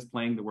documented as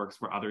playing the works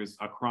for others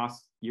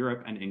across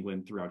Europe and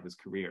England throughout his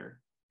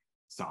career.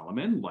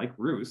 Salomon, like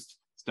Roost,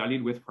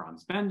 studied with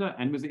Franz Benda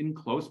and was in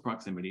close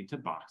proximity to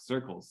Bach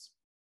circles.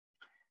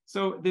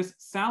 So this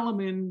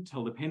Salomon to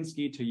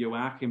Lipinski to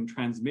Joachim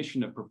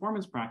transmission of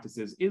performance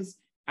practices is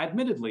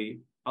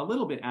admittedly a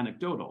little bit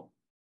anecdotal,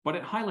 but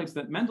it highlights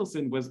that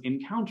Mendelssohn was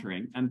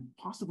encountering and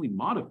possibly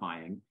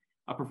modifying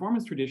a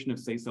performance tradition of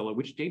Say Solo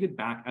which dated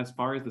back as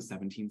far as the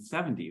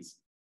 1770s,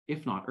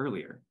 if not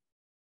earlier.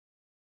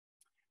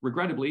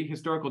 Regrettably,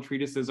 historical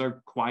treatises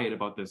are quiet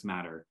about this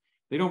matter.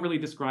 They don't really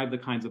describe the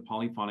kinds of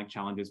polyphonic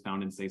challenges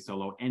found in Say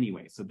Solo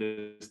anyway, so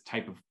this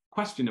type of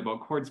question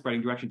about chord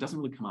spreading direction doesn't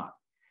really come up.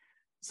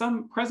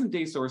 Some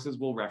present-day sources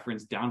will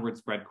reference downward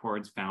spread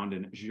chords found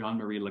in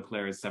Jean-Marie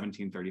Leclerc's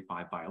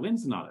 1735 violin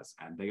sonatas,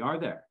 and they are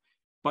there.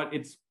 But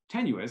it's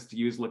tenuous to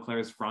use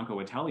Leclerc's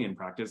Franco-Italian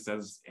practice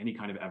as any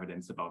kind of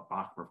evidence about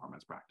Bach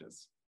performance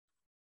practice.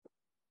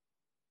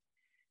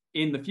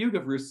 In the fugue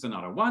of Rust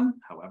Sonata 1,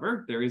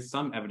 however, there is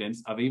some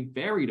evidence of a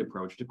varied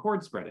approach to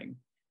chord spreading.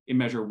 In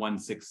measure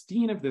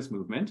 116 of this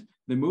movement,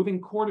 the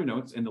moving quarter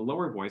notes in the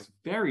lower voice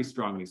very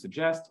strongly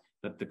suggest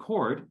that the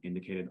chord,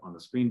 indicated on the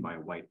screen by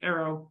a white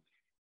arrow,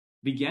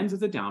 begins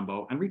as a down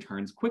bow and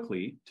returns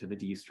quickly to the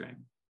D string.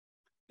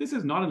 This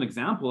is not an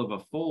example of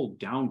a full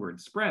downward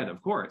spread,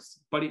 of course,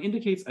 but it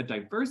indicates a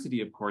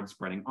diversity of chord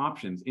spreading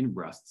options in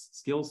Rust's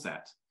skill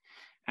set.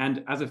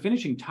 And as a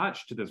finishing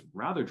touch to this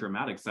rather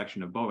dramatic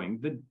section of bowing,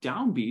 the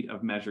downbeat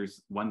of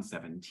measures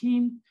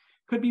 117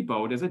 could be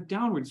bowed as a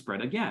downward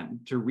spread again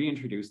to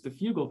reintroduce the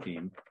fugal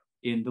theme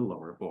in the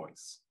lower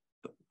voice,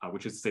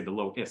 which is to say the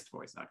lowest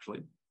voice,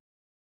 actually.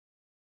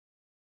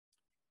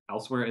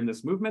 Elsewhere in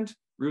this movement,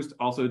 Rust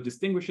also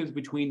distinguishes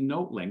between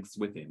note lengths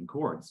within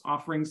chords,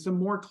 offering some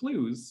more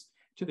clues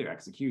to their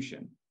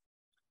execution.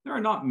 There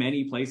are not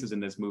many places in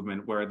this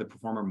movement where the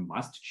performer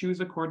must choose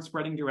a chord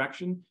spreading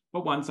direction,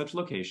 but one such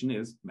location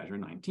is measure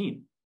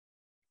 19.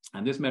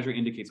 And this measure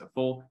indicates a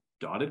full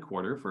dotted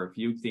quarter for a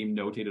fugue theme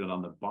notated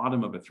on the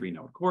bottom of a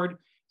 3-note chord,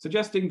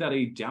 suggesting that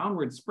a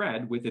downward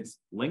spread with its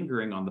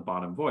lingering on the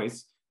bottom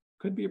voice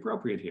could be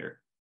appropriate here.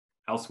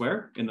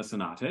 Elsewhere in the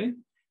sonate,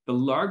 the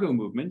largo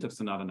movement of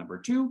sonata number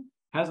 2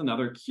 has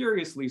another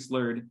curiously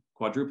slurred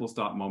quadruple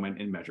stop moment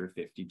in measure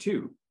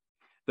 52.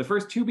 The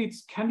first 2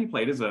 beats can be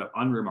played as an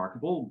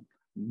unremarkable,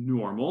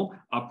 normal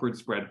upward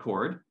spread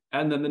chord,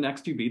 and then the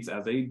next 2 beats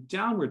as a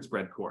downward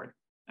spread chord.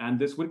 And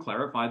this would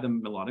clarify the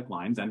melodic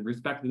lines and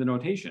respect the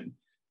notation,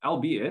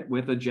 albeit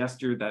with a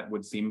gesture that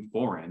would seem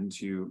foreign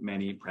to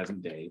many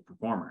present-day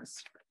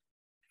performers.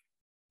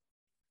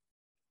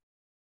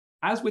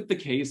 As with the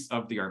case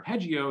of the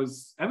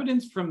arpeggios,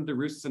 evidence from the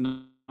Rust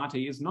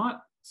Sonate is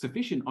not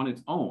sufficient on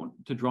its own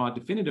to draw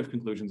definitive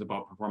conclusions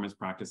about performance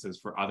practices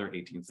for other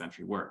 18th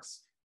century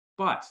works.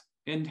 But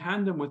in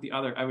tandem with the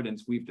other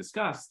evidence we've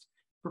discussed,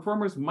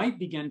 performers might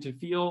begin to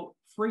feel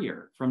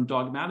freer from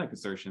dogmatic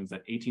assertions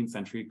that 18th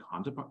century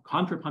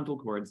contrapuntal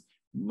chords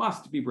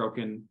must be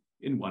broken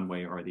in one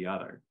way or the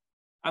other.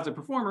 As a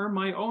performer,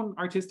 my own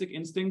artistic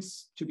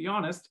instincts, to be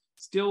honest,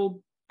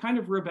 still kind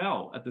of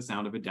rebel at the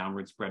sound of a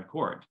downward spread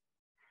chord.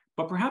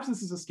 But perhaps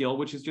this is a skill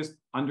which is just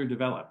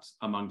underdeveloped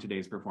among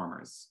today's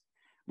performers.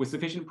 With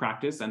sufficient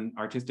practice and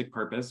artistic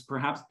purpose,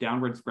 perhaps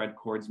downward spread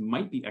chords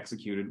might be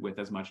executed with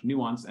as much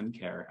nuance and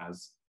care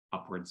as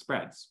upward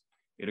spreads.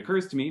 It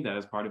occurs to me that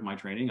as part of my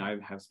training, I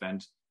have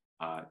spent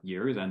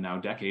years and now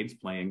decades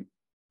playing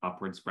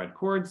upward spread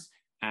chords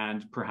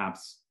and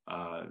perhaps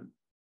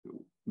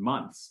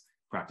months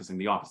practicing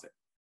the opposite.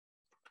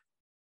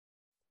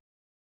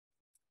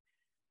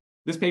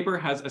 This paper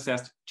has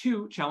assessed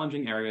 2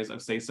 challenging areas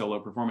of say solo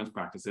performance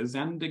practices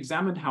and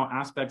examined how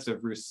aspects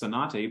of Rust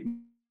Sonate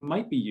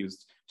might be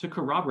used to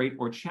corroborate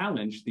or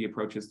challenge the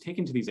approaches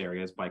taken to these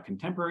areas by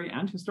contemporary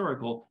and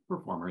historical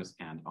performers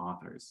and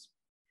authors.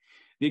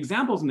 The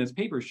examples in this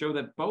paper show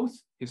that both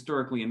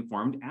historically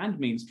informed and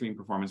mainstream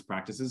performance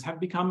practices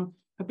have become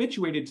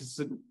habituated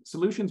to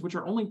solutions which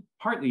are only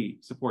partly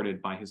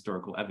supported by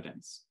historical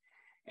evidence.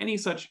 Any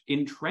such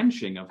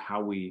entrenching of how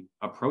we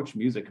approach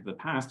music of the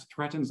past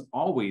threatens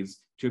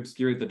always to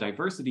obscure the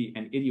diversity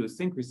and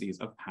idiosyncrasies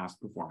of past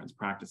performance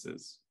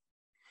practices.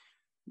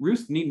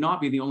 Rust need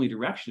not be the only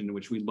direction in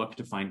which we look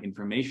to find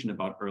information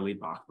about early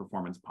Bach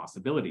performance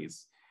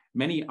possibilities.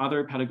 Many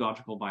other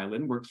pedagogical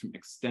violin works from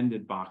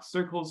extended Bach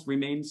circles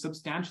remain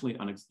substantially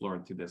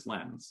unexplored through this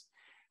lens.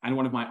 And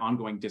one of my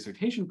ongoing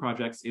dissertation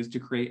projects is to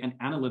create an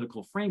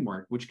analytical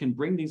framework which can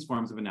bring these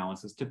forms of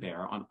analysis to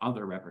bear on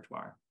other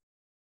repertoire.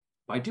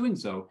 By doing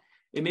so,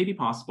 it may be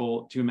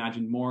possible to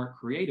imagine more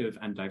creative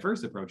and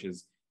diverse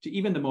approaches to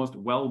even the most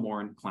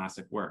well-worn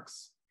classic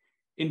works,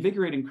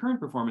 invigorating current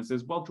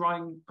performances while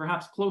drawing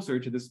perhaps closer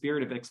to the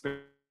spirit of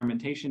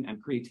experimentation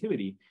and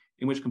creativity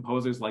in which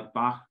composers like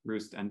Bach,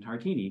 Rust, and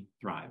Tartini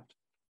thrived.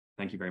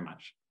 Thank you very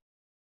much.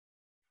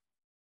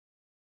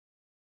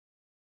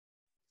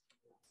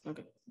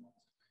 Okay.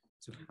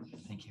 Super.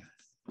 Thank you.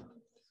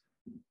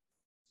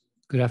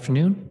 Good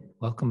afternoon.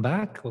 Welcome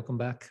back. Welcome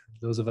back,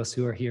 those of us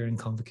who are here in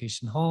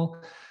Convocation Hall.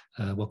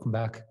 Welcome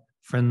back,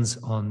 friends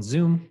on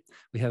Zoom.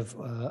 We have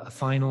a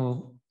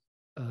final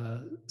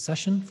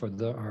session for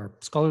our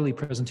scholarly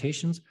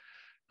presentations,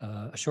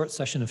 a short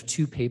session of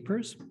 2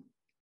 papers.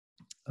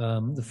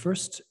 The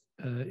first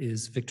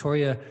is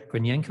Viktoria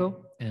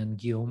Grynenko and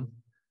Guillaume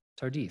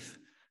Tardif,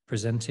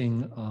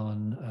 presenting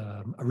on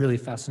a really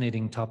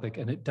fascinating topic,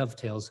 and it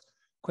dovetails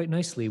quite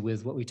nicely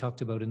with what we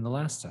talked about in the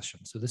last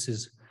session. So this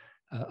is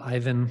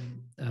Ivan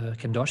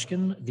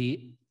Khandoshkin,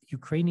 the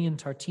Ukrainian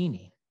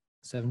Tartini,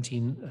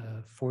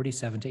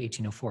 1747 to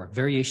 1804,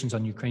 variations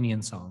on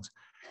Ukrainian songs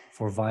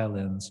for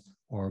violins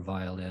or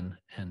violin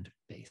and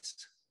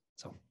bass.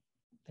 So,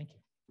 thank you.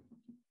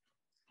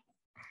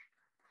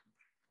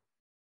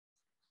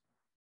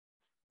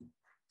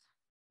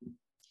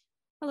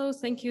 Hello,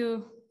 thank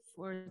you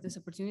for this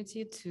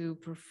opportunity to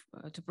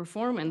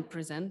perform and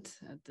present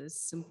at this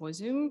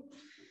symposium.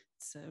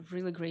 It's a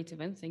really great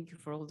event. Thank you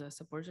for all the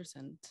supporters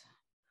and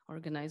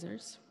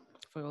organizers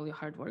for all your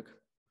hard work.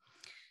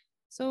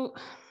 So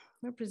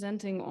we're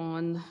presenting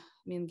on,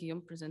 me and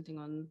Guillaume presenting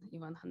on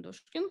Ivan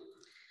Khandoshkin.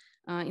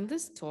 In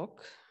this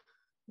talk,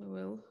 we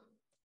will,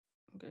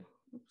 okay,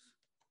 oops,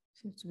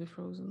 seems to be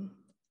frozen.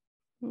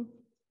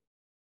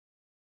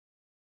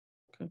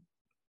 Okay,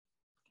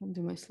 can't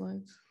do my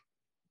slides.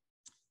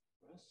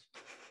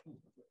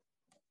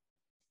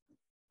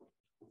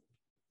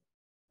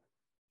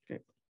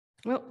 Okay,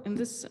 well, in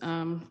this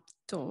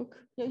talk,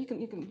 yeah, you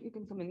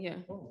can come in. Yeah,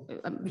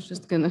 I'm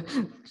just gonna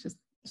just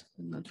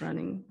not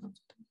running.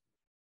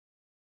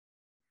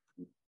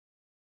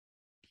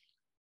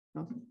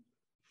 Oh.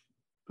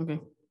 Okay,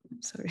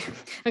 sorry.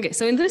 Okay,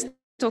 so in this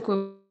talk,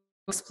 we'll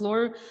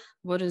explore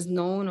what is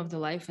known of the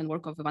life and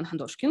work of Ivan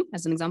Khandoshkin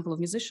as an example of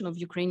musician of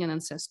Ukrainian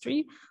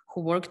ancestry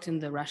who worked in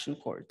the Russian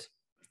court.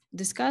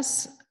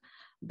 Discuss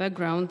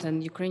background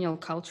and Ukrainian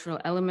cultural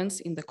elements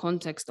in the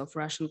context of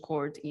Russian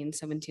court in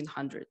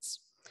 1700s.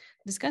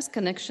 Discuss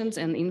connections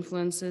and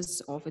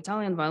influences of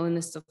Italian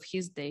violinists of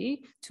his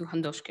day to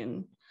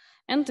Khandoshkin,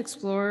 and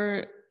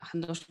explore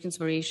Khandoshkin's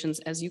variations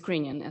as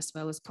Ukrainian, as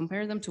well as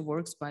compare them to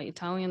works by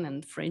Italian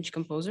and French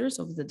composers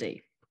of the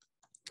day.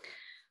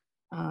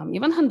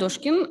 Ivan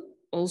Khandoshkin,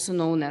 also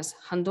known as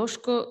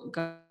Khandoshko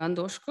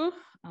Gandoshko,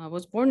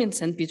 was born in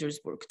St.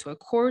 Petersburg to a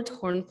court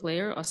horn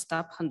player,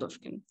 Ostap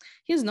Khandoshkin.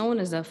 He is known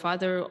as the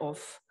father of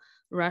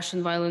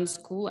Russian violin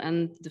school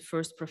and the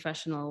first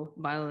professional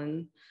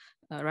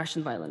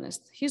Russian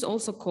violinist. He's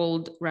also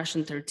called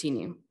Russian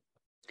Tartini.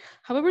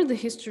 However, the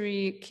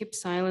history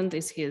keeps silent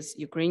is his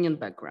Ukrainian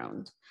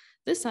background.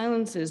 This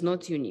silence is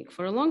not unique.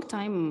 For a long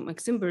time,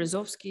 Maxim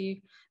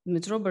Berezovsky,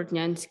 Dmitro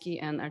Bortnyansky,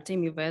 and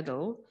Artemy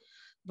Vedel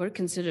were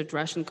considered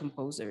Russian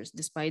composers,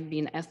 despite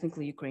being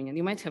ethnically Ukrainian.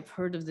 You might have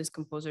heard of these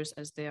composers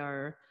as they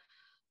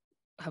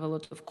have a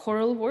lot of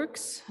choral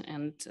works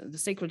and the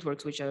sacred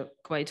works, which are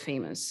quite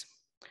famous,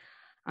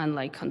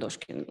 unlike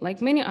Khandoshkin.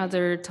 Like many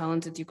other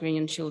talented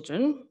Ukrainian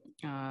children,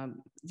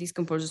 these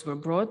composers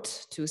were brought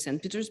to St.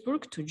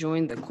 Petersburg to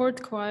join the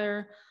court choir,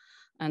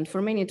 and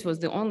for many it was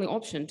the only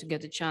option to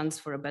get a chance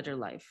for a better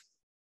life.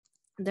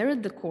 There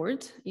at the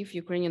court, if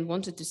Ukrainians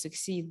wanted to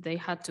succeed, they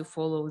had to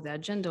follow the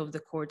agenda of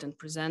the court and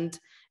present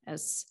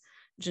as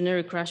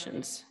generic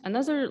Russians.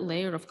 Another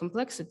layer of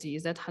complexity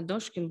is that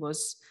Khandoshkin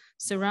was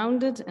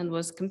surrounded and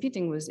was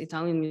competing with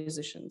Italian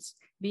musicians,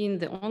 being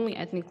the only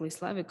ethnically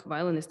Slavic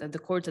violinist at the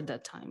court at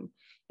that time.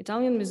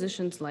 Italian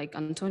musicians like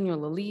Antonio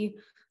Lali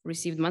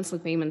received monthly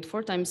payment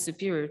 4 times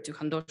superior to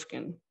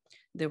Khandoshkin.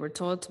 They were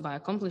taught by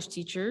accomplished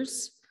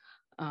teachers.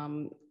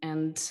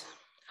 And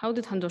how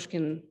did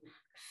Khandoshkin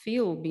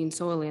feel being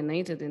so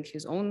alienated in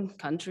his own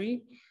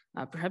country,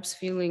 perhaps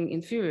feeling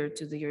inferior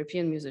to the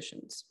European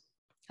musicians?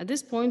 At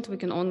this point, we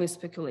can only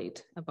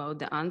speculate about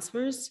the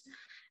answers,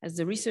 as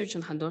the research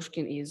on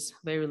Khandoshkin is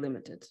very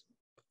limited.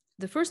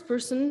 The first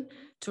person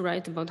to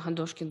write about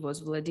Khandoshkin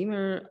was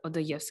Vladimir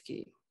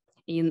Odayevsky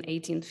in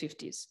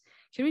 1850s.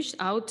 He reached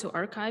out to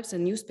archives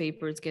and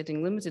newspapers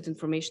getting limited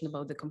information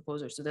about the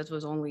composer. So that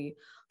was only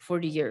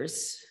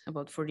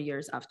about 40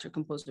 years after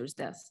composer's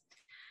death.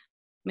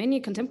 Many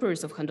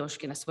contemporaries of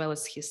Khandoshkin, as well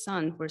as his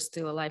son, were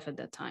still alive at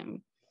that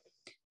time.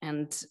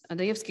 And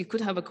Odayevsky could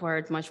have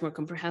acquired much more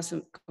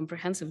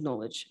comprehensive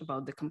knowledge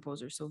about the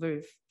composer. So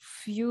very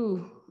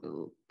few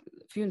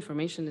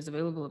information is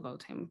available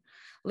about him.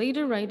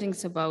 Later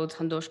writings about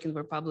Khandoshkin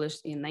were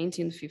published in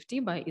 1950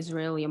 by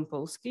Israel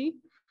Yampolsky,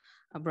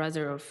 a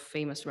brother of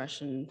famous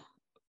Russian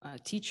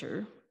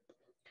teacher,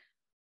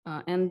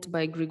 and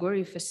by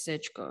Grigory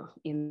Fesechko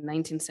in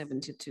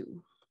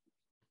 1972.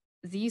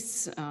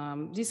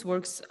 These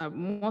works are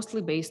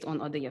mostly based on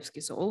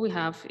Odayevsky. So all we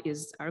have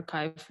is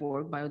archive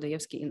work by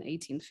Odayevsky in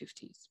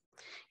 1850s.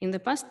 In the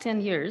past 10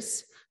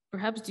 years,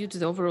 perhaps due to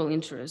the overall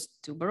interest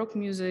to Baroque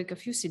music, a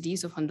few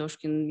CDs of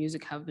Khandoshkin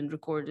music have been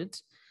recorded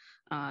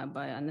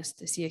by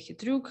Anastasia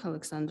Chytryuk,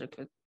 Alexandra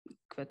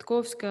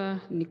Kvetkovska,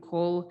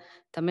 Nicole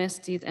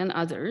Tamestit, and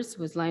others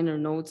with liner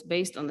notes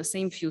based on the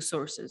same few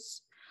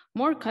sources.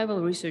 More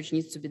archival research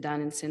needs to be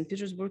done in St.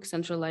 Petersburg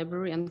Central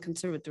Library and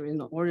Conservatory in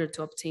order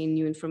to obtain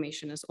new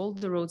information, as all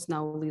the roads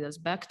now lead us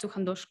back to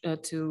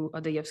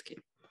Odayevsky.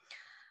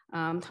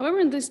 However,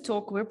 in this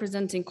talk, we're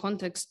presenting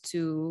context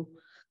to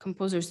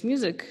composer's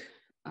music,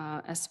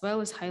 as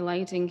well as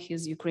highlighting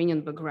his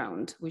Ukrainian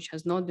background, which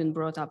has not been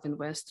brought up in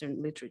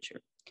Western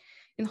literature,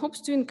 in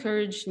hopes to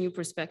encourage new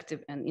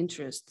perspective and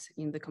interest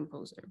in the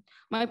composer.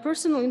 My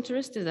personal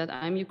interest is that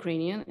I'm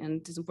Ukrainian,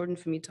 and it is important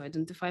for me to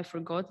identify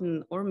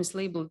forgotten or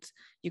mislabeled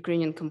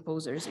Ukrainian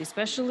composers,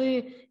 especially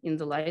in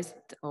the light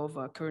of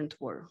a current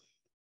war.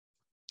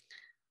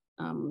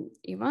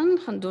 Ivan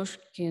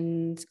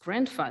Khandoshkin's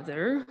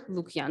grandfather,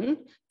 Lukyan,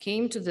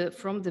 came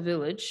from the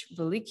village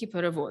Veliki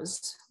Perevoz,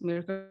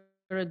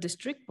 Myrkora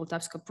district,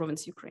 Poltavska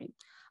province, Ukraine.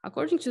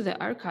 According to the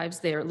archives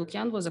there,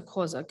 Lukyan was a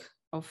Cossack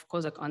of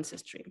Cossack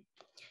ancestry.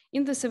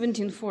 In the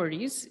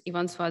 1740s,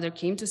 Ivan's father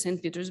came to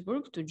St.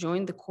 Petersburg to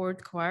join the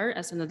court choir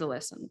as an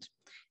adolescent.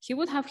 He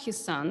would have his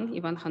son,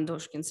 Ivan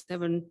Khandoshkin,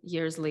 7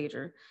 years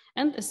later,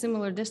 and a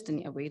similar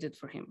destiny awaited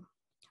for him.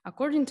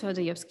 According to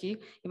Adayevsky,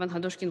 Ivan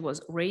Khandoshkin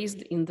was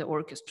raised in the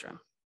orchestra.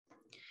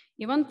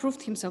 Ivan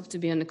proved himself to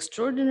be an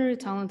extraordinarily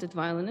talented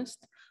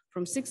violinist.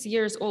 From 6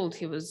 years old,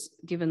 he was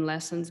given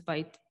lessons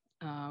by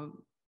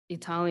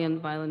Italian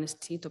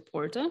violinist Tito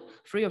Porta,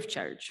 free of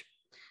charge.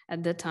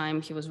 At that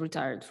time, he was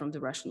retired from the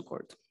Russian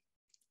court.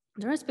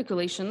 There are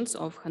speculations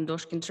of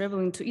Khandoshkin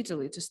traveling to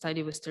Italy to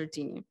study with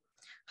Tartini.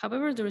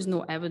 However, there is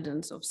no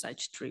evidence of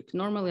such trip.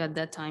 Normally at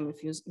that time, if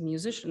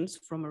musicians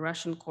from a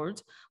Russian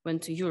court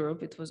went to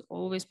Europe, it was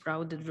always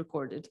proudly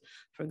recorded.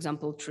 For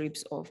example,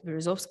 trips of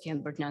Berezovsky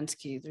and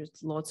Bartnyansky, there's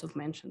lots of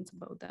mentions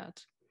about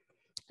that.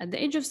 At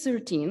the age of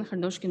 13,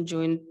 Khandoshkin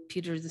joined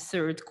Peter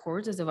III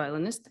court as a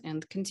violinist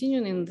and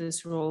continued in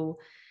this role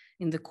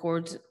in the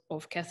court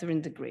of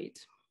Catherine the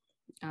Great.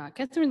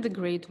 Catherine the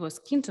Great was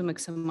keen to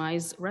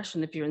maximize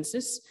Russian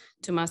appearances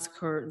to mask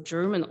her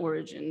German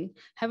origin.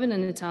 Having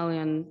an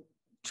Italian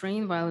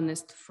trained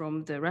violinist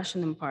from the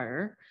Russian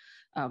Empire,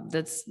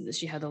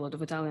 she had a lot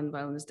of Italian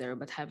violinists there,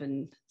 but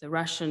having the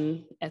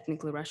Russian,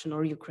 ethnically Russian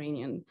or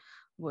Ukrainian,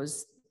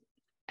 was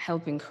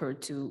helping her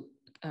to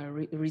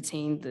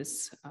retain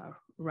this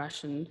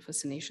Russian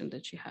fascination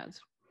that she had.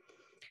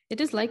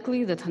 It is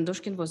likely that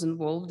Khandoshkin was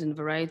involved in a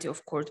variety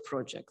of court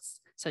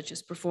projects, such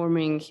as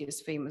performing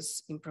his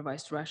famous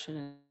improvised Russian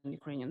and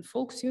Ukrainian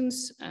folk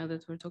tunes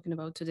that we're talking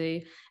about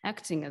today,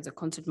 acting as a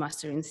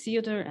concertmaster in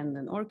theater and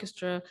an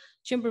orchestra,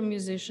 chamber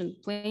musician,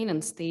 playing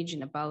on stage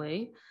in a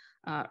ballet,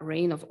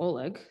 Reign of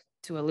Oleg,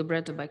 to a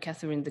libretto by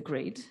Catherine the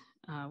Great,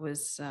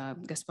 with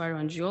Gasparo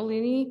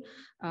Angiolini,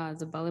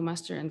 the ballet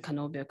master, and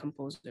Canobia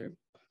composer.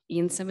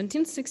 In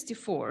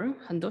 1764,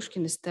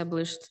 Khandoshkin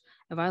established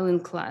a violin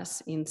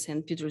class in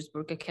St.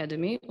 Petersburg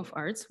Academy of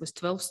Arts with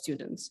 12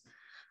 students.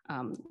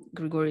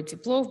 Grigory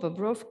Teplov,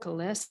 Bobrov,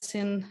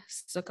 Kolesin,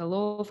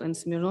 Sokolov, and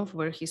Smirnov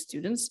were his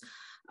students.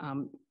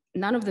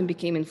 None of them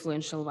became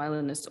influential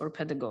violinists or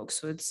pedagogues,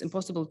 so it's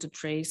impossible to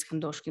trace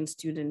Khandoshkin's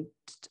student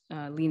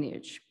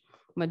lineage.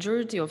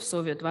 Majority of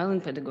Soviet violin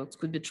pedagogues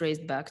could be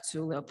traced back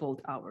to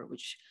Leopold Auer,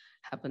 which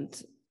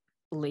happened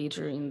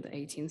later in the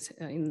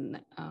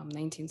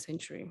 19th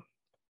century.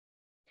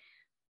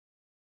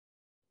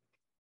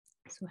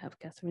 So we have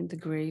Catherine the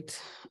Great.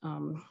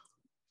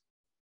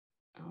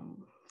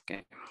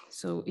 Okay,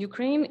 so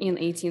Ukraine in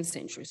 18th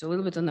century, so a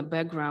little bit on the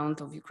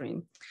background of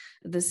Ukraine.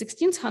 The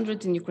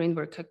 1600s in Ukraine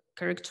were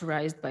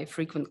characterized by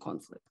frequent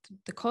conflict.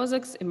 The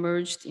Cossacks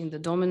emerged in the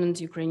dominant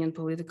Ukrainian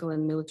political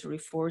and military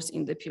force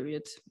in the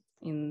period.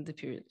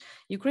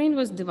 Ukraine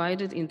was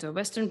divided into a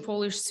Western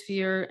Polish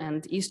sphere and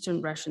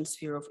Eastern Russian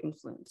sphere of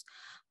influence.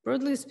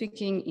 Broadly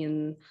speaking,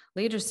 in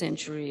later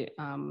century,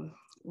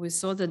 we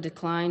saw the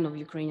decline of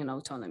Ukrainian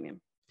autonomy.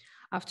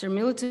 After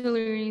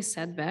military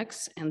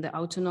setbacks and the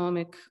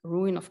autonomic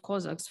ruin of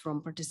Cossacks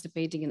from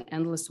participating in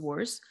endless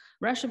wars,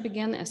 Russia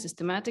began a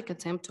systematic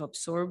attempt to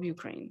absorb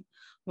Ukraine.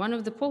 One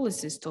of the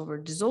policies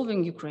toward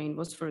dissolving Ukraine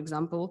was, for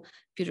example,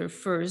 Peter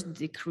I's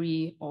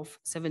decree of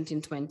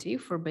 1720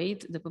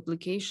 forbade the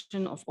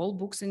publication of all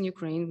books in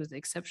Ukraine with the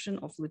exception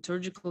of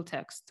liturgical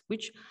texts,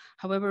 which,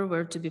 however,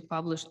 were to be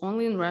published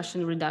only in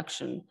Russian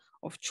redaction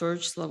of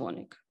Church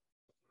Slavonic.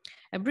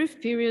 A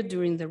brief period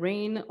during the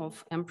reign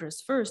of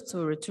Empress I saw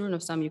a return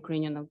of some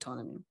Ukrainian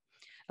autonomy.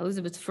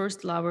 Elizabeth's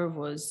first lover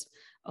was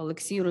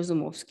Alexei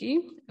Razumovsky,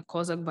 a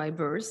Cossack by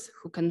birth,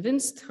 who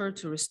convinced her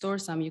to restore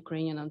some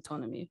Ukrainian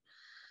autonomy.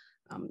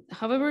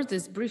 However,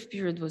 this brief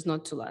period was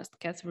not to last.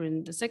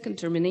 Catherine II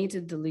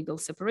terminated the legal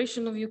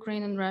separation of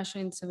Ukraine and Russia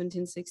in the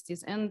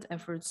 1760s, and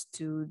efforts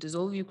to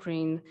dissolve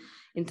Ukraine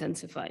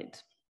intensified.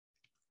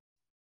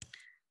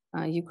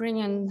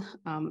 Ukrainian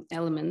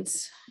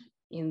elements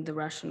in the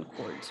Russian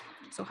court.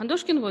 So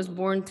Khandoshkin was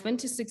born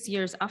 26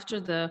 years after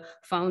the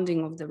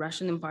founding of the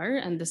Russian Empire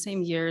and the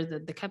same year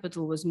that the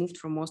capital was moved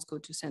from Moscow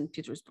to St.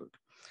 Petersburg.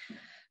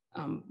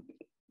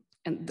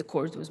 And the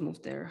court was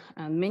moved there.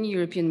 And many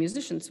European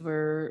musicians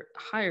were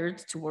hired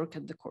to work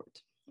at the court.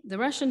 The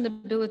Russian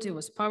nobility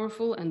was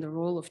powerful and the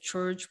role of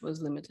church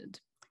was limited.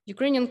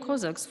 Ukrainian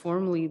Cossacks,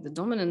 formerly the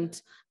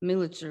dominant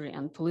military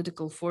and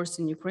political force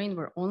in Ukraine,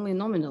 were only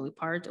nominally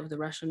part of the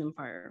Russian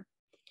Empire.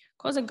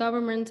 Cossack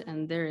government and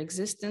their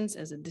existence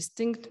as a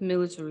distinct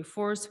military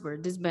force were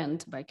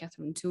disbanded by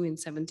Catherine II in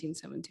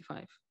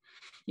 1775.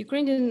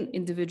 Ukrainian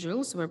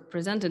individuals were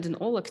presented in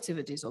all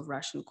activities of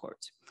Russian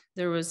court.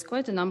 There was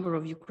quite a number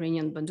of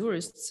Ukrainian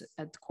bandurists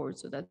at the court,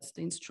 so that's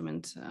the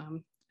instrument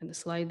in the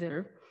slide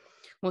there.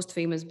 Most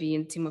famous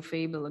being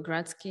Timofey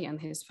Belogradsky and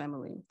his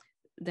family.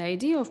 The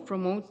idea of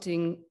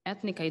promoting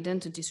ethnic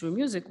identity through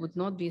music would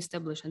not be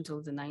established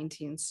until the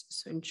 19th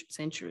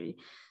century.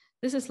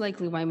 This is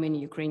likely why many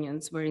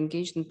Ukrainians were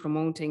engaged in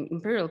promoting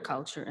imperial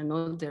culture and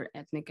not their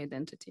ethnic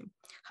identity.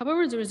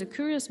 However, there is a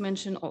curious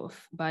mention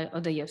by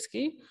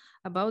Adayevsky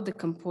about the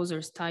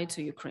composer's tie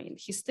to Ukraine.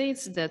 He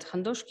states that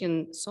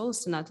Khandoshkin Solo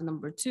Sonata No.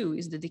 2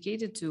 is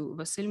dedicated to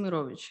Vasil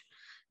Mirovich,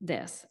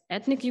 Death.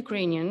 Ethnic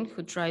Ukrainian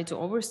who tried to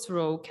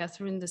overthrow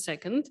Catherine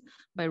II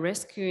by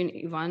rescuing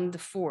Ivan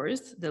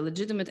IV, the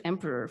legitimate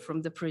emperor,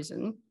 from the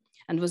prison,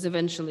 and was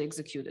eventually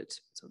executed.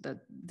 So that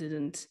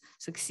didn't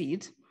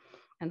succeed.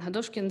 And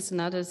Khandoshkin's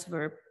sonatas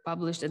were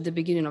published at the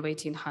beginning of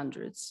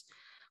 1800s,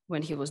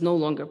 when he was no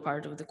longer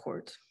part of the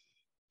court.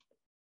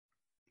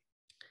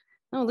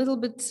 Now a little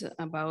bit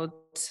about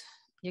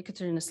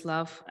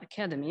Yekaterinoslav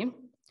Academy,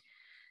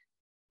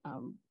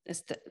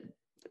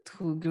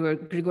 who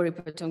Grigory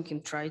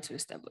Potemkin tried to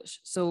establish.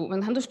 So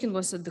when Khandoshkin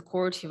was at the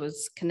court, he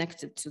was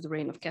connected to the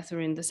reign of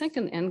Catherine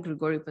II and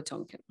Grigory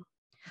Potemkin.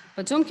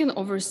 Potemkin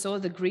oversaw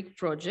the Greek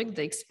project,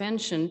 the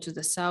expansion to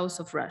the south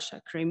of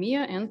Russia,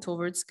 Crimea, and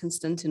towards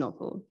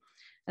Constantinople.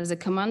 As a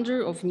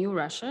commander of New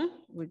Russia,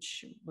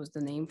 which was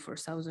the name for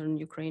southern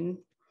Ukraine,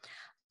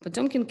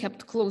 Potemkin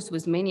kept close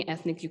with many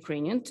ethnic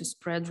Ukrainians to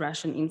spread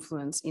Russian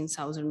influence in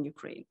southern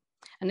Ukraine.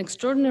 An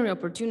extraordinary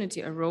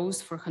opportunity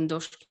arose for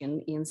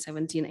Khandoshkin in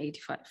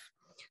 1785,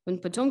 when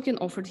Potemkin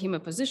offered him a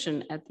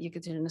position at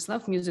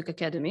Yekaterinoslav Music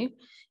Academy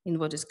in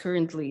what is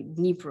currently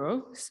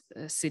Dnipro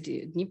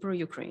city, Dnipro,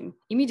 Ukraine.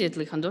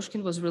 Immediately,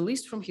 Khandoshkin was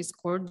released from his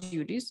court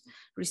duties,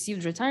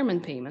 received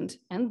retirement payment,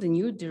 and the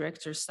new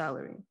director's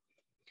salary.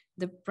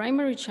 The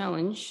primary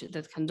challenge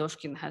that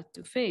Khandoshkin had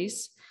to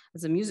face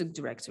as a music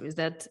director is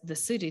that the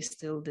city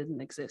still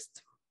didn't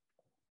exist.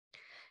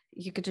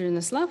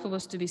 Yekaterinoslav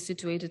was to be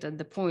situated at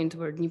the point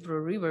where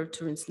Dnipro River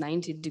turns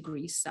 90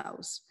 degrees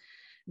south.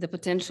 The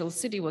potential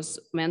city was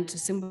meant to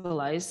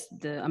symbolize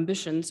the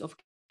ambitions of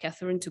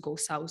Catherine to go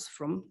south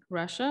from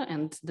Russia,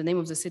 and the name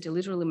of the city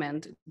literally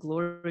meant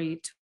glory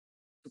to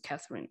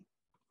Catherine.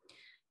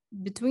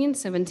 Between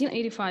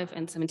 1785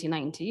 and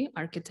 1790,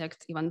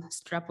 architect Ivan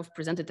Strapov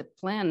presented a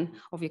plan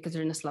of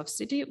Yekaterinoslav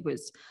city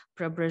with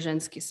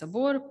Preobrazhensky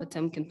Sobor,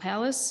 Potemkin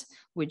Palace,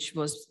 which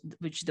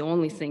the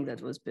only thing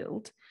that was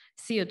built,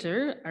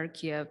 theater,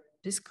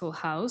 archiepiscopal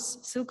house,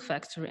 silk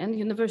factory, and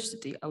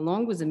university,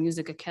 along with a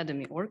music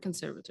academy or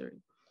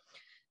conservatory.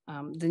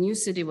 The new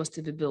city was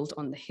to be built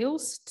on the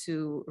hills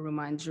to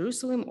remind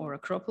Jerusalem or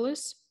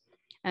Acropolis,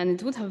 and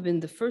it would have been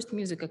the first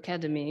music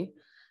academy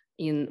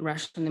in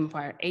Russian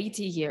Empire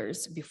 80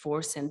 years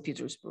before St.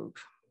 Petersburg.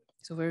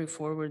 So very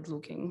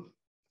forward-looking.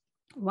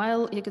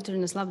 While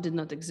Yekaterinoslav did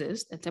not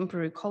exist, a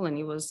temporary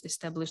colony was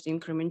established in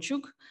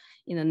Kremenchuk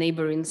in a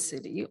neighboring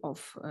city of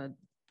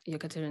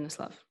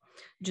Yekaterinoslav.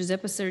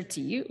 Giuseppe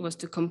Certi was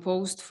to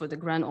compose for the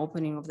grand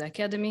opening of the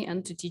academy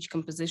and to teach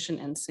composition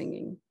and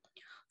singing.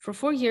 For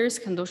 4 years,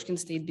 Khandoshkin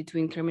stayed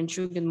between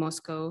Kremenchuk and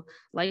Moscow,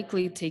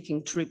 likely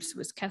taking trips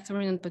with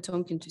Catherine and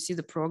Potemkin to see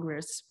the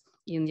progress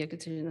in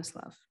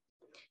Yekaterinoslav.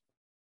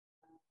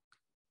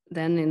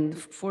 Then in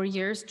 4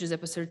 years,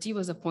 Giuseppe Certi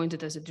was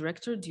appointed as a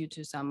director due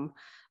to some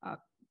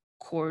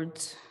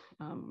court,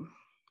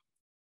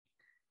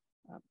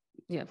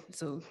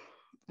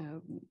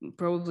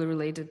 probably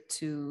related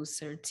to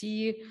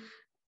Certi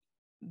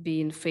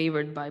being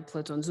favored by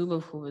Platon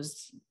Zubov, who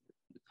was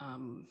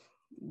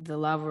the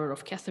lover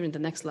of Catherine, the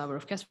next lover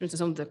of Catherine, so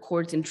some of the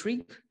court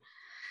intrigue.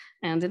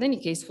 And in any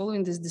case,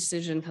 following this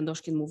decision,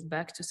 Khandoshkin moved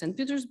back to St.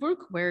 Petersburg,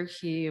 where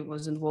he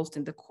was involved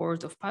in the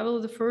court of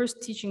Pavel I,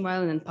 teaching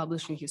violin and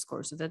publishing his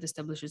course. So that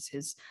establishes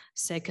his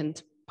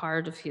second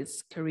part of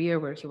his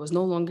career, where he was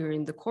no longer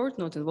in the court,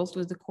 not involved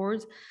with the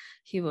court.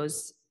 He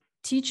was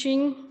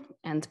teaching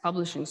and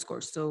publishing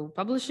scores. So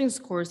publishing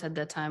scores at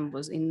that time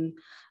was in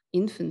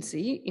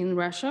infancy in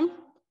Russia.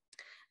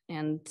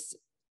 And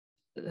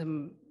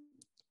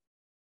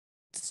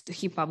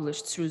he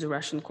published through the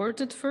Russian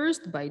court at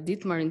first, by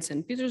Dietmar in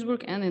St.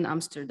 Petersburg and in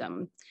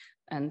Amsterdam.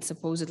 And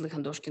supposedly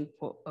Khandoshkin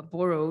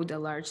borrowed a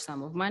large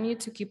sum of money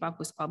to keep up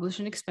with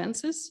publishing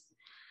expenses.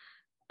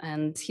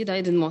 And he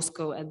died in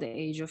Moscow at the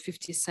age of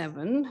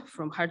 57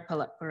 from heart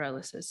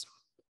paralysis.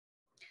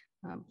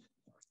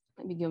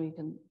 Maybe Guillaume, you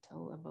can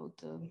tell about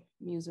the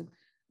music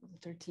of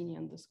Tartini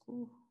and the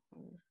school.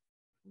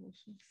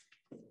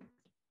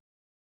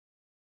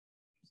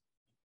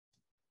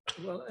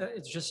 Well,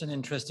 it's just an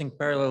interesting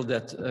parallel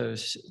that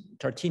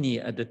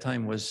Tartini at the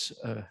time was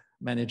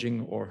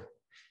managing or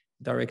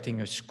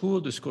directing a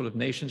school, the School of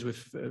Nations,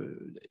 with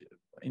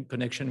in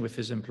connection with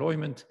his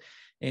employment.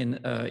 And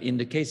in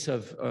the case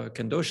of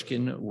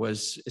Khandoshkin,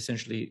 was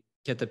essentially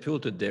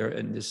catapulted there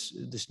in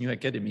this new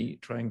academy,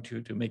 trying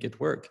to make it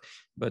work.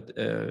 But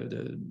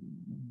the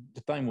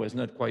time was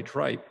not quite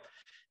ripe.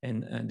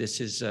 And this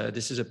is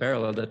a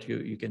parallel that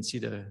you can see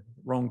the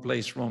wrong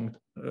place,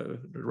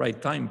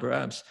 right time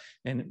perhaps,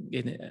 and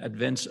in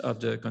advance of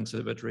the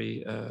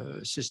conservatory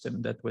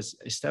system that was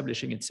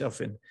establishing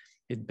itself in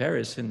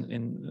Paris and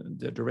in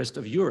the rest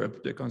of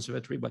Europe, the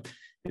conservatory, but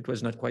it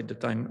was not quite the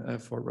time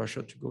for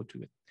Russia to go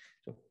to it.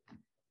 So.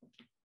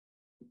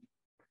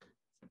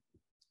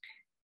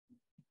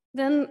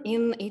 Then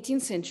in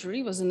 18th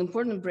century was an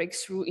important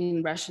breakthrough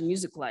in Russian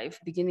music life,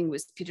 beginning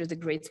with Peter the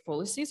Great's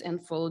policies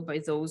and followed by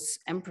those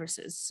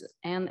empresses,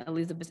 Anne,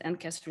 Elizabeth, and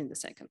Catherine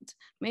II.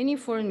 Many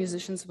foreign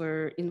musicians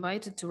were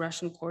invited to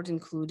Russian court,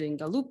 including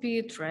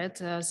Galuppi,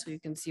 Traetta, so you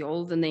can see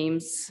all the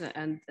names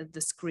at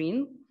the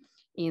screen.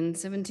 In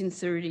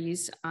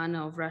 1730s,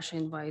 Anna of Russia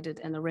invited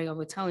an array of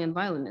Italian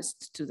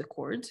violinists to the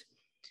court.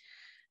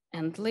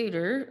 And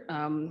later,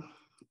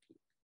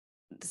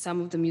 some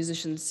of the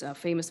musicians,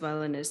 famous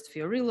violinists,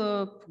 Fiorillo,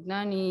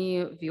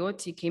 Pugnani,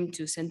 Viotti, came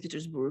to St.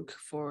 Petersburg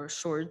for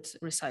short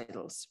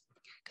recitals.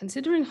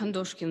 Considering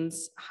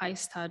Khandoshkin's high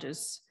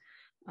status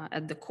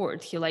at the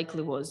court, he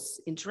likely was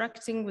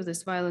interacting with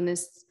his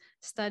violinists,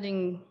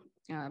 studying,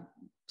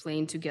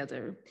 playing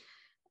together.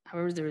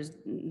 However,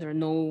 there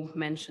are no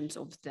mentions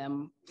of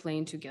them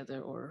playing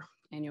together or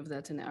any of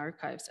that in the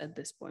archives at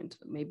this point.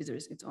 Maybe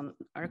there's its own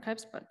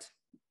archives, but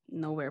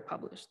nowhere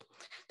published.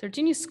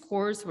 Tartini's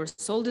scores were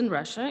sold in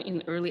Russia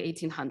in early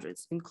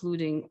 1800s,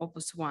 including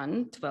Opus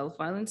 1, 12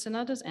 violin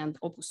sonatas, and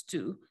Opus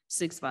 2,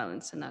 6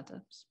 violin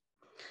sonatas.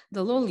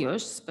 The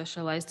Lolyosh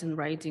specialized in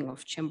writing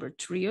of chamber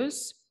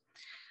trios.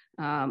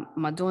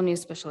 Madoni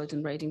specialized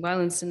in writing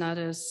violin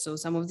sonatas. So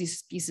some of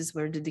these pieces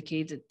were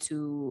dedicated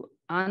to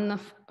Anna,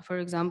 for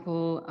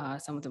example.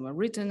 Some of them are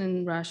written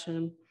in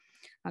Russian.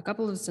 A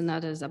couple of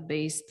sonatas are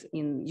based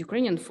in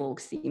Ukrainian folk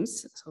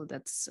themes. So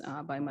that's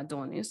by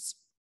Madonis.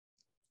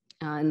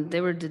 And they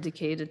were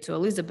dedicated to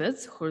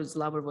Elizabeth, whose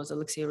lover was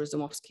Alexei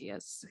Razumovsky,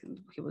 as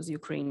he was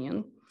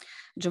Ukrainian.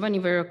 Giovanni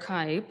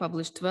Verrocchio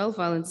published 12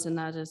 violin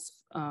sonatas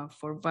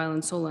for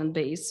violin solo and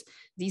bass.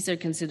 These are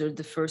considered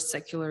the first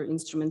secular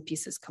instrument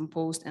pieces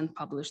composed and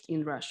published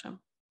in Russia.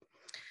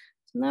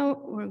 So now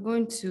we're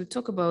going to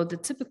talk about the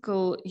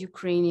typical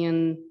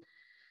Ukrainian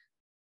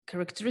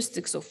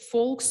characteristics of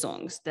folk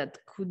songs that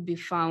could be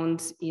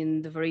found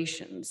in the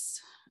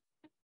variations.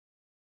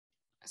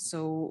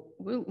 So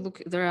we'll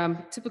look, there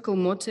are typical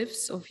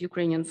motifs of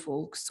Ukrainian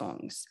folk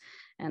songs.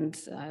 And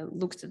I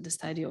looked at the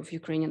study of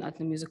Ukrainian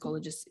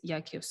ethnomusicologist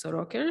Yakov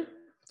Soroker.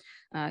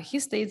 He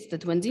states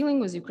that when dealing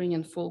with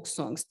Ukrainian folk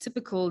songs,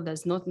 typical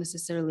does not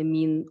necessarily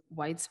mean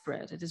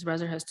widespread. It is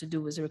rather has to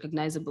do with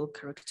recognizable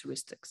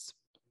characteristics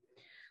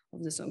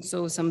of the song.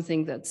 So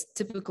something that's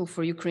typical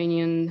for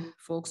Ukrainian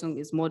folk song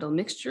is modal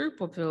mixture,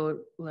 popular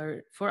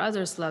for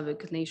other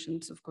Slavic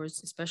nations, of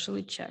course,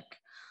 especially Czech.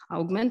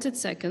 Augmented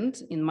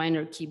second in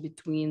minor key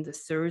between the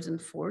third and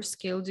fourth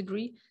scale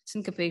degree,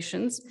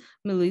 syncopations,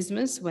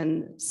 melismas when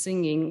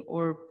singing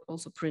or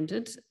also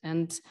printed,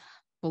 and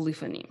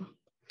polyphony.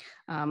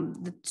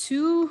 The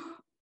two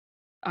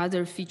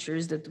other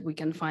features that we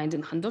can find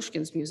in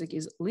Khandoshkin's music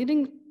is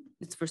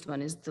its first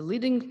one is the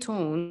leading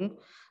tone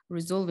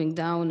resolving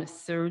down a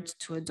third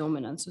to a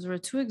dominant. So there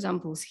are two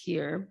examples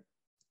here.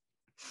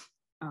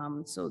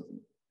 So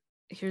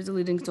here's the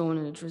leading tone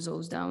and it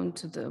resolves down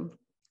to the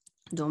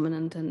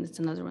dominant, and it's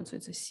another one, so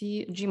it's a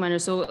C, G minor.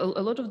 So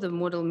a lot of the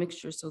modal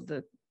mixture, so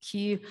the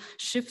key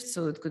shifts,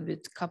 so it could be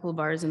a couple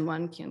bars in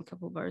one key and a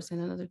couple bars in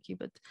another key,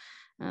 but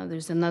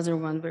there's another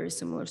one very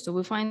similar. So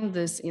we find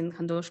this in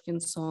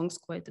Khandoshkin's songs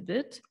quite a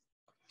bit.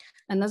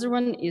 Another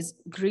one is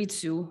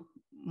gritsu,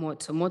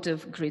 so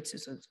motive gritsu.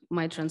 So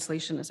my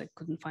translation is I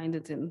couldn't find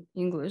it in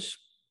English.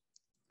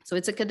 So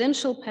it's a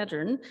cadential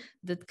pattern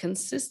that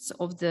consists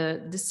of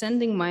the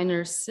descending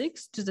minor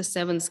 6 to the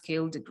 7th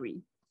scale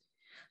degree,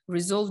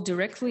 resolved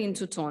directly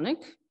into tonic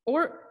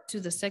or to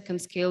the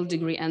 2nd scale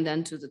degree and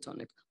then to the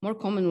tonic, more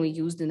commonly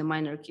used in the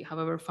minor key,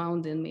 however,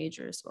 found in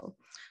major as well.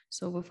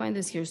 So we'll find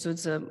this here. So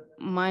it's a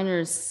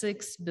minor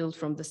 6 built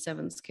from the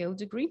 7th scale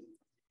degree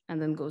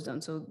and then goes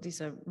down. So these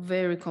are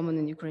very common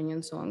in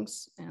Ukrainian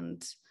songs. And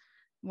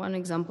one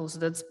example, so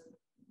that's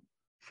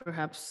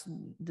perhaps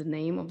the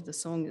name of the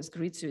song is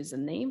Gritsu is a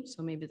name.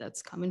 So maybe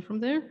that's coming from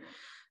there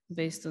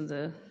based on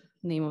the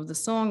name of the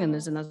song. And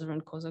there's another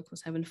one, Kozak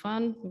was having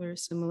fun, very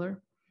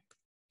similar.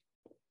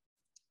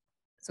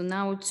 So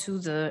now to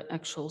the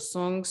actual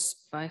songs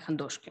by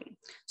Khandoshkin.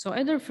 So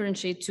I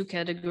differentiate two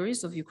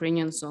categories of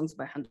Ukrainian songs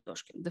by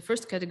Khandoshkin. The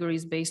first category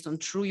is based on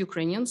true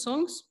Ukrainian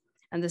songs,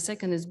 and the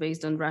second is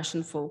based on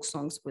Russian folk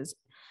songs with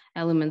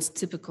elements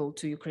typical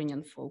to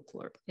Ukrainian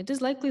folklore. It is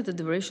likely that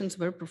the variations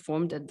were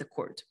performed at the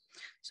court.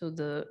 So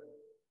the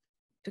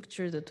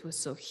picture that we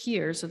saw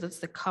here, so that's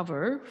the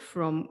cover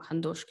from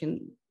Khandoshkin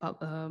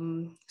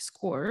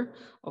score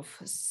of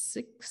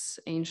 6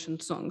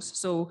 ancient songs.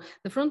 So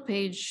the front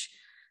page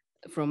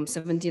from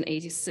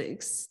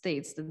 1786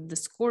 states that the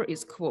score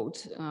is,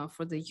 quote,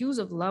 for the use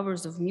of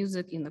lovers of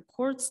music in the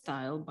court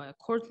style by a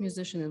court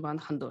musician Ivan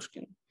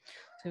Khandoshkin.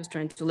 So he was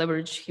trying to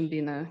leverage him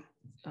being a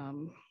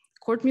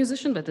court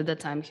musician, but at that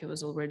time he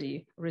was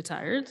already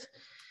retired.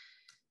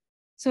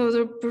 So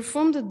they're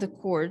performed at the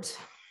court.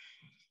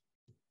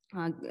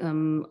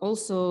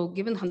 Also,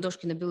 given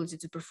Khandoshkin's ability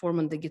to perform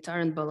on the guitar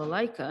and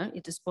balalaika,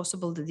 it is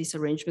possible that these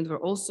arrangements were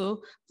also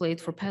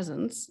played for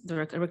peasants. There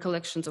are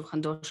recollections of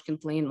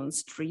Khandoshkin playing on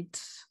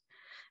streets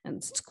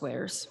and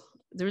squares.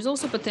 There is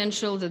also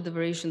potential that the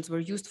variations were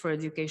used for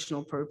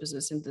educational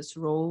purposes in this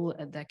role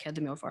at the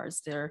Academy of Arts.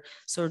 They're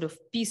sort of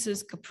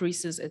pieces,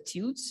 caprices,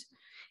 etudes.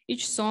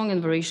 Each song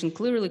and variation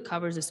clearly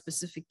covers a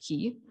specific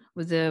key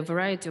with a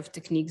variety of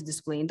techniques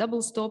displaying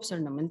double stops,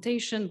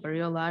 ornamentation,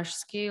 bariolage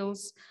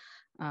scales,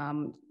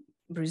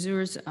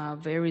 Brézur's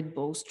varied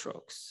bow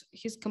strokes.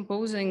 His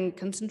composing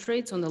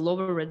concentrates on the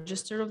lower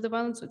register of the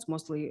violin, so it's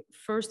mostly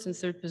first and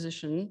third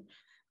position.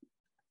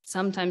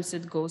 Sometimes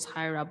it goes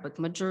higher up, but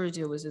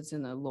majority of it is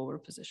in the lower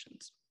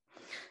positions.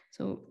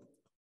 So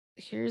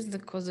here's the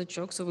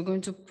Kozachok. So we're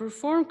going to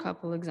perform a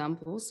couple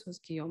examples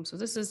with Guillaume. So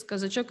this is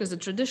Kozachok is a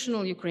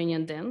traditional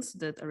Ukrainian dance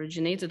that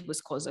originated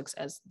with Cossacks,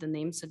 as the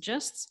name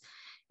suggests.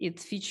 It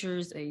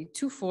features a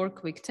 2/4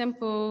 quick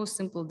tempo,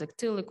 simple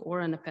dactylic or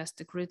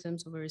anapestic rhythm,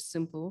 so very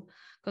simple.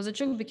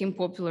 Kozachok became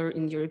popular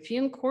in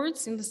European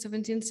courts in the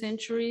 17th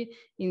century.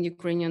 In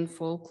Ukrainian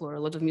folklore,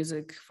 a lot of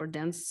music for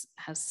dance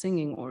has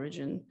singing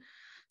origin.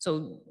 So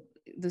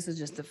this is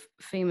just a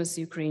famous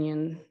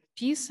Ukrainian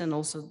piece, and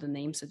also the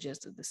name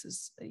suggests that this is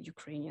a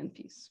Ukrainian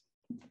piece.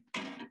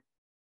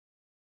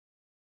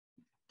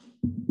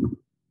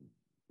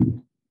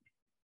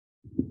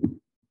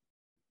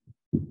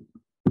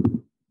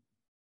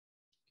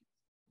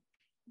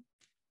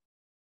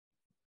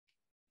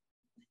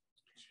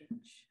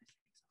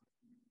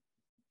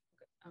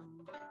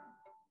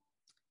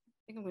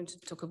 I think I'm going to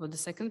talk about the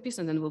second piece,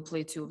 and then we'll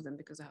play two of them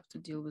because I have to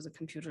deal with the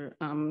computer.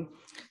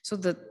 So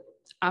that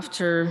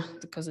after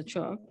the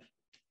Kozachok,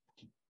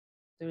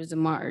 there is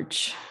a march.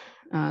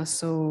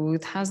 So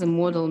it has a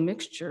modal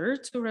mixture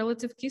to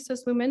relative keys,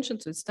 as we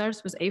mentioned. So it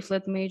starts with A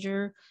flat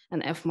major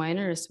and F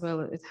minor as well.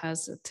 It has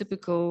a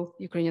typical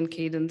Ukrainian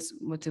cadence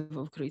motif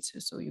of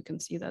Gritsu. So you can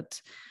see that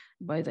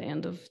by the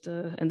end of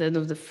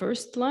the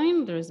first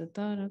line, there is a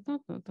da da da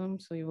da da.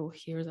 So you will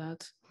hear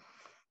that.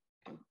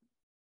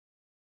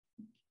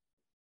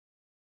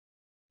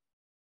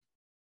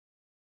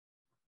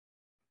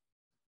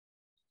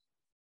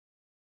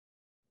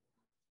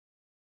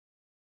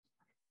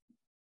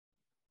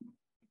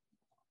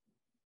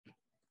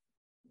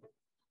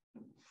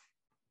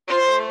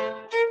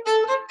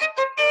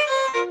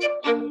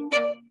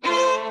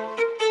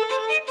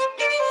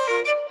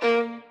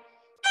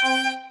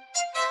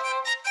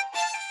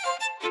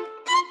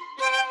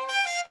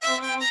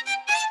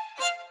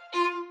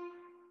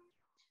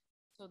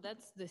 So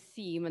that's the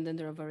theme, and then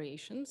there are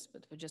variations,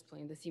 but we're just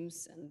playing the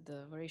themes, and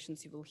the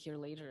variations you will hear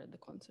later at the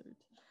concert.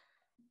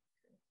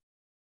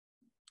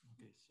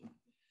 Okay, so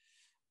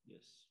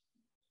yes.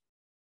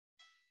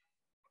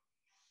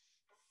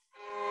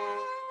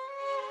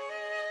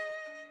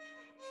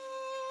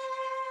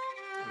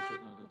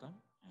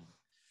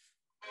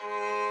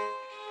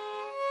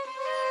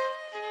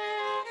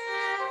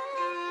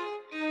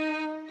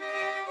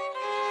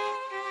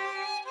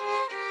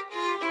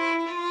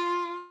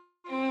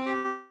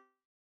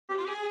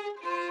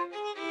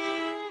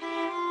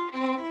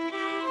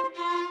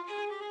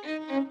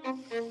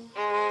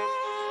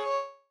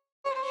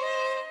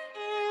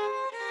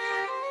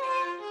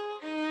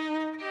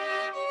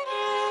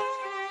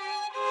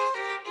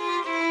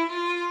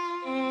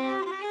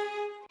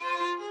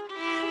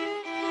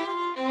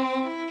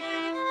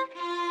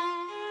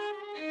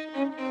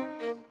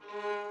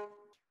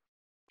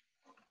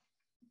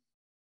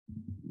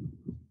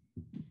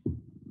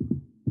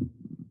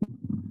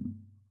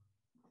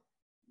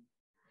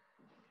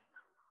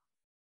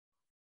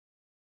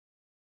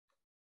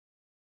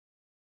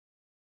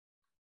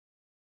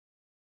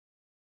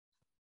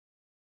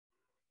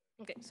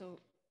 Okay, so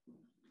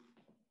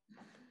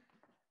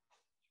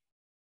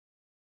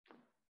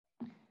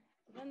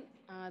then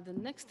the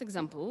next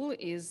example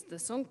is the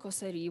song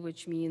Kosari,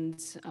 which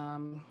means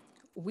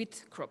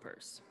wheat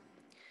croppers.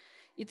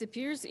 It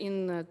appears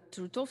in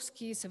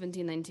Trutovsky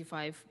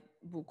 1795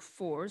 book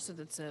 4, so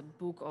that's a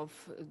book of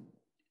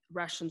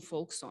Russian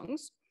folk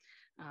songs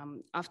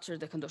after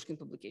the Khandoshkin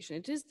publication.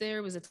 It is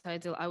there with the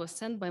title, I was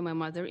sent by my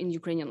mother in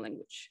Ukrainian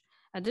language.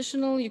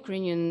 Additional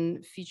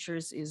Ukrainian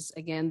features is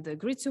again the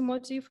Gritsu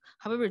motif,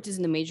 however, it is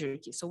in a major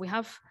key. So we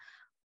have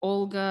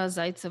Olga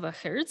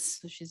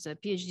Zaitseva-Hertz, she's a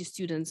PhD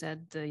student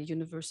at the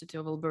University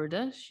of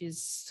Alberta.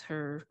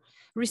 Her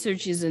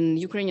research is in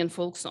Ukrainian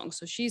folk songs.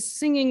 So she's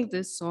singing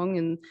this song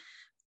in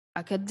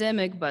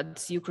academic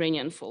but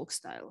Ukrainian folk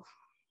style.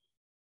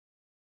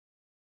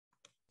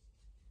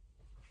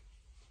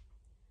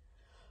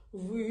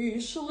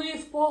 Вийшли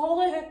в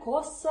поле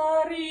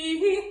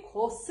косарі,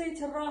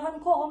 косить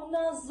ранком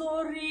на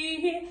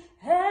зорі,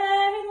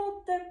 гей,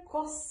 ну те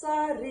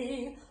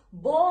косарі,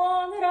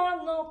 бо не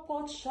рано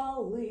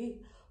почали,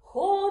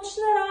 хоч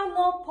не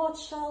рано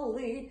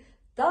почали,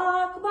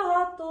 так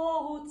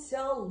багато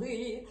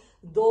уцяли,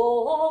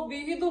 до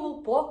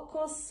обіду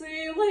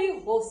покосили,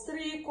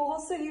 гострі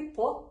коси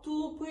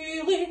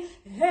потупили,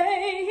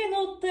 гей,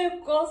 ну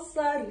те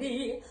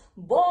косарі,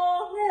 бо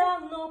не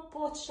рано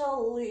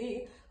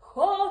почали,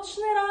 хоч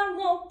не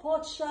рано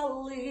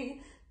почали,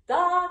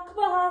 так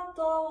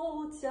багато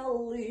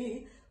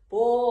уцяли.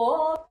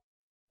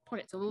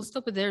 Okay, so we'll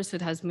stop it there. So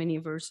it has many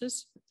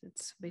verses.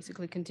 It's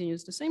basically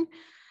continues the same.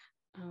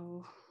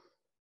 I'll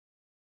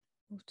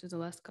move to the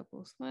last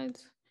couple of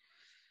slides.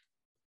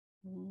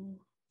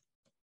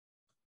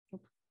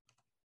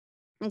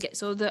 Okay,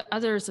 so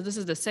this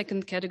is the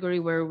second category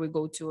where we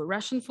go to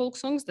Russian folk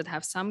songs that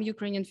have some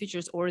Ukrainian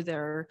features or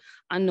they're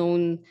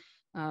unknown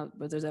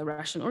whether they're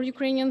Russian or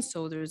Ukrainian.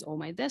 So there's "Oh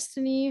My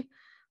Destiny,"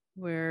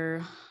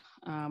 where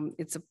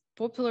it's a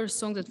popular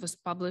song that was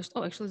published.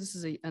 Oh, actually, this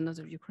is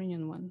another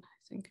Ukrainian one, I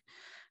think.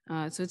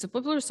 So it's a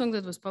popular song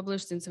that was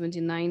published in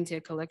 1790,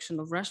 a collection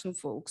of Russian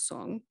folk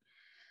song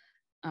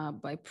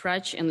by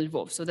Prach and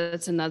Lvov. So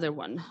that's another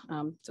one.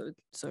 So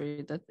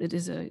sorry, that it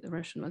is a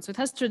Russian one. So it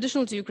has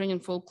traditional to Ukrainian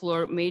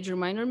folklore major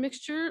minor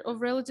mixture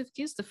of relative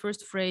keys. The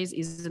first phrase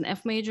is an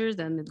F major,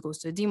 then it goes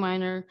to a D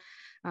minor.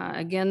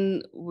 Again,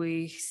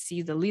 we see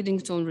the leading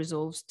tone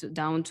resolves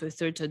down to a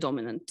third to a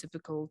dominant,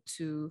 typical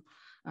to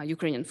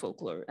Ukrainian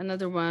folklore.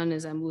 Another one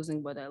is "I'm Losing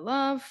What I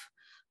Love,"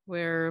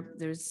 where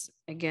there's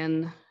again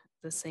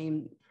the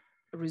same,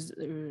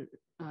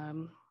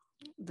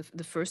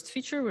 the first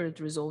feature where it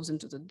resolves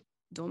into the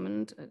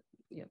dominant.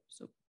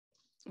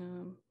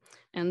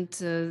 And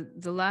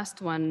the last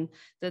one,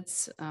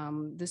 that's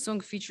the song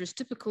features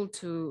typical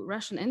to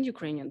Russian and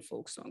Ukrainian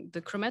folk song.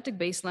 The chromatic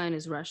bass line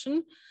is Russian,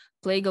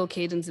 plagal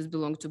cadences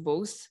belong to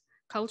both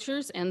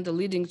cultures, and the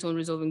leading tone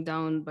resolving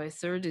down by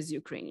third is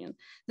Ukrainian.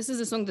 This is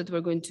a song that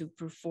we're going to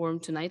perform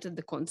tonight at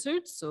the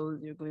concert. So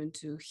you're going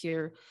to hear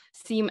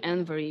theme and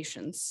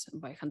variations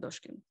by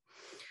Khandoshkin.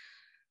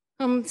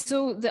 So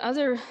the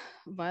other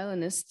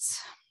violinists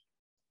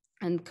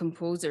and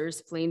composers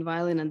playing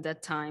violin at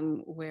that time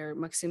were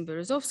Maxim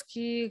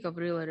Berezovsky,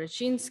 Gavrilo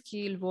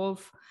Rachinsky, Lvov,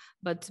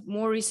 but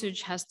more research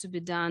has to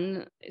be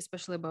done,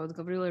 especially about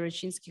Gavrilo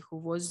Rachinsky, who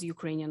was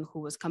Ukrainian, who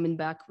was coming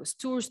back with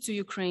tours to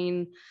Ukraine.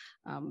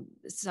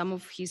 Some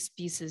of his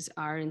pieces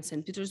are in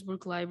St.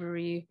 Petersburg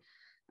Library,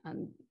 and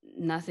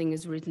nothing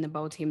is written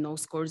about him, no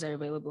scores are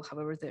available,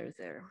 however, they're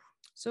there.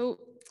 So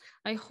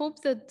I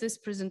hope that this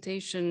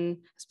presentation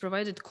has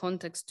provided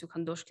context to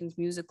Khandoshkin's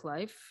music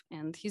life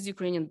and his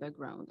Ukrainian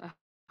background. I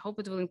hope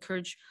it will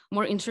encourage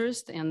more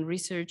interest and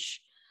research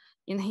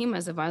in him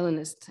as a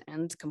violinist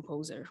and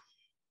composer.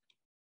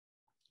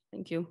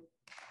 Thank you.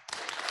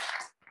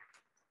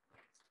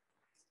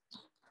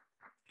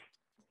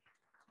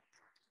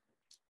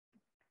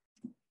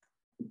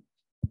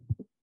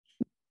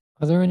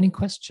 Are there any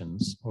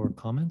questions or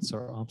comments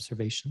or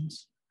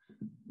observations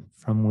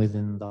from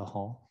within the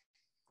hall?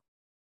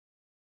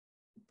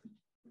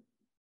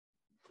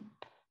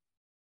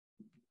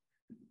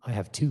 I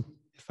have two,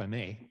 if I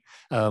may.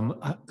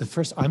 The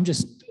first,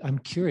 I'm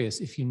curious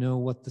if you know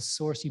what the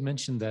source, you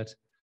mentioned that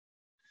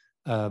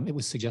it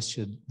was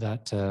suggested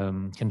that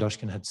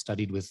Khandoshkin had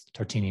studied with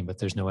Tartini, but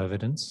there's no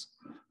evidence.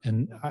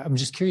 And I'm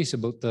just curious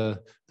about the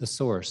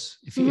source.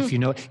 If you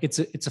know,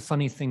 it's a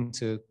funny thing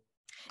to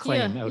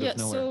claim out of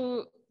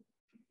nowhere.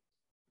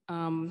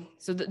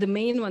 So the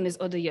main one is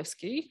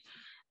Odayevsky,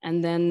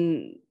 and then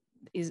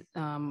is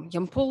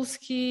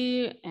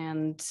Yampolsky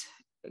and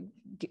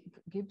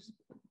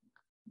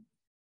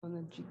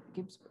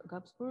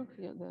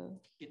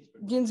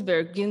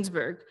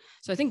Ginsberg.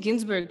 So I think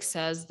Ginsberg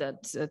says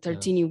that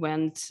Tartini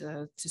went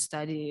to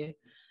study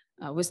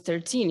with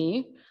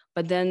Tartini,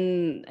 but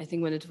then I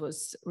think when it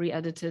was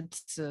re-edited,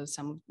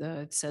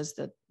 it says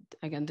that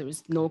again there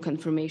is no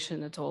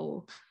confirmation at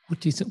all. What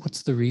do you think?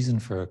 What's the reason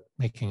for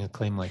making a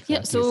claim like that?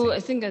 Yeah, so I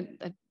think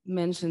I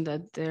mentioned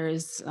that there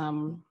is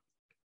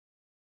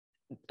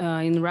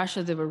in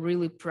Russia they were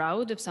really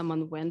proud if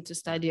someone went to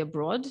study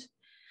abroad.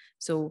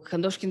 So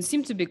Khandoshkin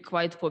seemed to be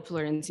quite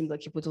popular and seemed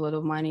like he put a lot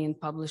of money in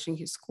publishing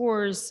his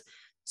scores.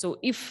 So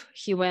if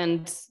he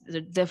went,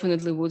 there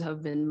definitely would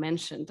have been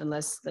mentioned,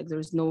 unless like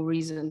there's no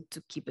reason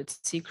to keep it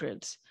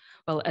secret.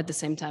 Well, at the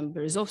same time,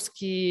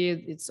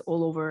 Berezovsky, it's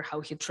all over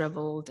how he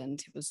traveled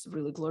and he was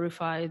really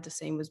glorified. The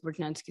same with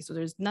Bortnyansky. So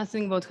there's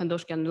nothing about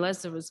Khandoshkin,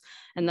 unless there was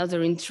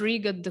another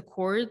intrigue at the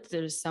court.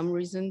 There's some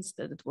reasons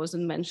that it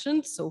wasn't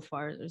mentioned. So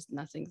far, there's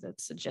nothing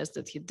that suggests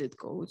that he did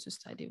go to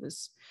study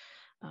with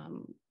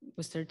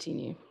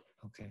Tartini.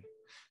 Okay.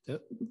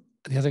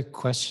 The other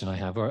question I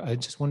have, or I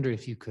just wonder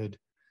if you could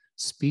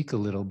speak a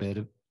little bit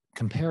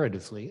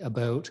comparatively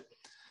about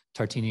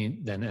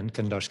Tartini then and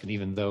Khandoshkin,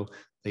 even though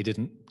they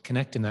didn't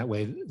connect in that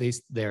way.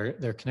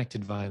 They're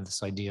connected via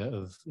this idea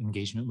of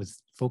engagement with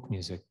folk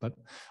music. But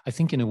I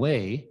think in a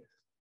way,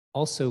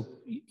 also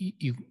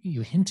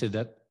you hinted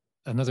at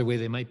another way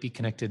they might be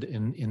connected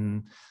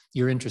in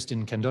your interest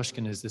in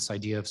Khandoshkin is this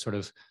idea of sort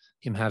of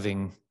him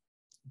having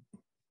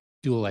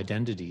dual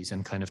identities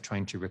and kind of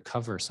trying to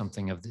recover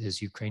something of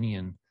his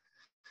Ukrainian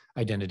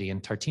identity.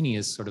 And Tartini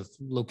is sort of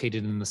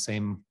located in the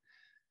same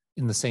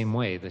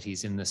way, that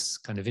he's in this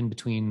kind of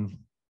in-between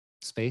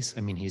space.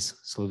 I mean, he's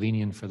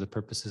Slovenian for the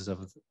purposes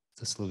of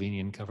the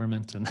Slovenian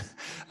government, and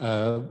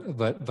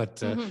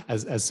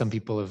as some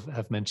people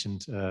have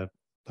mentioned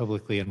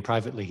publicly and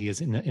privately, he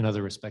is in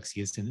other respects,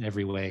 he is in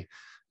every way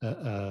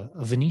a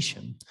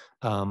Venetian.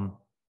 And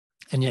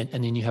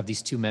then you have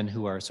these two men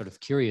who are sort of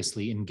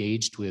curiously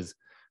engaged with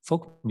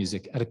folk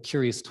music at a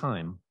curious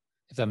time,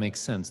 if that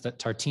makes sense. That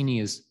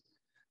Tartini is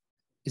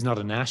not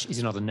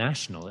a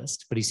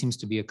nationalist, but he seems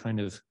to be a kind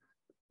of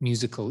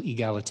musical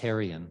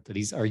egalitarian, that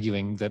he's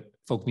arguing that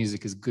folk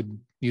music is good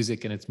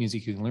music and it's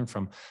music you can learn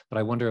from. But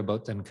I wonder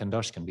about then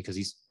Khandoshkin, because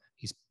he's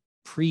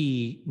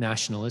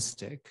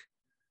pre-nationalistic,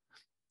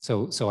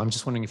 So I'm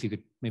just wondering if you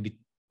could maybe,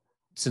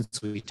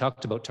 since we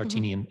talked about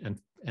Tartini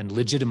and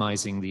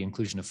legitimizing the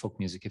inclusion of folk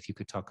music, if you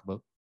could talk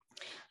about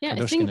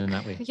Khandoshkin in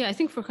that way. Yeah, I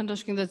think for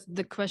Khandoshkin, that's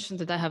the question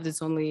that I have.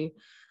 That's only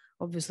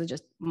obviously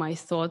just my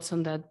thoughts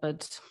on that,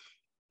 but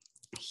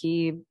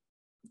he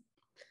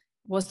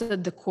was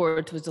at the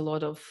court with a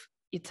lot of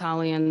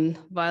Italian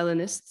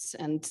violinists,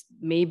 and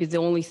maybe the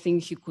only thing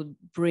he could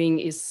bring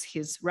is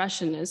his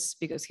Russianness,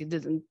 because he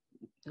didn't,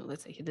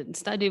 let's say, he didn't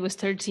study with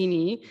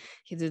Tartini,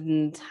 he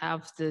didn't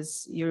have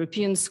this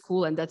European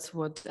school, and that's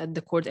what at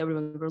the court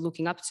everyone were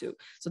looking up to.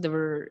 So they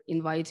were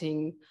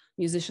inviting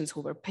musicians who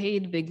were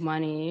paid big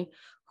money,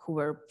 who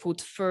were put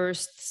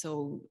first.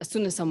 So as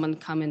soon as someone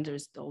come in,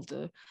 there's all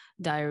the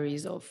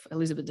diaries of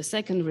Elizabeth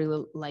II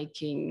really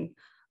liking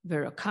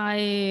Verocai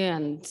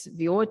and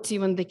Viotti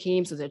when they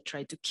came, so they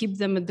tried to keep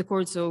them at the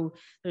court. So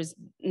there's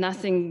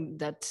nothing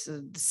that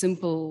the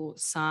simple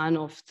son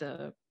of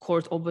the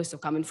court, obviously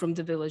coming from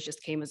the village,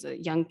 just came as a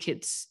young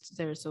kid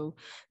there. So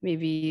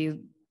maybe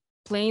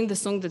playing the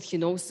song that he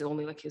knows,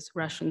 only like his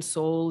Russian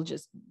soul,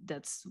 just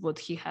that's what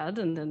he had,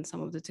 and then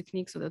some of the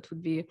techniques. So that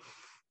would be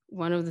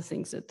one of the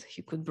things that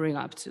he could bring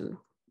up to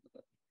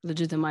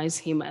legitimize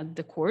him at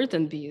the court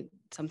and be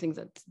something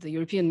that the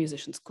European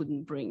musicians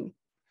couldn't bring.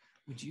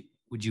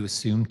 Would you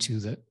assume too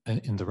that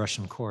in the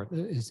Russian court,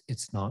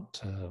 it's not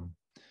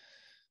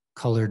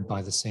colored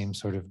by the same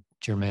sort of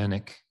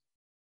Germanic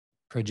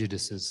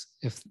prejudices,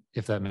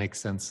 if that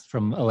makes sense?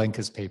 From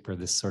Alenka's paper,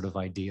 this sort of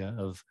idea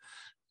of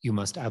you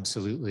must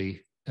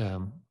absolutely,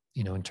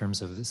 in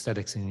terms of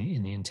aesthetics and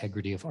in the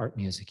integrity of art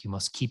music, you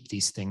must keep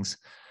these things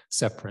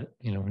separate.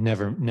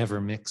 Never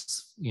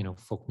mix,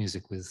 folk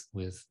music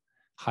with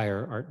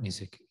higher art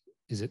music.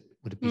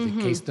 Would it be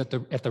the case that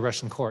at the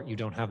Russian court you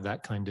don't have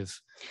that kind of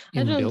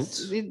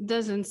inbuilt? It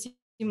doesn't seem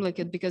like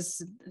it,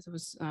 because it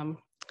was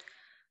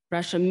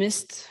Russia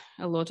missed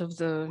a lot of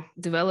the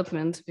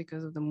development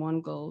because of the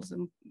Mongols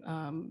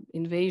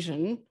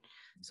invasion.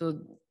 So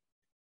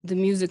the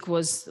music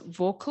was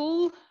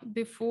vocal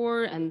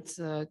before and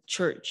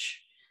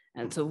church,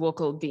 and so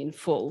vocal being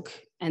folk.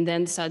 And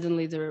then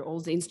suddenly all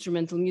the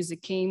instrumental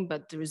music came,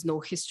 but there is no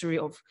history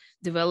of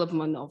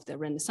development of the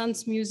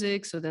Renaissance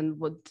music. So then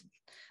what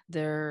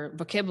their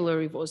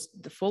vocabulary was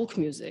the folk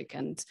music,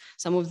 and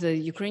some of the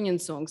Ukrainian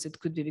songs, it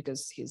could be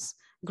because his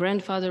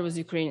grandfather was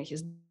Ukrainian,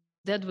 his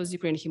dad was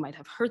Ukrainian, he might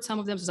have heard some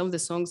of them. So some of the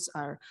songs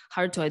are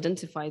hard to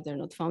identify, they're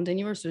not found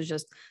anywhere. So it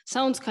just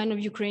sounds kind of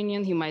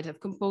Ukrainian. He might have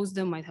composed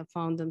them, might have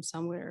found them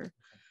somewhere.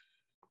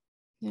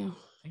 Yeah.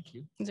 Thank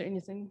you. Is there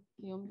anything,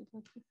 Guillaume?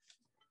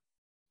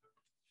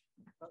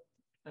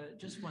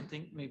 Just one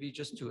thing, maybe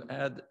just to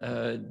add,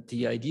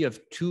 the idea of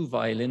two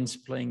violins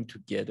playing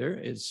together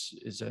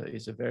is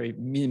a very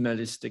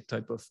minimalistic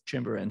type of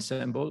chamber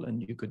ensemble,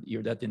 and you could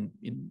hear that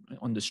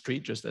on the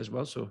street just as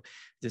well. So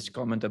this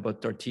comment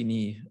about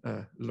Tartini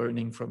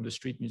learning from the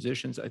street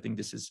musicians, I think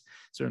this is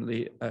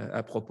certainly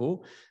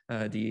apropos.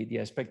 The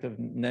aspect of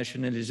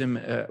nationalism,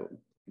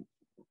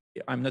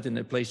 I'm not in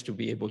a place to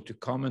be able to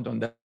comment on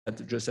that,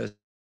 just as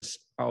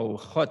how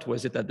hot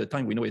was it at the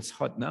time? We know it's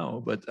hot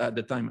now, but at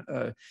the time,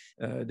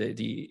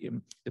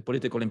 the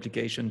political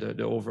implication,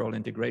 the overall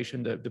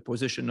integration, the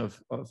position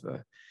of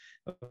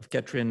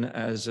Catherine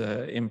as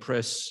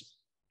Empress,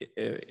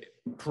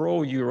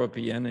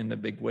 pro-European in a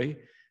big way,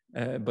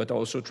 but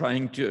also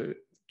trying to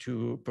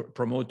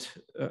promote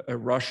a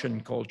Russian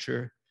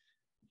culture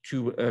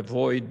to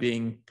avoid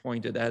being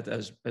pointed at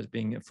as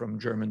being from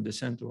German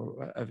descent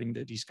or having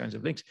these kinds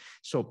of links.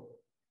 So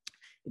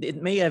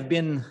it may have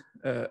been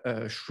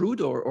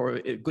shrewd or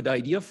a good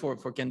idea for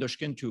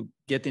Khandoshkin to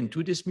get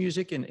into this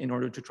music in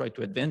order to try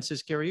to advance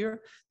his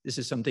career. This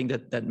is something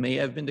that may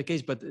have been the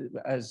case, but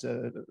as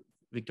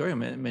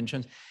Viktoria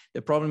mentioned,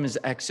 the problem is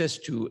access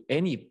to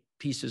any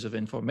pieces of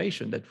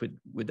information that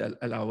would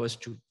allow us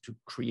to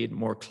create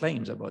more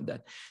claims about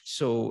that.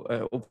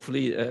 So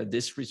hopefully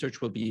this research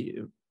will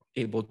be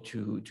able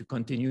to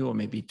continue, or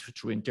maybe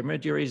through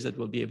intermediaries that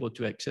will be able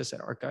to access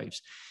our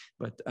archives.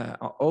 But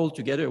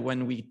altogether,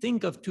 when we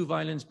think of two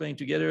violins playing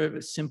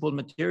together, simple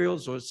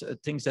materials or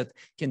things that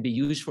can be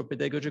used for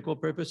pedagogical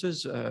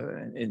purposes,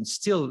 and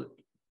still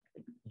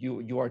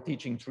you are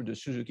teaching through the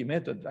Suzuki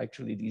method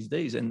actually these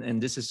days.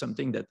 And this is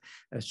something that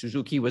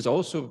Suzuki was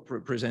also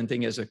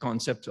presenting as a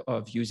concept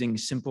of using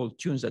simple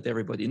tunes that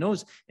everybody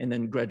knows, and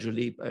then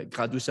gradually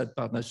gradus ad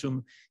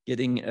parnassum,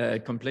 getting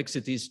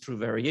complexities through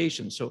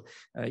variation. So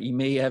he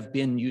may have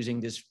been using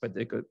this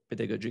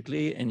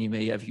pedagogically, and he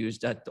may have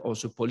used that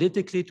also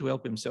politically to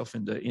help himself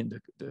in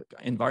the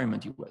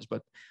environment he was.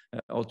 But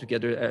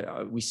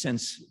altogether, we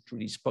sense through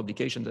these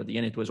publications at the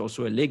end, it was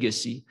also a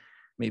legacy,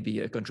 maybe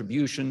a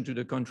contribution to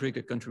the country,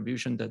 a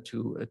contribution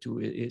to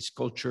his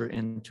culture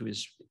and to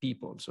his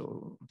people.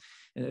 So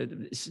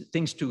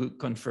things to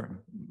confirm,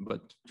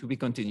 but to be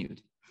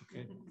continued.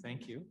 Okay,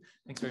 thank you.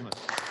 Thanks very much.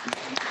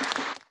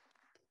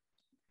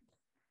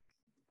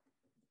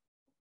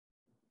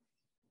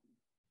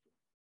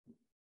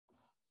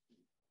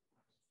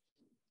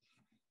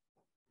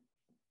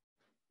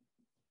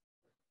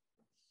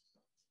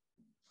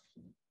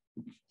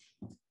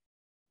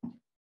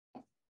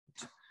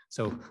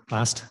 So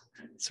last,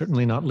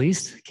 certainly not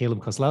least, Kaleb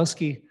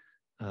Koslowski,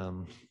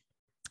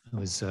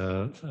 who is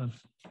a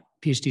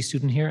PhD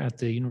student here at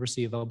the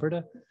University of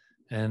Alberta.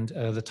 And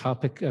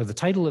the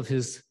title of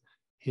his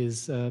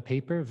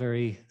paper,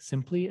 very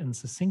simply and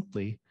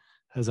succinctly,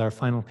 as our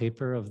final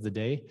paper of the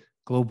day,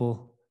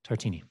 Global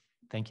Tartini.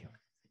 Thank you.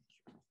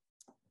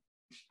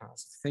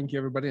 Thank you,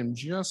 everybody. I'm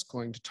just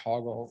going to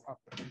toggle up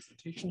the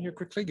presentation here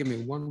quickly. Give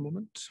me one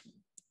moment.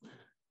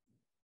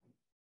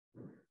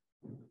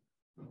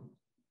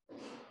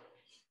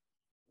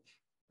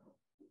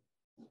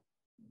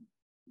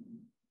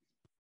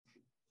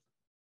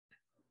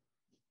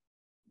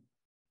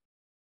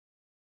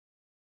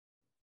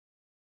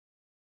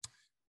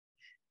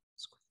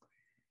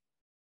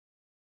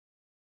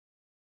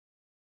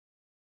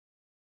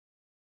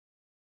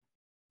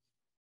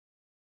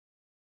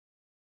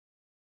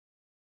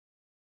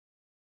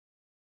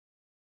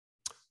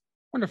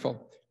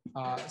 Wonderful.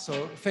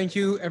 So thank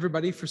you,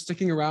 everybody, for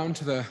sticking around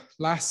to the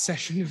last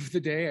session of the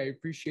day. I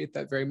appreciate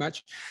that very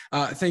much.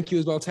 Thank you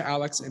as well to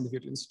Alex and the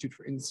Goethe Institute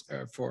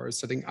for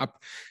setting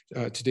up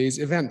today's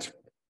event.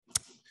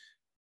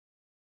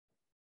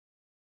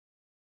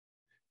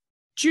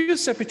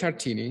 Giuseppe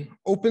Tartini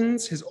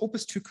opens his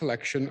Opus 2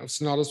 collection of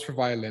sonatas for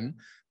violin,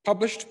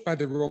 published by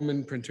the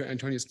Roman printer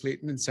Antonius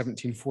Clayton in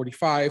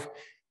 1745,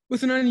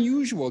 with an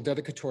unusual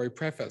dedicatory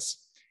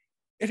preface.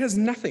 It has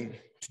nothing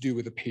to do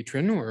with a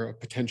patron or a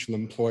potential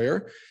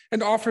employer,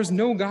 and offers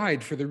no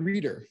guide for the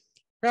reader.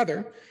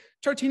 Rather,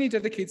 Tartini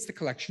dedicates the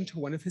collection to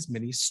one of his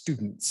many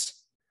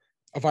students,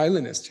 a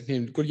violinist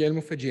named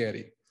Guglielmo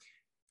Friedrich.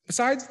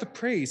 Besides the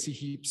praise he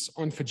heaps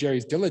on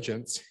Friedrich's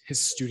diligence, his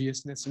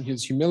studiousness, and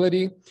his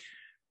humility,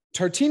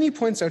 Tartini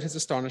points out his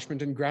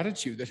astonishment and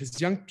gratitude that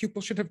his young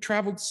pupil should have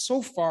traveled so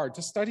far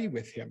to study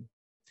with him.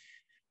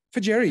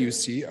 Friedrich, you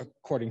see,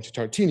 according to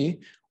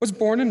Tartini, was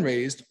born and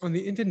raised on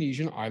the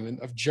Indonesian island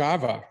of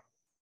Java.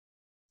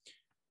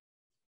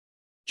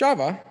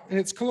 Java, and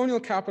its colonial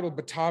capital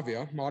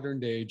Batavia,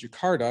 modern-day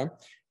Jakarta,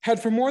 had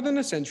for more than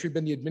a century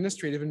been the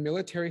administrative and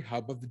military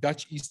hub of the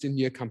Dutch East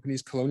India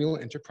Company's colonial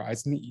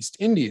enterprise in the East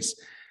Indies.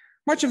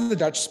 Much of the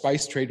Dutch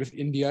spice trade with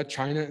India,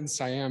 China, and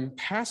Siam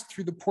passed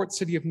through the port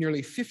city of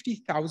nearly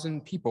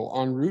 50,000 people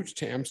en route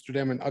to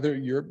Amsterdam and other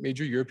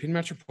major European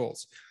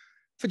metropoles.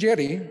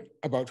 Friedrich,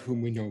 about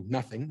whom we know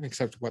nothing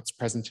except what's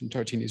present in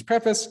Tartini's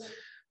preface,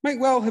 might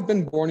well have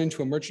been born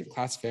into a merchant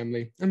class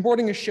family, and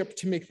boarding a ship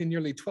to make the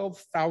nearly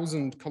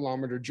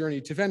 12,000-kilometer journey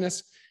to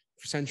Venice,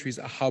 for centuries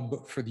a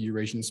hub for the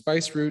Eurasian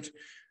spice route,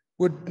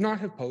 would not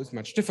have posed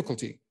much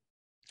difficulty.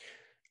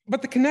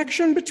 But the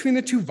connection between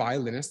the two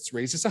violinists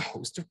raises a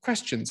host of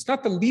questions,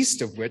 not the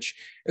least of which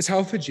is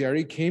how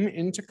Friedrich came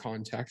into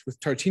contact with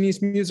Tartini's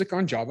music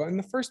on Java in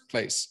the first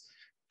place.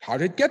 How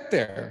did it get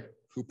there?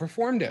 Who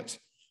performed it?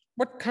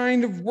 What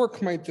kind of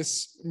work might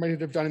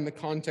it have done in the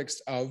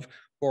context of,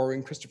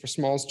 borrowing Christopher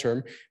Small's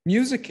term,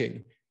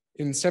 musicking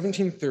in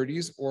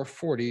 1730s or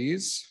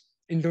 40s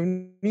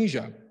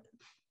Indonesia?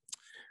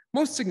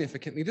 Most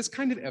significantly, this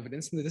kind of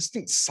evidence and the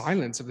distinct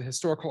silence of the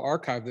historical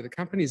archive that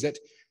accompanies it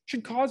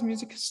should cause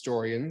music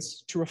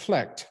historians to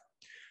reflect.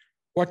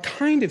 What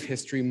kind of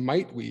history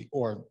might we,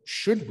 or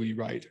should we,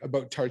 write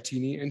about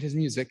Tartini and his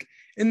music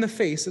in the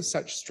face of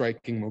such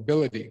striking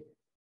mobility?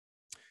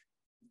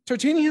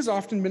 Tartini has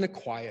often been a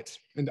quiet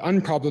and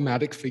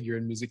unproblematic figure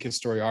in music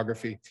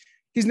historiography.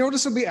 He's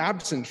noticeably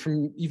absent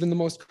from even the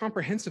most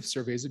comprehensive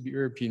surveys of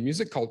European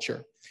music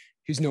culture.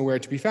 He's nowhere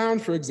to be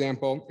found, for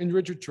example, in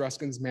Richard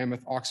Truscan's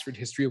mammoth Oxford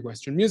History of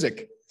Western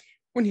Music.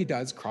 When he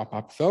does crop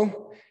up,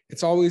 though,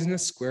 it's always in a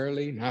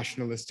squarely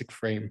nationalistic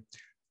frame.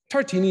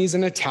 Tartini is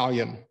an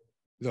Italian,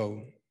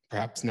 though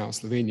perhaps now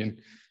Slovenian,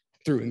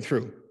 through and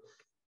through.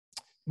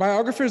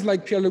 Biographers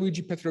like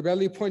Pierluigi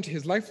Petrobelli point to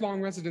his lifelong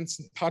residence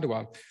in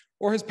Padua,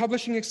 or his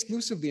publishing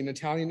exclusively in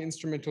Italian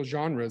instrumental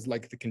genres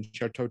like the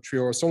concerto,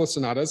 trio, or solo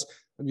sonatas,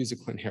 a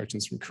musical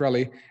inheritance from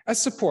Corelli, as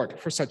support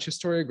for such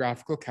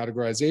historiographical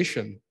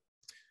categorization.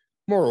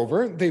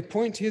 Moreover, they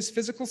point to his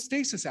physical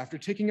stasis after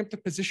taking up the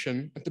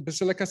position at the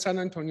Basilica San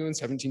Antonio in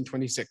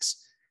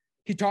 1726.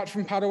 He taught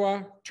from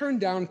Padua, turned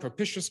down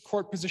propitious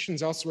court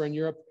positions elsewhere in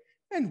Europe,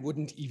 and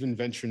wouldn't even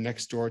venture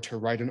next door to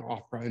write an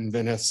opera in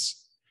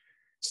Venice.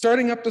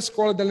 Starting up the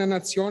Scuola delle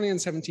Nazioni in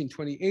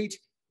 1728,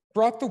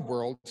 brought the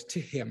world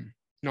to him,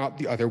 not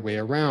the other way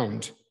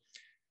around.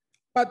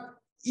 But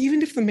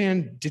even if the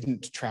man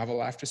didn't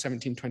travel after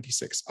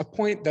 1726, a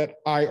point that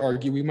I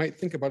argue we might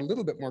think about a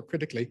little bit more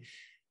critically,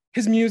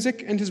 his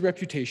music and his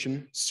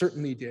reputation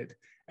certainly did,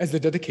 as the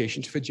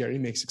dedication to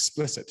Friedrich makes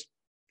explicit.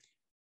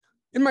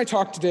 In my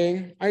talk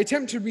today, I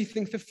attempt to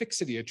rethink the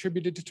fixity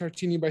attributed to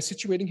Tartini by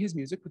situating his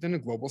music within a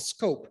global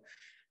scope.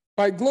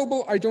 By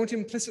global, I don't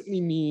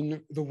implicitly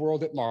mean the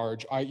world at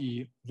large,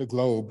 i.e. the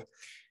globe.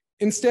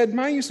 Instead,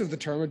 my use of the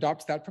term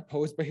adopts that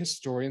proposed by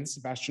historian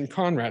Sebastian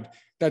Conrad.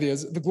 That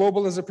is, the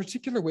global is a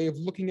particular way of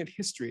looking at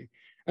history,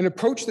 an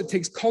approach that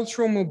takes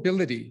cultural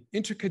mobility,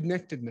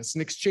 interconnectedness,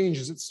 and exchange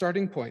as its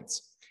starting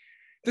points.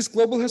 This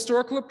global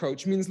historical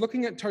approach means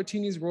looking at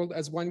Tartini's world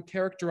as one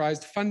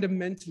characterized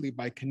fundamentally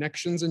by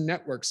connections and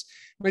networks,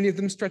 many of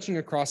them stretching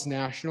across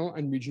national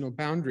and regional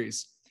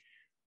boundaries.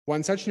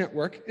 One such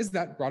network is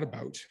that brought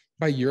about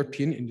by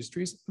European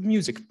industries of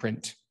music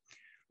print.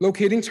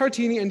 Locating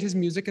Tartini and his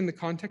music in the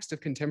context of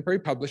contemporary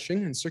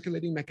publishing and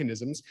circulating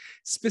mechanisms,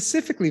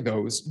 specifically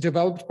those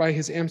developed by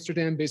his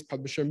Amsterdam-based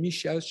publisher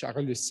Michel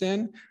Charles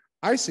Lucen,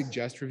 I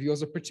suggest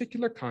reveals a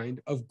particular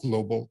kind of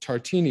global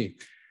Tartini,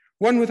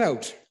 one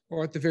without,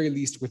 or at the very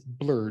least with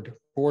blurred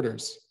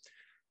borders.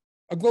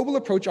 A global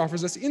approach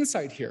offers us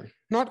insight here,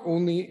 not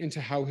only into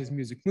how his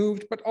music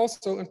moved, but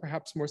also, and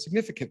perhaps more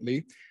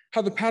significantly,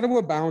 how the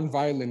Padua-bound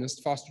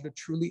violinist fostered a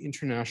truly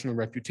international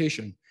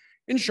reputation.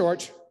 In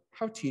short,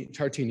 how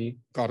Tartini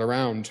got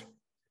around.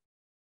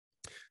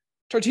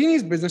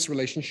 Tartini's business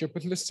relationship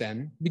with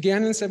Lucen began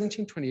in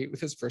 1728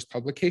 with his first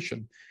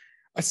publication,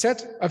 a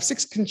set of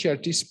 6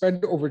 concerti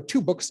spread over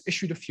 2 books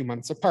issued a few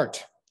months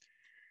apart.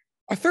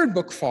 A third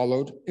book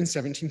followed in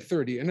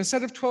 1730, and a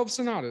set of 12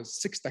 sonatas,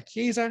 6 da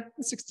Chiesa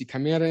and 6 di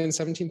Camera in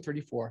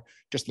 1734,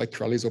 just like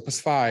Corelli's Opus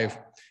 5.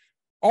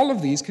 All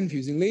of these,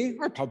 confusingly,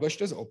 are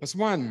published as Opus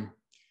 1.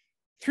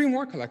 3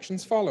 more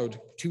collections followed,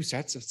 2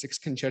 sets of 6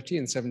 concerti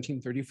in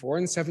 1734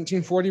 and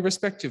 1740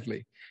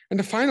 respectively, and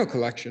a final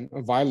collection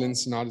of violin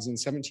sonatas in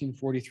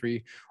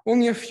 1743,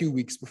 only a few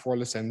weeks before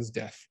Lucen's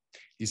death.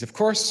 These, of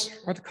course,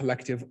 are the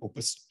collective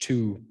Opus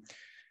 2.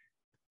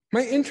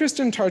 My interest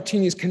in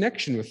Tartini's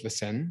connection with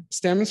Lucen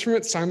stems from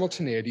its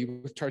simultaneity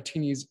with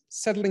Tartini's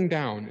settling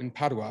down in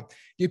Padua,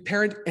 the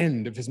apparent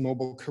end of his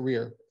mobile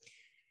career.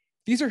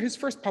 These are his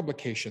first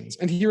publications,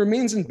 and he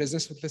remains in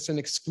business with Lucen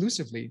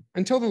exclusively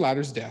until the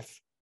latter's death.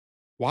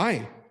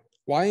 Why?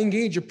 Why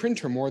engage a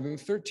printer more than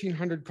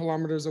 1,300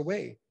 kilometers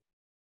away?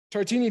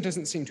 Tartini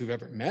doesn't seem to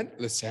have ever met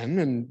Lucen,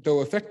 and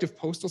though effective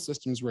postal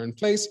systems were in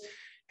place,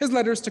 his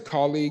letters to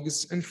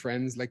colleagues and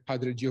friends like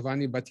Padre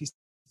Giovanni Battista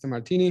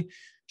Martini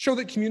show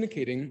that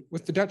communicating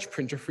with the Dutch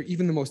printer for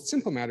even the most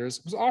simple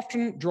matters was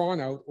often drawn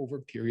out over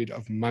a period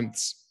of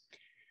months.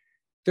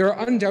 There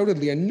are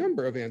undoubtedly a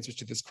number of answers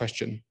to this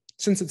question.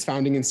 Since its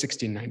founding in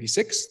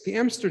 1696, the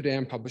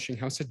Amsterdam publishing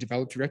house had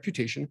developed a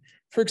reputation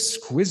for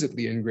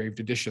exquisitely engraved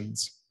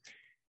editions.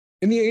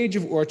 In the age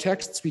of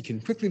Urtexts, we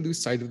can quickly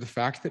lose sight of the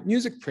fact that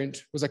music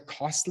print was a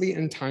costly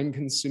and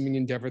time-consuming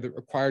endeavor that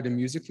required a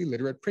musically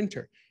literate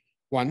printer,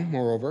 one,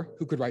 moreover,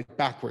 who could write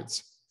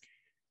backwards.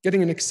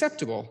 Getting an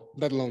acceptable,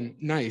 let alone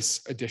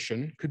nice,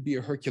 edition could be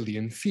a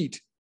Herculean feat.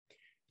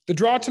 The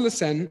draw to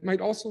Lucen might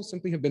also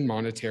simply have been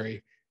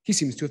monetary. He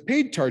seems to have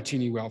paid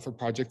Tartini well for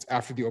projects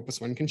after the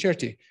Opus 1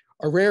 concerti,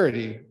 a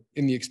rarity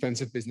in the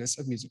expensive business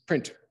of music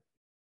print.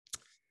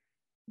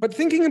 But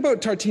thinking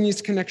about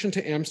Tartini's connection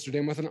to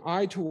Amsterdam with an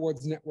eye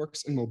towards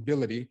networks and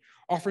mobility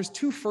offers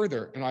 2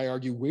 further, and I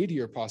argue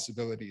weightier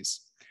possibilities.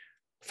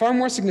 Far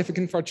more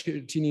significant for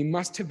Tartini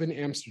must have been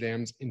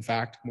Amsterdam's, in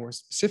fact, more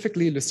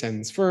specifically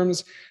Lucen's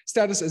firm's,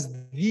 status as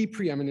the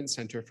preeminent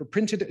center for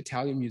printed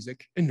Italian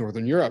music in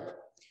Northern Europe.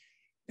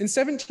 In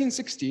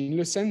 1716,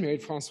 Lucen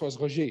married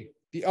Françoise Roger,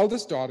 the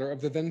eldest daughter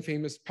of the then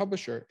famous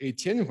publisher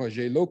Etienne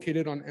Roger,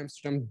 located on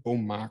Amsterdam's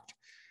Boommarkt.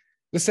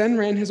 Lucen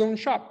ran his own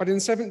shop, but in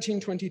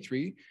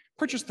 1723,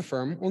 purchased the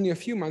firm only a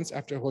few months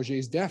after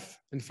Roger's death,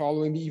 and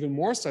following the even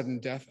more sudden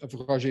death of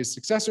Roger's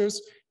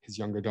successors, his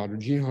younger daughter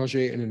Jean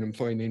Roger and an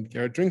employee named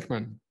Gerrit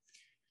Drinkman.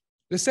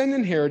 Lucen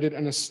inherited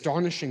an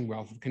astonishing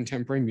wealth of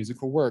contemporary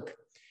musical work.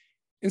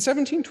 In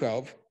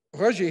 1712,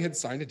 Roger had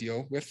signed a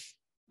deal with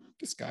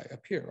this guy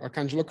up here,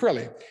 Arcangelo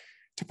Corelli,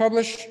 to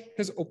publish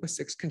his Opus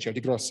 6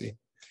 Concerti Grossi.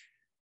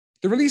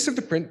 The release of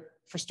the print,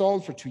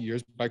 forestalled for 2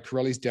 years by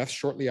Corelli's death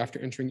shortly after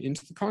entering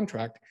into the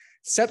contract,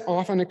 set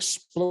off an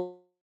explosion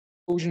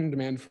in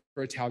demand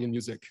for Italian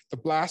music, the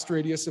blast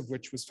radius of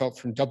which was felt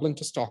from Dublin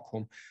to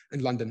Stockholm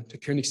and London to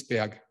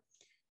Königsberg.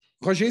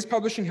 Roger's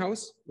publishing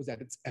house was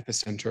at its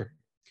epicenter.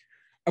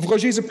 Of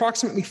Roger's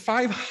approximately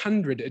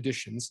 500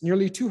 editions,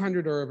 nearly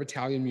 200 are of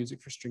Italian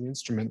music for string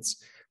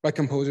instruments by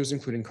composers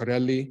including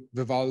Corelli,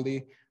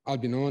 Vivaldi,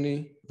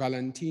 Albinoni,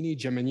 Valentini,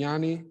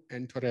 Gemignani,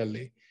 and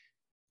Torelli.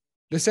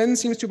 Lucen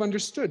seems to have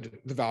understood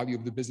the value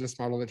of the business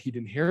model that he'd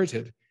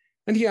inherited,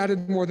 and he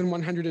added more than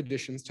 100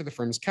 editions to the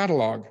firm's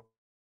catalog,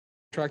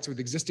 contracts with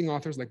existing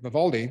authors like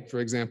Vivaldi, for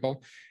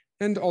example,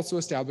 and also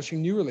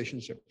establishing new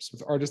relationships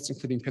with artists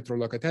including Pietro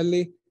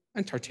Locatelli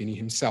and Tartini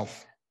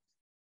himself.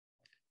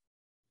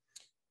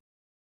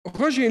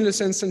 Roger and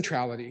Lucen's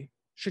centrality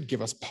should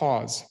give us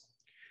pause.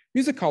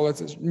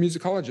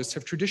 Musicologists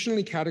have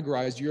traditionally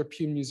categorized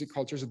European music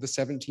cultures of the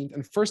 17th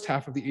and first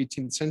half of the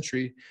 18th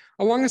century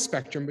along a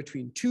spectrum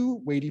between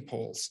 2 weighty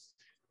poles.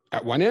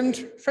 At one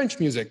end, French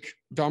music,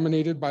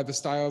 dominated by the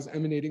styles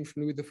emanating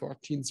from Louis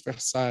XIV's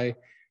Versailles,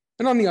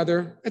 and on the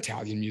other,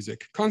 Italian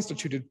music,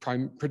 constituted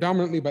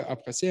predominantly by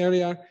opera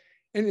seria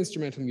and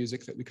instrumental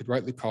music that we could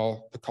rightly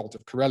call the cult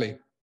of Corelli.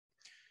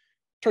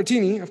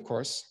 Tartini, of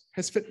course,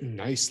 has fit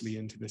nicely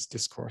into this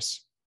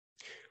discourse.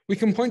 We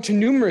can point to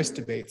numerous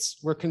debates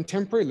where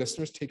contemporary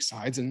listeners take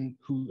sides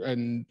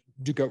and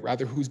duke out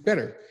rather who's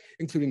better,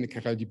 including the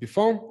Querelle du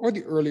Buffon or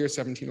the earlier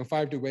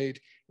 1705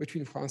 debate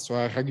between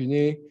François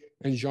Raguenet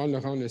and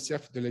Jean-Laurent Le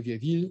Cerf de la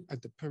Vieilleville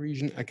at the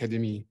Parisian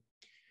Académie.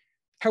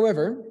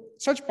 However,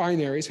 such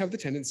binaries have the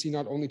tendency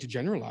not only to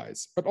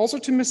generalize, but also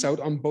to miss out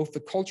on both the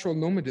cultural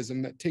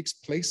nomadism that takes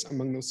place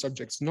among those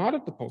subjects not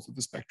at the poles of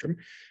the spectrum,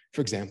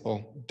 for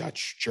example,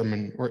 Dutch,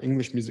 German, or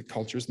English music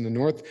cultures in the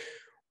north,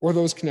 or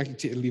those connected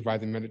to Italy via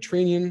the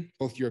Mediterranean,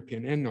 both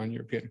European and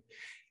non-European.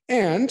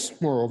 And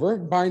moreover,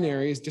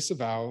 binaries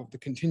disavow the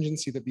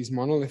contingency that these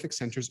monolithic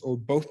centers owe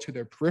both to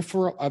their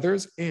peripheral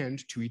others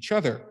and to each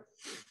other.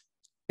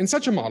 In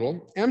such a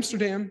model,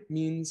 Amsterdam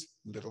means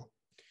little.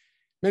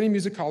 Many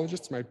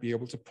musicologists might be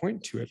able to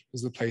point to it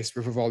as the place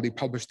where Vivaldi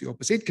published the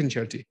Opus 8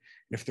 concerti,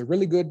 and if they're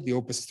really good, the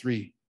Opus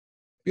 3.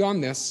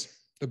 Beyond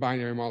this, the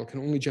binary model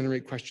can only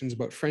generate questions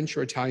about French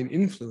or Italian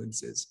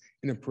influences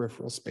in a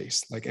peripheral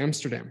space like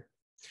Amsterdam.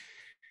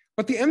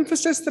 But the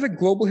emphasis that a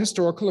global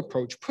historical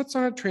approach puts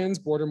on a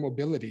trans-border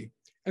mobility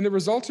and the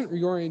resultant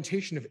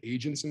reorientation of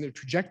agents and their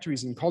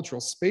trajectories in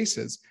cultural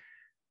spaces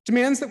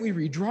demands that we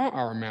redraw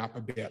our map a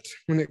bit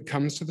when it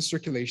comes to the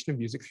circulation of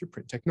music through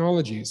print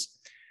technologies.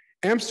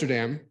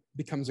 Amsterdam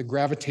becomes a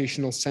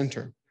gravitational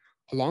center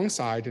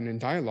alongside and in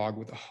dialogue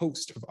with a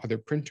host of other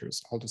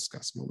printers I'll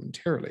discuss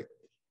momentarily.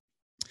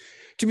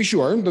 To be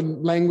sure, the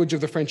language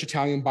of the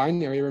French-Italian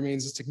binary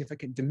remains a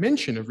significant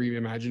dimension of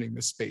reimagining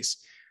this space.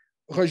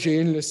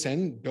 Roger and Le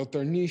Sen built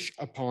their niche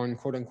upon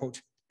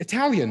quote-unquote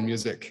Italian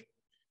music.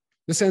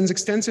 Le Sen's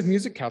extensive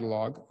music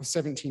catalog of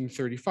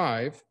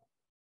 1735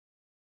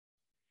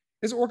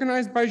 is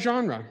organized by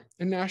genre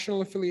and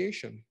national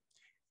affiliation,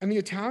 and the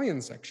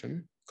Italian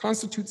section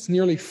constitutes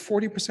nearly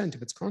 40%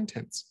 of its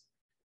contents.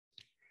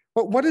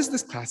 But what is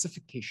this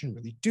classification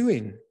really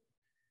doing?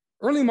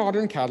 Early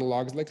modern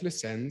catalogs like Le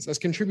Sen's, as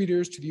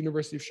contributors to the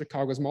University of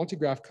Chicago's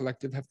Multigraph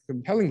Collective have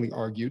compellingly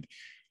argued,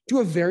 do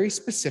a very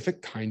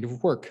specific kind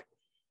of work.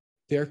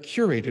 They're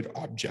curated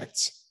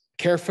objects,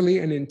 carefully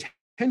and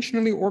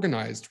intentionally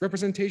organized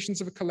representations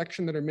of a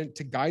collection that are meant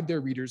to guide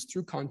their readers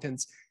through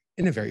contents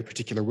in a very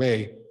particular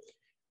way.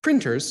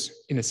 Printers,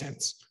 in a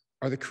sense,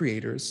 are the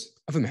creators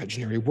of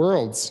imaginary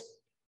worlds.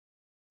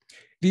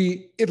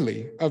 The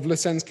Italy of Le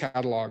Sen's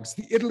catalogs,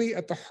 the Italy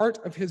at the heart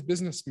of his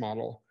business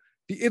model,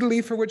 the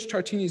Italy for which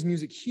Tartini's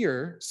music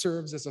here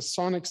serves as a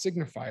sonic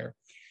signifier,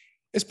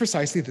 is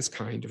precisely this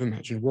kind of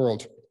imagined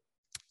world.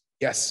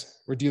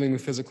 Yes, we're dealing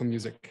with physical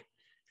music.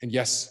 And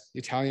yes, the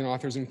Italian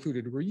authors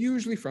included were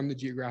usually from the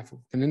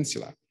geographical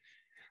peninsula.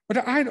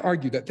 But I'd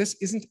argue that this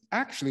isn't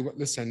actually what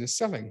Le Sen is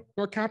selling,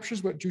 nor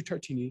captures what drew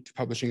Tartini to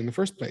publishing in the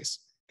first place.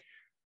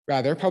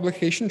 Rather,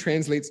 publication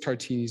translates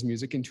Tartini's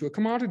music into a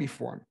commodity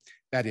form,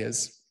 that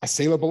is, a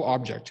saleable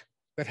object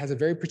that has a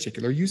very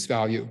particular use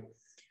value.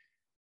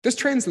 This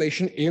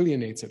translation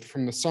alienates it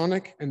from the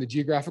sonic and the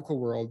geographical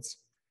worlds,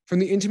 from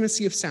the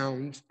intimacy of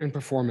sound and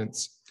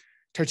performance.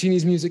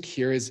 Tartini's music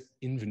here is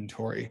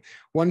inventory,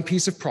 one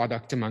piece of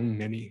product among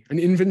many, an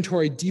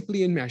inventory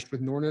deeply enmeshed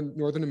with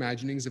northern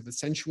imaginings of the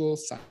sensual,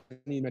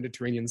 sunny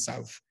Mediterranean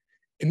South.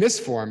 In this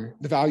form,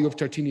 the value of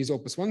Tartini's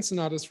Opus 1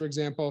 sonatas, for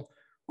example,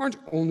 aren't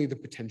only the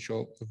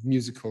potential of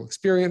musical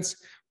experience,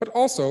 but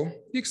also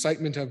the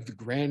excitement of the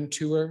grand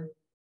tour,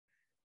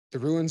 the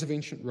ruins of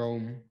ancient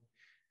Rome,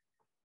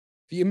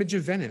 the image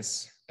of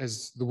Venice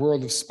as the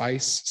world of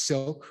spice,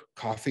 silk,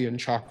 coffee, and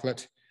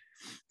chocolate,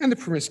 and the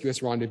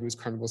promiscuous rendezvous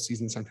carnival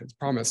season sometimes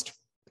promised.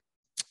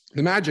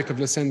 The magic of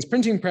Le Sen's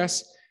printing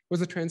press was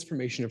the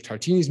transformation of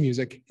Tartini's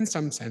music, in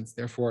some sense,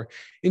 therefore,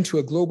 into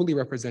a globally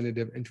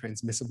representative and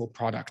transmissible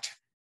product.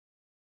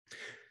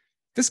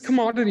 This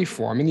commodity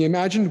form and the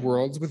imagined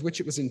worlds with which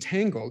it was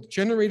entangled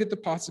generated the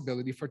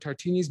possibility for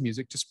Tartini's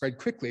music to spread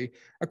quickly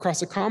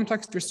across a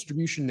complex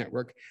distribution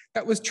network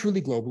that was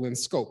truly global in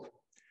scope.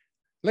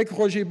 Like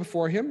Roger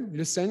before him,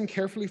 Le Sen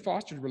carefully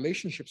fostered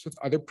relationships with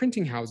other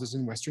printing houses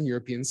in Western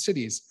European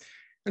cities.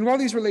 And while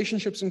these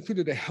relationships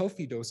included a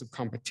healthy dose of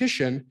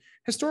competition,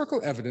 historical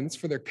evidence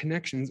for their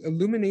connections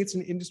illuminates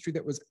an industry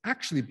that was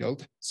actually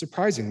built,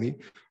 surprisingly,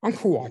 on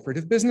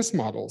cooperative business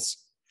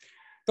models.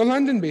 The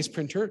London-based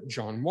printer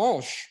John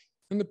Walsh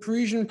and the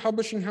Parisian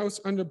publishing house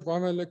under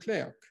Brava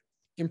Leclerc,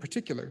 in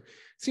particular,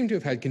 seem to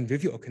have had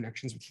convivial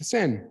connections with Le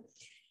Sen.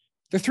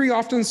 The three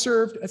often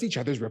served as each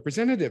other's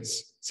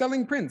representatives,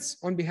 selling prints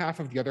on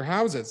behalf of the other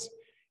houses.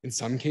 In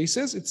some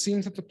cases, it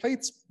seems that the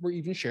plates were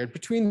even shared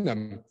between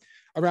them.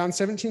 Around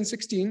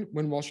 1716,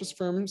 when Walsh's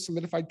firm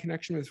solidified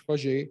connection with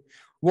Roger,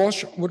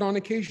 Walsh would on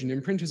occasion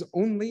imprint his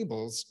own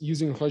labels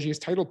using Roger's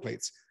title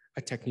plates,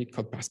 a technique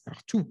called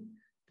passe-partout.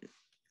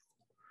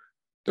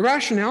 The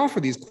rationale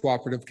for these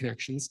cooperative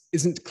connections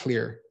isn't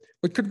clear,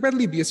 but could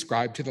readily be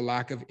ascribed to the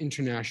lack of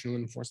international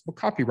enforceable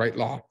copyright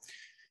law.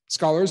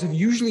 Scholars have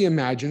usually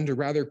imagined a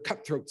rather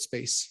cutthroat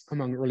space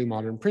among early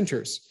modern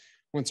printers.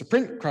 Once a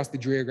print crossed the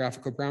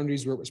geographical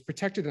boundaries where it was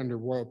protected under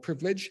royal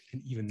privilege,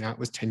 and even that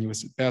was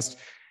tenuous at best,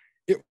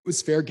 it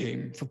was fair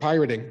game for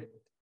pirating.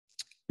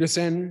 Le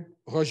Sen,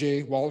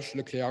 Roger, Walsh,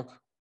 Leclerc,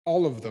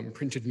 all of them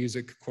printed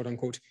music, quote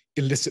unquote,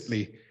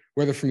 illicitly,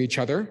 whether from each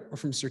other or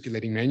from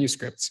circulating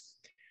manuscripts.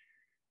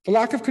 The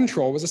lack of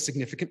control was a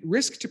significant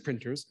risk to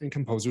printers and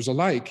composers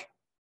alike.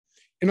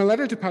 In a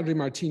letter to Padre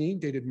Martini,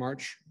 dated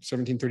March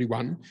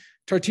 1731,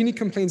 Tartini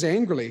complains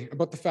angrily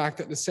about the fact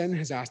that Lysen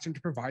has asked him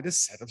to provide a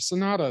set of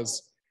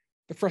sonatas.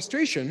 The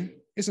frustration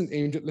isn't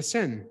aimed at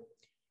Lysen.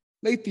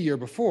 Late the year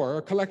before,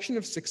 a collection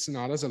of 6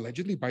 sonatas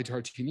allegedly by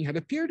Tartini had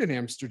appeared in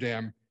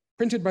Amsterdam,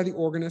 printed by the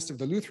organist of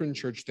the Lutheran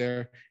church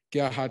there,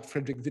 Gerhard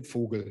Friedrich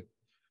Wittfogel.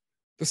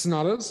 The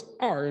sonatas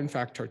are, in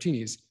fact,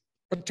 Tartini's,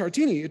 but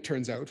Tartini, it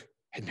turns out,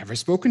 had never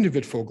spoken to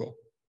Wittfogel,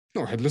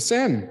 nor had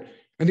Lysen,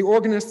 and the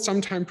organist,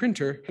 sometime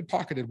printer, had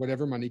pocketed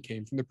whatever money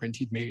came from the print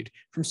he'd made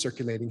from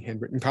circulating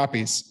handwritten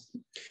copies.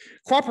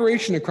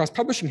 Cooperation across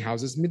publishing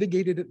houses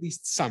mitigated at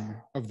least some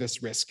of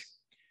this risk.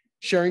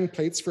 Sharing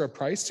plates for a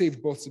price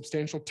saved both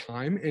substantial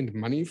time and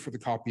money for the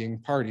copying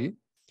party,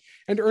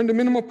 and earned a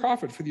minimal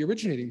profit for the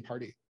originating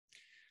party.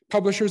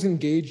 Publishers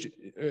engaged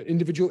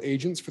individual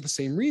agents for the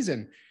same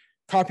reason.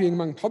 Copying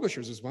among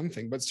publishers is one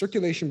thing, but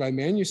circulation by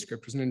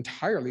manuscript was an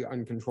entirely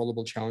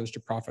uncontrollable challenge to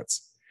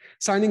profits.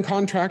 Signing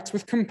contracts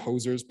with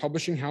composers,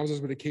 publishing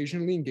houses would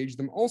occasionally engage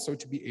them also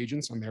to be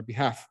agents on their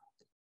behalf.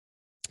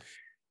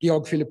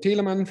 Georg Philipp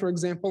Telemann, for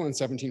example, in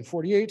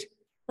 1748,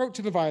 wrote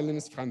to the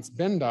violinist Franz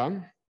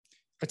Benda,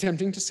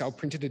 attempting to sell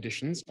printed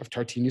editions of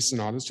Tartini's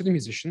sonatas to the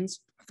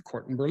musicians of the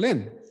court in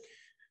Berlin.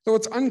 Though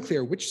it's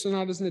unclear which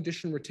sonatas in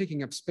edition were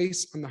taking up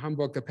space on the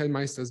Hamburg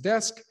Kapellmeister's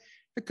desk,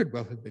 it could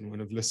well have been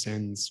one of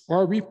Lysen's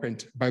or a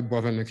reprint by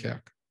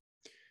Boisvin-Leclerc.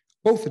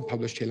 Both had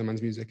published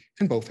Telemann's music,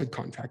 and both had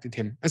contracted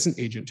him as an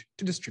agent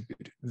to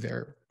distribute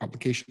their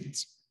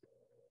publications.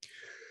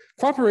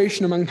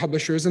 Cooperation among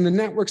publishers and the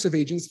networks of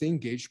agents they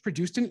engaged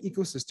produced an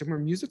ecosystem where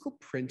musical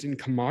print in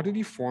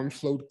commodity form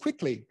flowed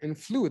quickly and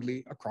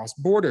fluidly across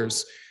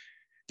borders.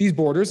 These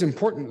borders,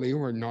 importantly,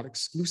 were not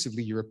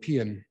exclusively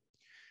European.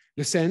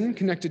 Lysen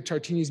connected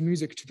Tartini's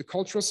music to the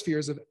cultural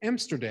spheres of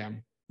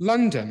Amsterdam,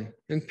 London,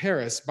 and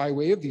Paris by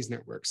way of these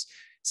networks,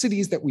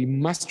 cities that we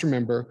must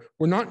remember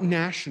were not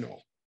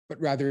national, but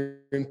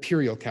rather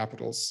imperial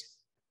capitals.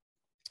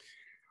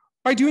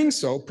 By doing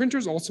so,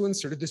 printers also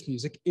inserted this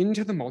music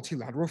into the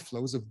multilateral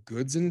flows of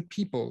goods and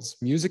peoples,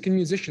 music and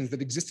musicians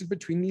that existed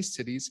between these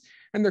cities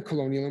and their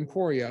colonial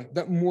emporia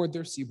that moored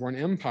their seaborne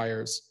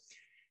empires.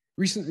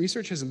 Recent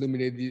research has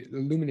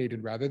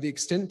illuminated the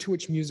extent to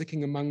which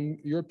musicking among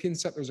European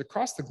settlers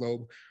across the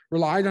globe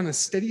relied on a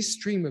steady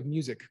stream of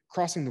music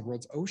crossing the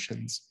world's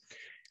oceans.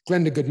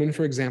 Glenda Goodman,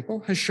 for example,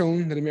 has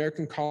shown that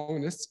American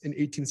colonists in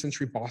 18th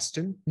century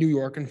Boston, New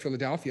York, and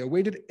Philadelphia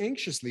waited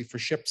anxiously for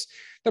ships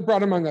that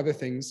brought, among other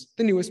things,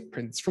 the newest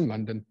prints from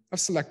London of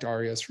select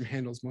arias from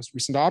Handel's most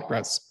recent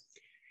operas.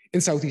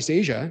 In Southeast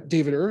Asia,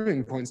 David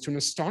Irving points to an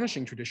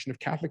astonishing tradition of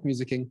Catholic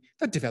musicking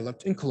that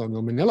developed in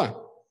colonial Manila.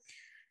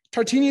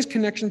 Tartini's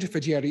connection to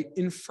Faggieri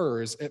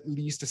infers at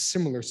least a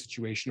similar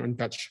situation on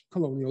Dutch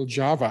colonial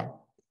Java.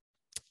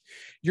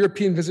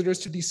 European visitors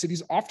to these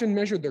cities often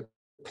measured their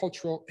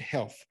cultural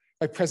health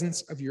by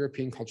presence of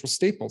European cultural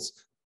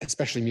staples,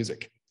 especially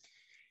music.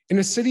 In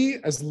a city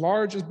as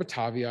large as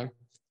Batavia,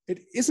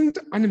 it isn't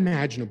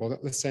unimaginable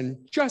that Lysen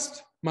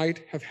just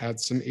might have had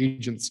some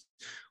agents,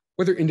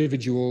 whether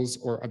individuals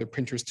or other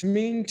printers, to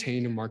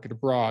maintain a market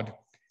abroad.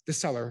 The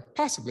seller,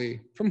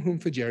 possibly, from whom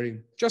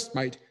Faggieri just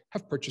might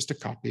have purchased a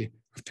copy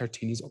of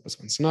Tartini's Opus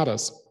 1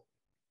 sonatas.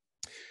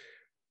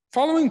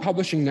 Following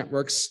publishing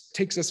networks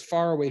takes us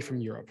far away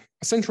from Europe,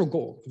 a central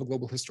goal of a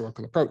global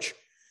historical approach.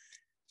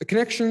 The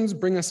connections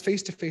bring us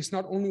face to face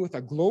not only with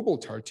a global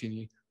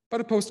Tartini, but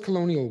a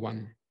post-colonial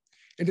one.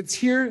 And it's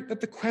here that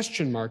the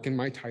question mark in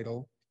my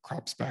title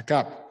crops back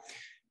up.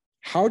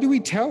 How do we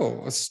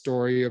tell a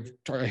story of,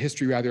 a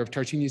history rather, of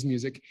Tartini's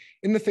music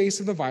in the face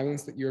of the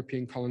violence that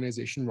European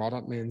colonization wrought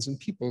on lands and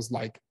peoples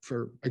like,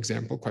 for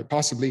example, quite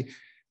possibly,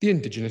 the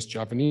indigenous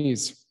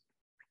Javanese?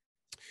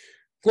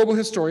 Global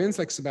historians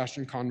like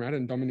Sebastian Conrad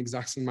and Dominic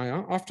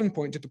Sachsen-Meyer often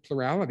point to the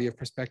plurality of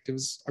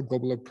perspectives a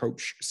global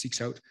approach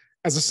seeks out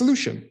as a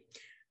solution.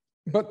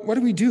 But what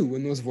do we do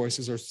when those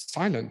voices are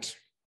silent,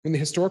 when the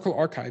historical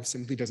archive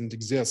simply doesn't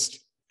exist?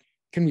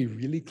 Can we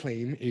really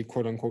claim a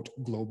quote-unquote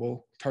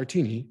global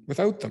Tartini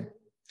without them?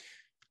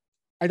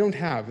 I don't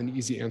have an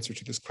easy answer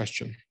to this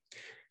question,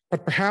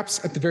 but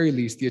perhaps at the very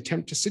least, the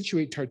attempt to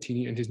situate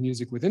Tartini and his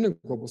music within a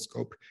global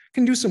scope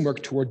can do some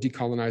work toward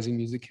decolonizing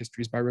music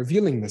histories by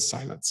revealing this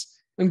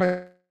silence and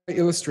by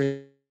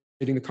illustrating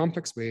the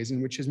complex ways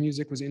in which his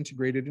music was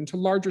integrated into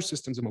larger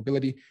systems of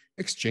mobility,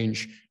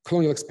 exchange,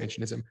 colonial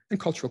expansionism, and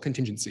cultural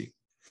contingency.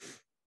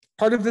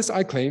 Part of this,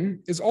 I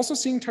claim, is also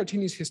seeing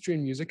Tartini's history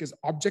and music as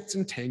objects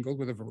entangled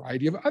with a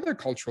variety of other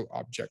cultural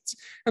objects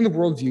and the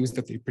worldviews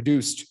that they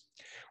produced.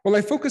 While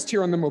I focused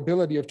here on the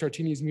mobility of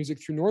Tartini's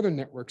music through northern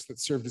networks that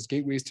served as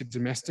gateways to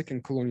domestic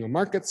and colonial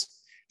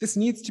markets, this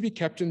needs to be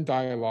kept in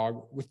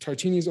dialogue with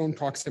Tartini's own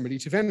proximity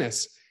to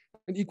Venice,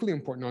 an equally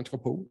important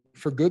entrepot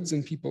for goods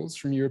and peoples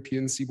from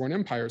European seaborne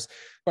empires,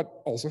 but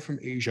also from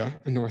Asia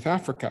and North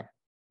Africa.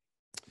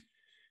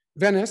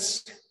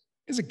 Venice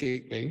is a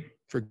gateway,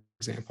 for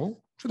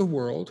example, to the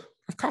world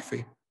of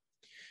coffee.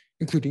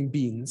 including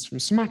beans from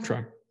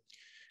Sumatra.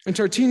 And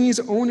Tartini's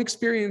own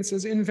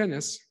experiences in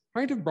Venice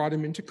might have brought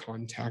him into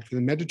contact with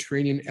a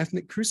Mediterranean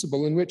ethnic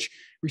crucible in which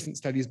recent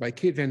studies by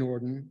Kate Van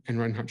Orden and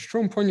Reinhard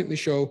Strom poignantly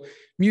show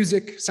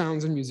music,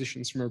 sounds, and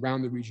musicians from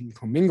around the region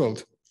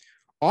commingled.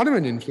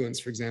 Ottoman influence,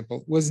 for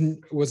example, was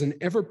an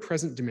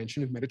ever-present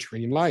dimension of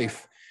Mediterranean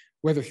life,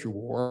 whether through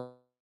war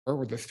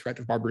or the threat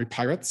of Barbary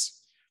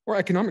pirates, or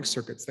economic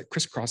circuits that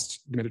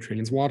crisscrossed the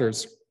Mediterranean's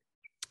waters.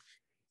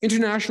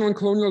 International and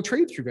colonial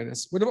trade through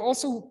Venice would have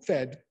also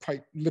fed,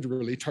 quite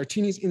literally,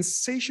 Tartini's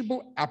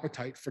insatiable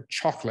appetite for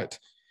chocolate.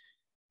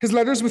 His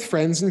letters with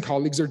friends and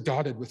colleagues are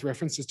dotted with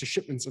references to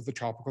shipments of the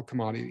tropical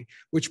commodity,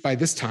 which by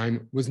this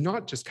time was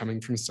not just coming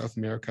from South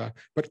America,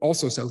 but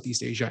also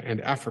Southeast Asia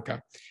and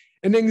Africa,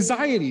 and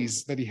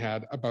anxieties that he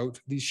had about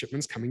these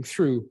shipments coming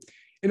through.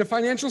 In a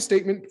financial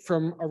statement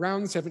from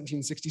around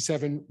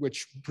 1767,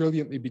 which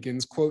brilliantly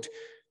begins, quote,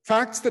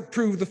 "Facts that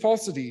prove the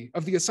falsity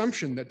of the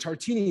assumption that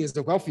Tartini is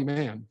a wealthy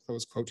man,"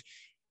 close quote,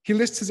 he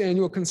lists his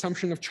annual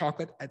consumption of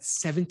chocolate at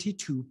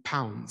 72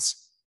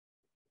 pounds.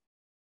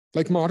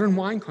 Like modern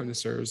wine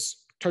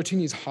connoisseurs,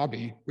 Tartini's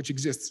hobby, which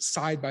exists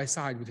side by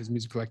side with his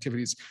musical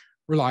activities,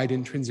 relied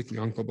intrinsically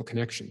on global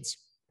connections.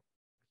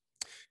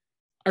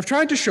 I've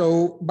tried to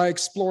show by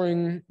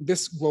exploring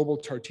this global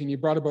Tartini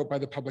brought about by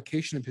the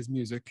publication of his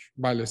music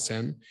by Le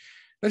Seine,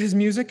 that his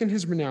music and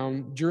his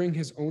renown during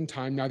his own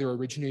time neither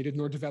originated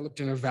nor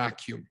developed in a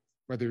vacuum,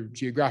 whether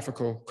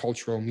geographical,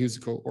 cultural,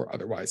 musical, or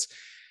otherwise.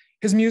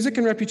 His music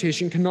and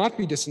reputation cannot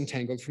be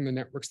disentangled from the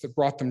networks that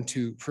brought them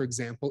to, for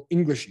example,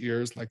 English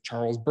ears like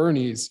Charles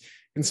Burney's,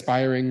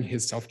 inspiring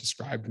his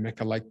self-described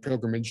Mecca-like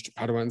pilgrimage to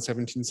Padua in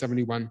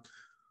 1771,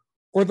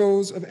 or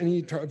those of any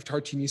of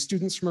Tartini's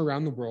students from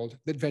around the world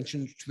that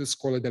ventured to the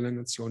Scuola delle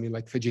Nazioni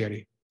like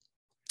Fegeri.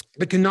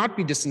 But cannot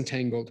be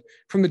disentangled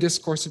from the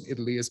discourse of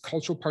Italy as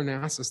cultural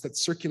Parnassus that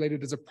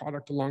circulated as a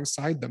product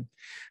alongside them.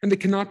 And they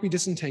cannot be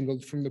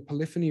disentangled from the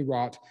polyphony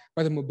wrought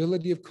by the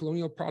mobility of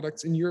colonial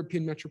products in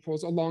European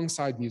metropoles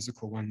alongside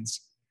musical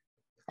ones.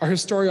 Our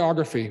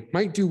historiography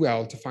might do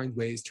well to find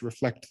ways to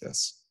reflect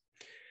this.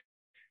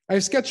 I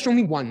have sketched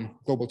only one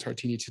global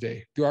Tartini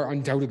today. There are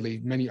undoubtedly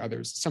many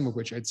others, some of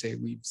which I'd say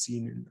we've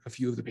seen in a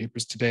few of the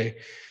papers today.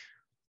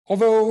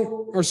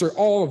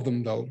 All of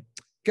them though,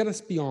 get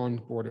us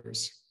beyond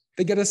borders.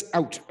 They get us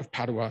out of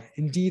Padua,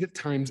 indeed at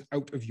times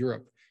out of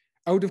Europe,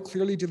 out of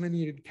clearly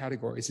delineated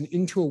categories and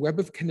into a web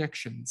of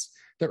connections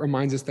that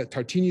reminds us that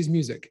Tartini's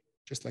music,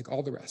 just like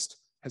all the rest,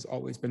 has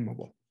always been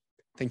mobile.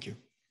 Thank you.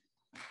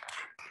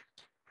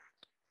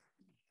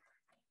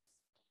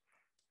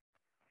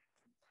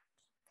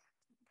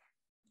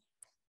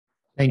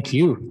 Thank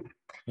you.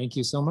 Thank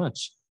you so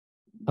much.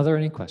 Are there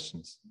any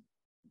questions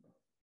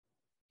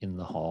in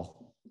the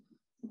hall?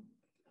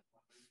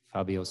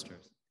 Fabio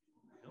Sters.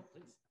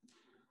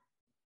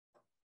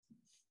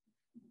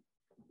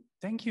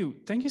 Thank you.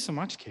 Thank you so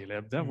much,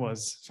 Kaleb. That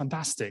was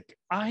fantastic.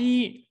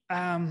 I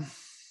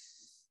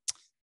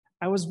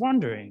was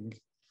wondering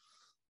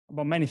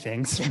about many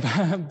things,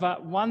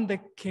 but one that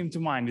came to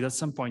mind is at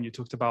some point you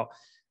talked about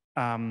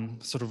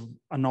sort of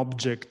an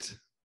object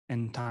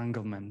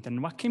entanglement.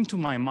 And what came to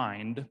my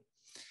mind,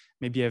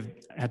 maybe I've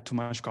had too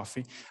much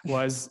coffee,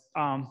 was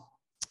a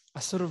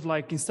sort of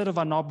like, instead of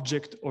an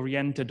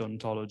object-oriented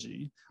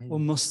ontology,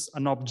 almost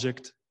an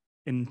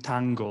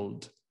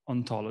object-entangled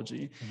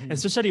ontology,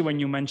 especially when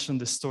you mentioned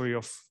the story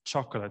of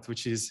chocolate,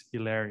 which is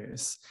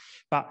hilarious.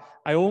 But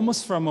I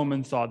almost for a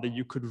moment thought that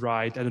you could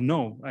write, I don't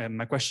know,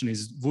 my question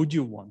is, would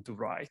you want to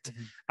write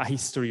a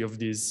history of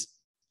this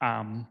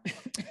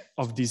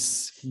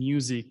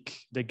music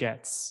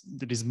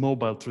that is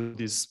mobile through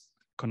these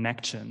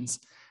connections,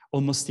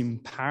 almost in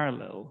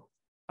parallel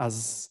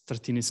as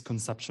Tartini's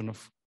conception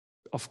of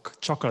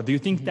chocolate? Do you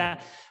think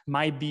that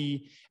might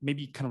be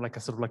maybe kind of like a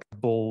sort of like a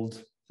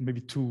bold, maybe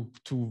too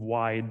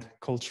wide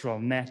cultural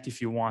net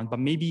if you want, but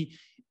maybe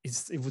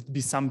it would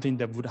be something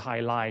that would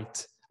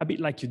highlight a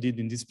bit like you did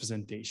in this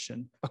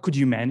presentation? But could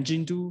you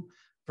imagine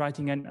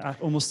writing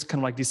almost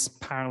kind of like this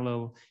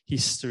parallel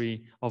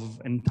history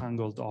of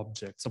entangled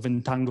objects, of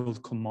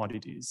entangled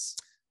commodities?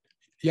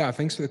 Yeah,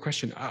 thanks for the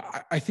question.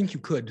 I think you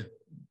could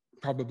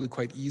probably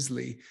quite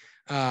easily.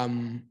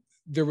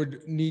 There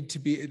would need to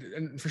be,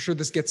 and for sure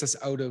this gets us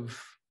out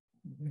of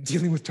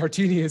dealing with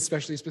Tartini,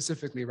 especially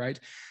specifically, right?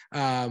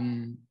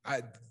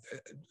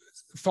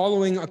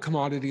 Following a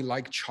commodity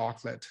like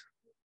chocolate,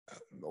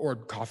 or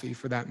coffee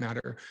for that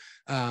matter,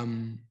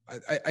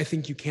 I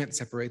think you can't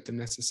separate them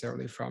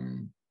necessarily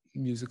from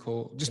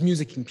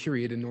musicking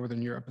period in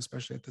Northern Europe,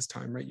 especially at this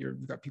time, right?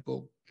 You've got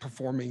people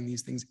performing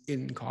these things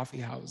in coffee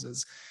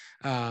houses.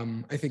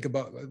 I think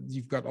about,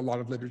 you've got a lot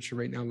of literature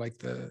right now, like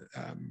the,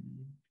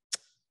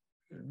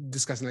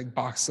 discussing like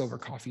Bach's silver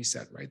coffee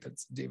set, right?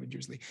 That's David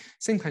Jersley,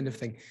 same kind of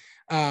thing.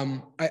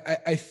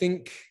 I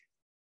think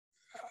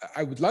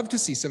I would love to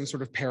see some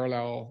sort of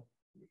parallel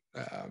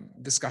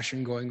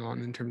discussion going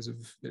on in terms of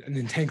an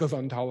entangled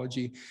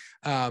ontology,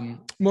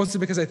 mostly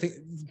because I think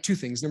two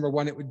things. Number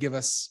one, it would give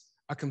us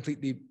a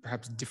completely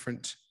perhaps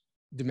different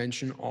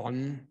dimension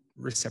on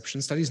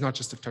reception studies, not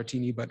just of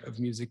Tartini, but of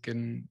music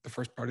in the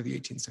first part of the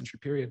 18th century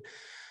period.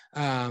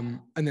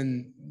 And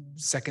then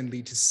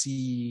secondly, to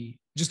see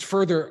just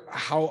further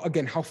how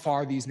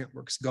far these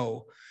networks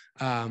go.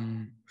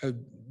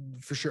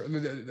 For sure,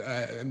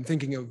 I'm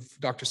thinking of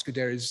Dr.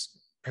 Scuderi's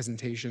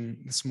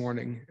presentation this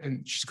morning,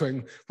 and she's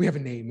going, we have a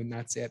name and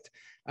that's it.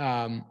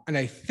 And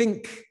I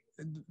think,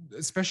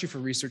 especially for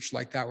research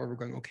like that, where we're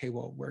going, okay,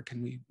 well, where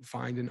can we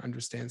find and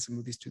understand some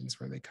of these students,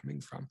 where are they coming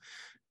from?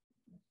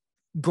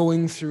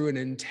 Going through an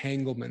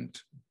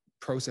entanglement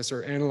process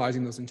or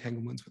analyzing those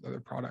entanglements with other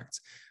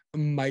products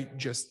might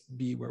just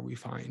be where we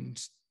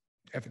find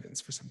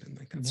evidence for something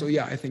like that. Yeah. So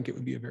yeah, I think it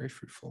would be a very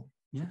fruitful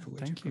way to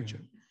approach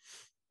it.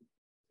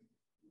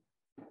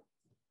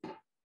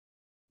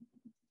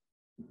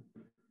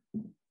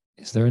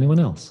 Is there anyone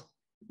else?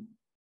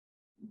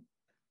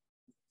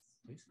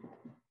 Please.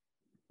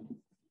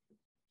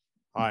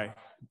 Hi,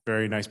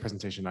 very nice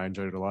presentation. I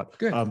enjoyed it a lot.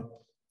 Good.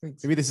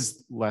 Thanks. Maybe this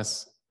is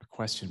less a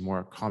question, more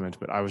a comment,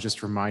 but I was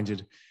just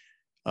reminded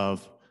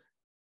of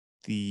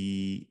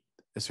a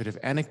sort of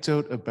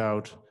anecdote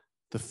about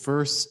the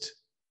first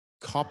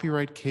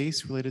copyright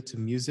case related to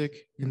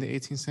music in the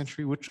 18th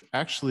century, which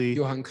actually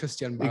Johann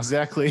Christian Bach.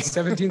 Exactly.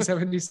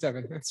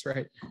 1777. That's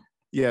right.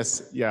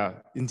 Yes, yeah,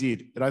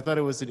 indeed. And I thought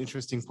it was an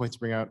interesting point to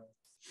bring out,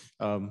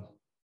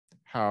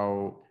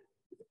 how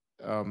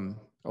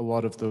a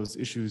lot of those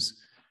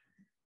issues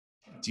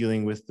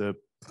dealing with the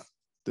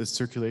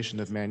circulation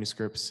of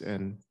manuscripts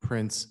and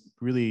prints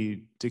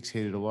really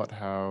dictated a lot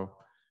how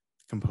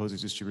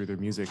composers distribute their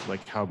music,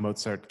 like how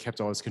Mozart kept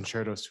all his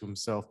concertos to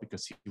himself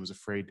because he was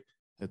afraid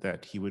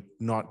that he would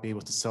not be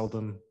able to sell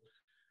them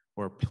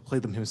or play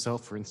them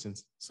himself, for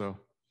instance. So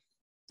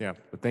yeah,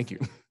 but thank you.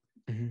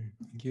 Mm-hmm.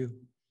 Thank you.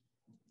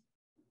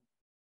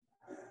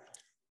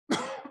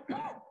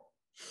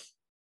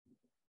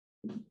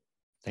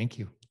 Thank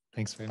you.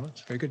 Thanks very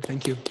much. Very good.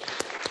 Thank you.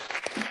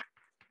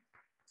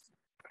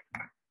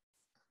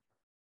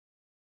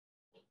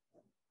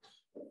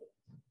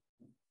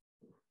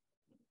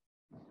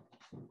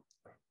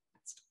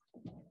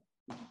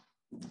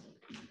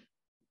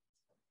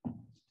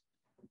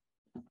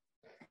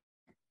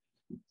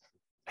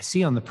 I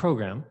see on the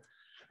program,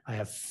 I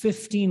have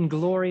 15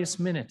 glorious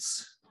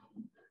minutes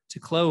to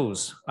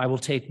close. I will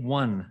take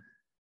one.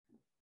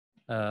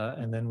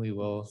 And then we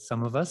will,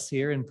 some of us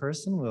here in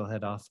person, will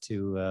head off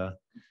to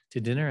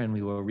dinner, and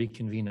we will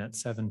reconvene at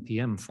 7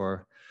 p.m.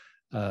 for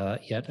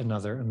yet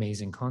another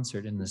amazing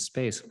concert in this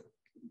space.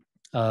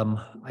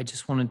 I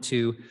just wanted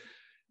to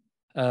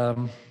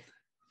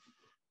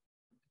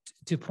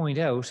point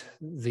out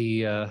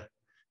the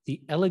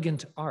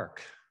elegant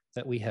arc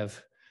that we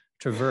have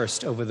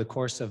traversed over the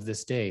course of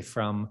this day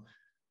from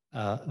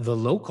the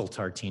local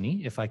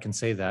Tartini, if I can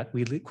say that.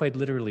 We quite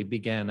literally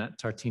began at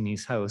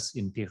Tartini's house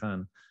in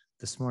Piran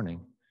this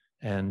morning.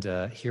 And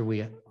here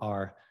we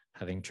are,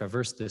 having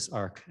traversed this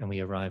arc, and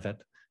we arrive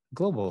at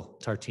global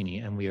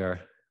Tartini. And we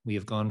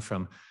have gone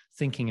from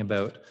thinking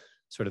about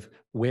sort of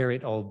where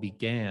it all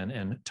began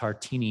and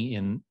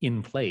Tartini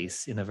in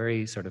place, in a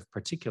very sort of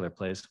particular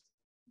place.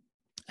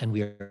 And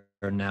we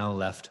are now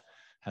left,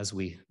 as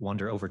we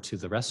wander over to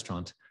the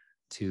restaurant,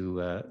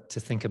 to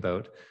think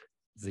about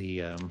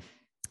the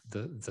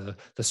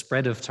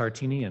spread of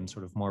Tartini, and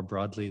sort of more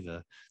broadly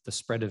the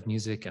spread of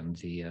music, and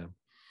the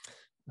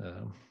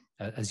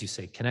as you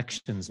say,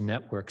 connections,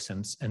 networks,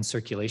 and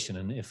circulation.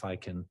 And if I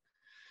can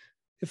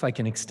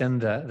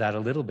extend that a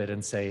little bit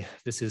and say,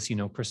 this is,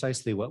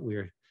 precisely what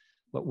we're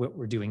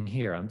doing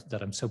here.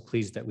 That I'm so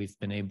pleased that we've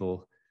been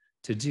able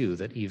to do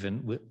that.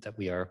 Even that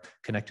we are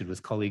connected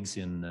with colleagues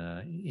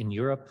in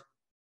Europe.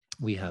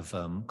 We have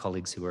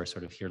colleagues who are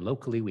sort of here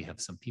locally. We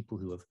have some people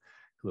who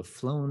have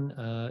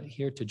flown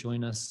here to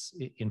join us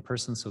in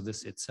person. So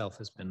this itself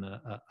has been,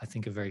 I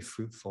think, a very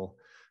fruitful,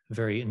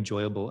 very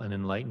enjoyable and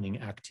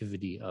enlightening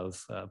activity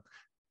of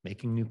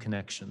making new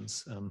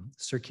connections,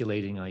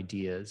 circulating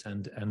ideas.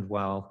 And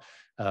while,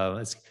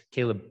 as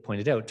Kaleb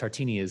pointed out,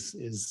 Tartini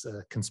is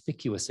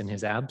conspicuous in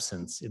his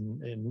absence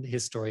in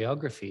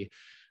historiography.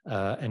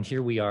 And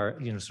here we are,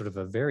 sort of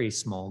a very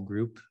small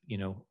group,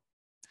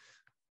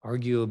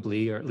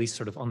 arguably, or at least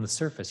sort of on the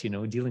surface,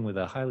 dealing with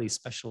a highly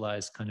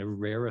specialized, kind of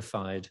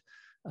rarefied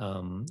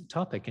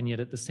topic. And yet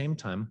at the same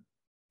time,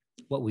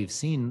 what we've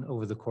seen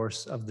over the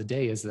course of the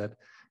day is that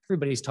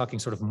everybody's talking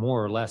sort of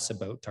more or less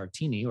about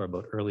Tartini or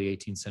about early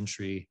 18th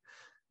century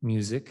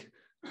music.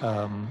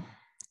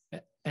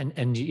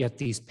 And yet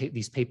these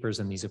papers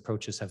and these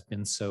approaches have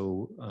been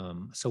so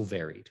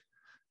varied.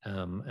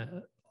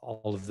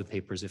 All of the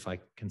papers, if I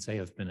can say,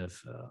 have been of,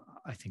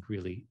 I think,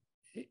 really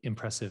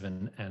impressive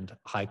and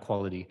high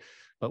quality.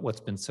 But what's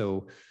been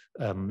so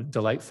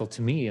delightful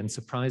to me and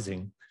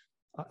surprising,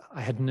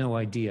 I had no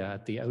idea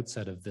at the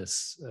outset of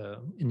this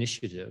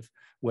initiative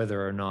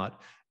whether or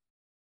not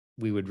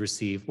we would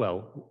receive,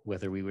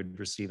 whether we would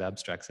receive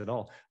abstracts at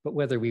all, but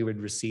whether we would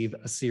receive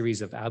a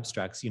series of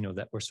abstracts,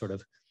 that were sort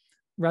of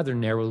rather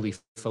narrowly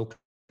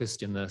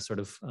focused in the sort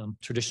of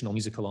traditional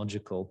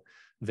musicological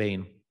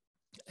vein.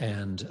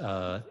 And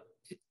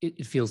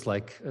it feels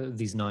like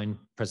these 9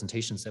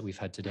 presentations that we've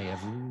had today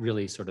have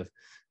really sort of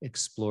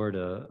explored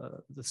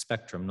the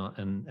spectrum,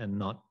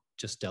 not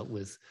just dealt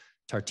with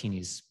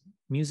Tartini's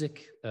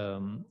music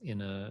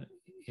in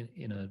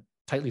a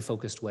tightly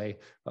focused way,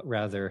 but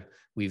rather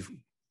we've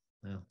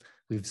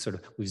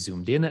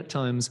zoomed in at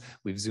times,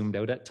 we've zoomed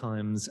out at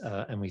times,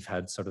 and we've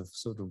had sort of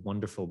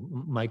wonderful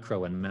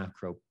micro and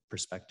macro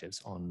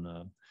perspectives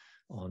on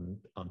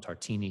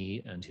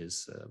Tartini and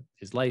his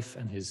life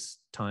and his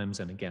times.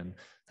 And again,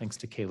 thanks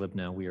to Kaleb,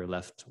 now we are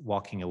left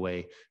walking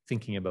away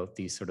thinking about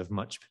these sort of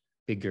much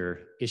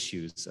bigger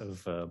issues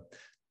of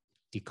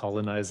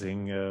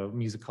decolonizing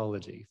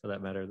musicology, for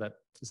that matter. That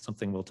is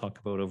something we'll talk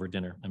about over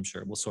dinner. I'm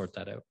sure we'll sort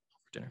that out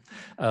over dinner.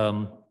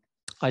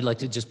 I'd like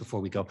to, just before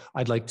we go,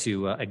 I'd like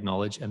to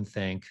acknowledge and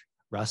thank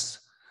Russ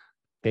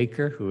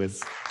Baker, who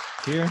is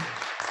here.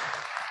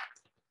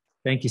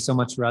 Thank you so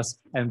much, Russ.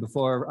 And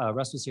before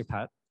Russ was here,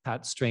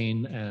 Pat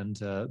Strain, and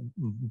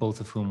both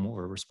of whom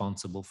were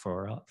responsible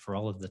for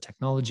all of the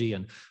technology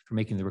and for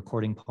making the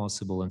recording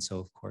possible. And so,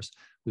 of course,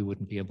 we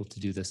wouldn't be able to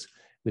do this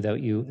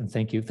without you. And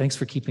thank you. Thanks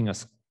for keeping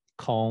us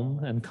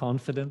calm and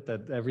confident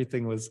that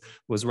everything was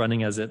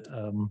running as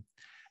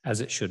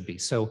it should be.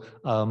 So,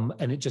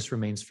 and it just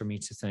remains for me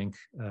to thank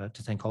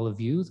all of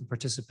you, the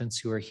participants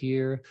who are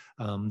here,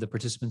 the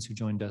participants who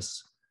joined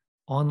us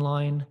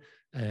online,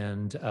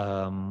 and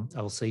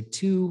I will say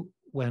too,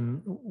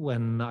 when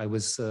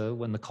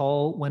the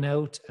call went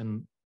out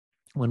and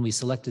when we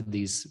selected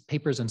these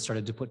papers and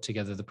started to put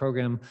together the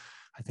program,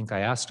 I think I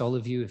asked all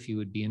of you if you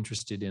would be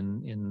interested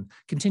in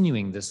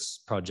continuing this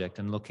project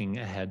and looking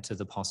ahead to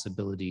the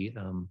possibility,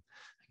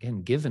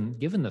 again,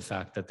 given the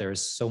fact that there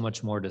is so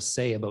much more to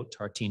say about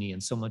Tartini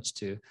and so much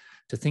to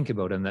think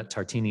about, and that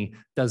Tartini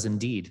does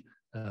indeed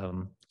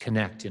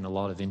connect in a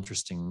lot of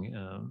interesting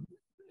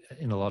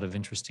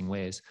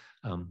ways,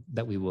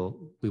 that we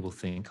will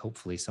think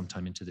hopefully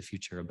sometime into the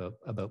future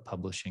about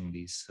publishing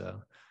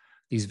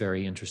these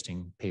very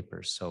interesting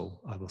papers. So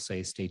I will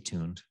say stay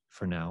tuned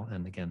for now.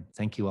 And again,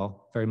 thank you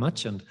all very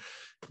much. And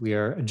we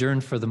are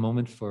adjourned for the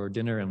moment for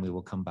dinner, and we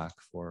will come back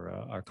for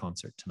our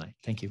concert tonight.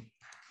 Thank you.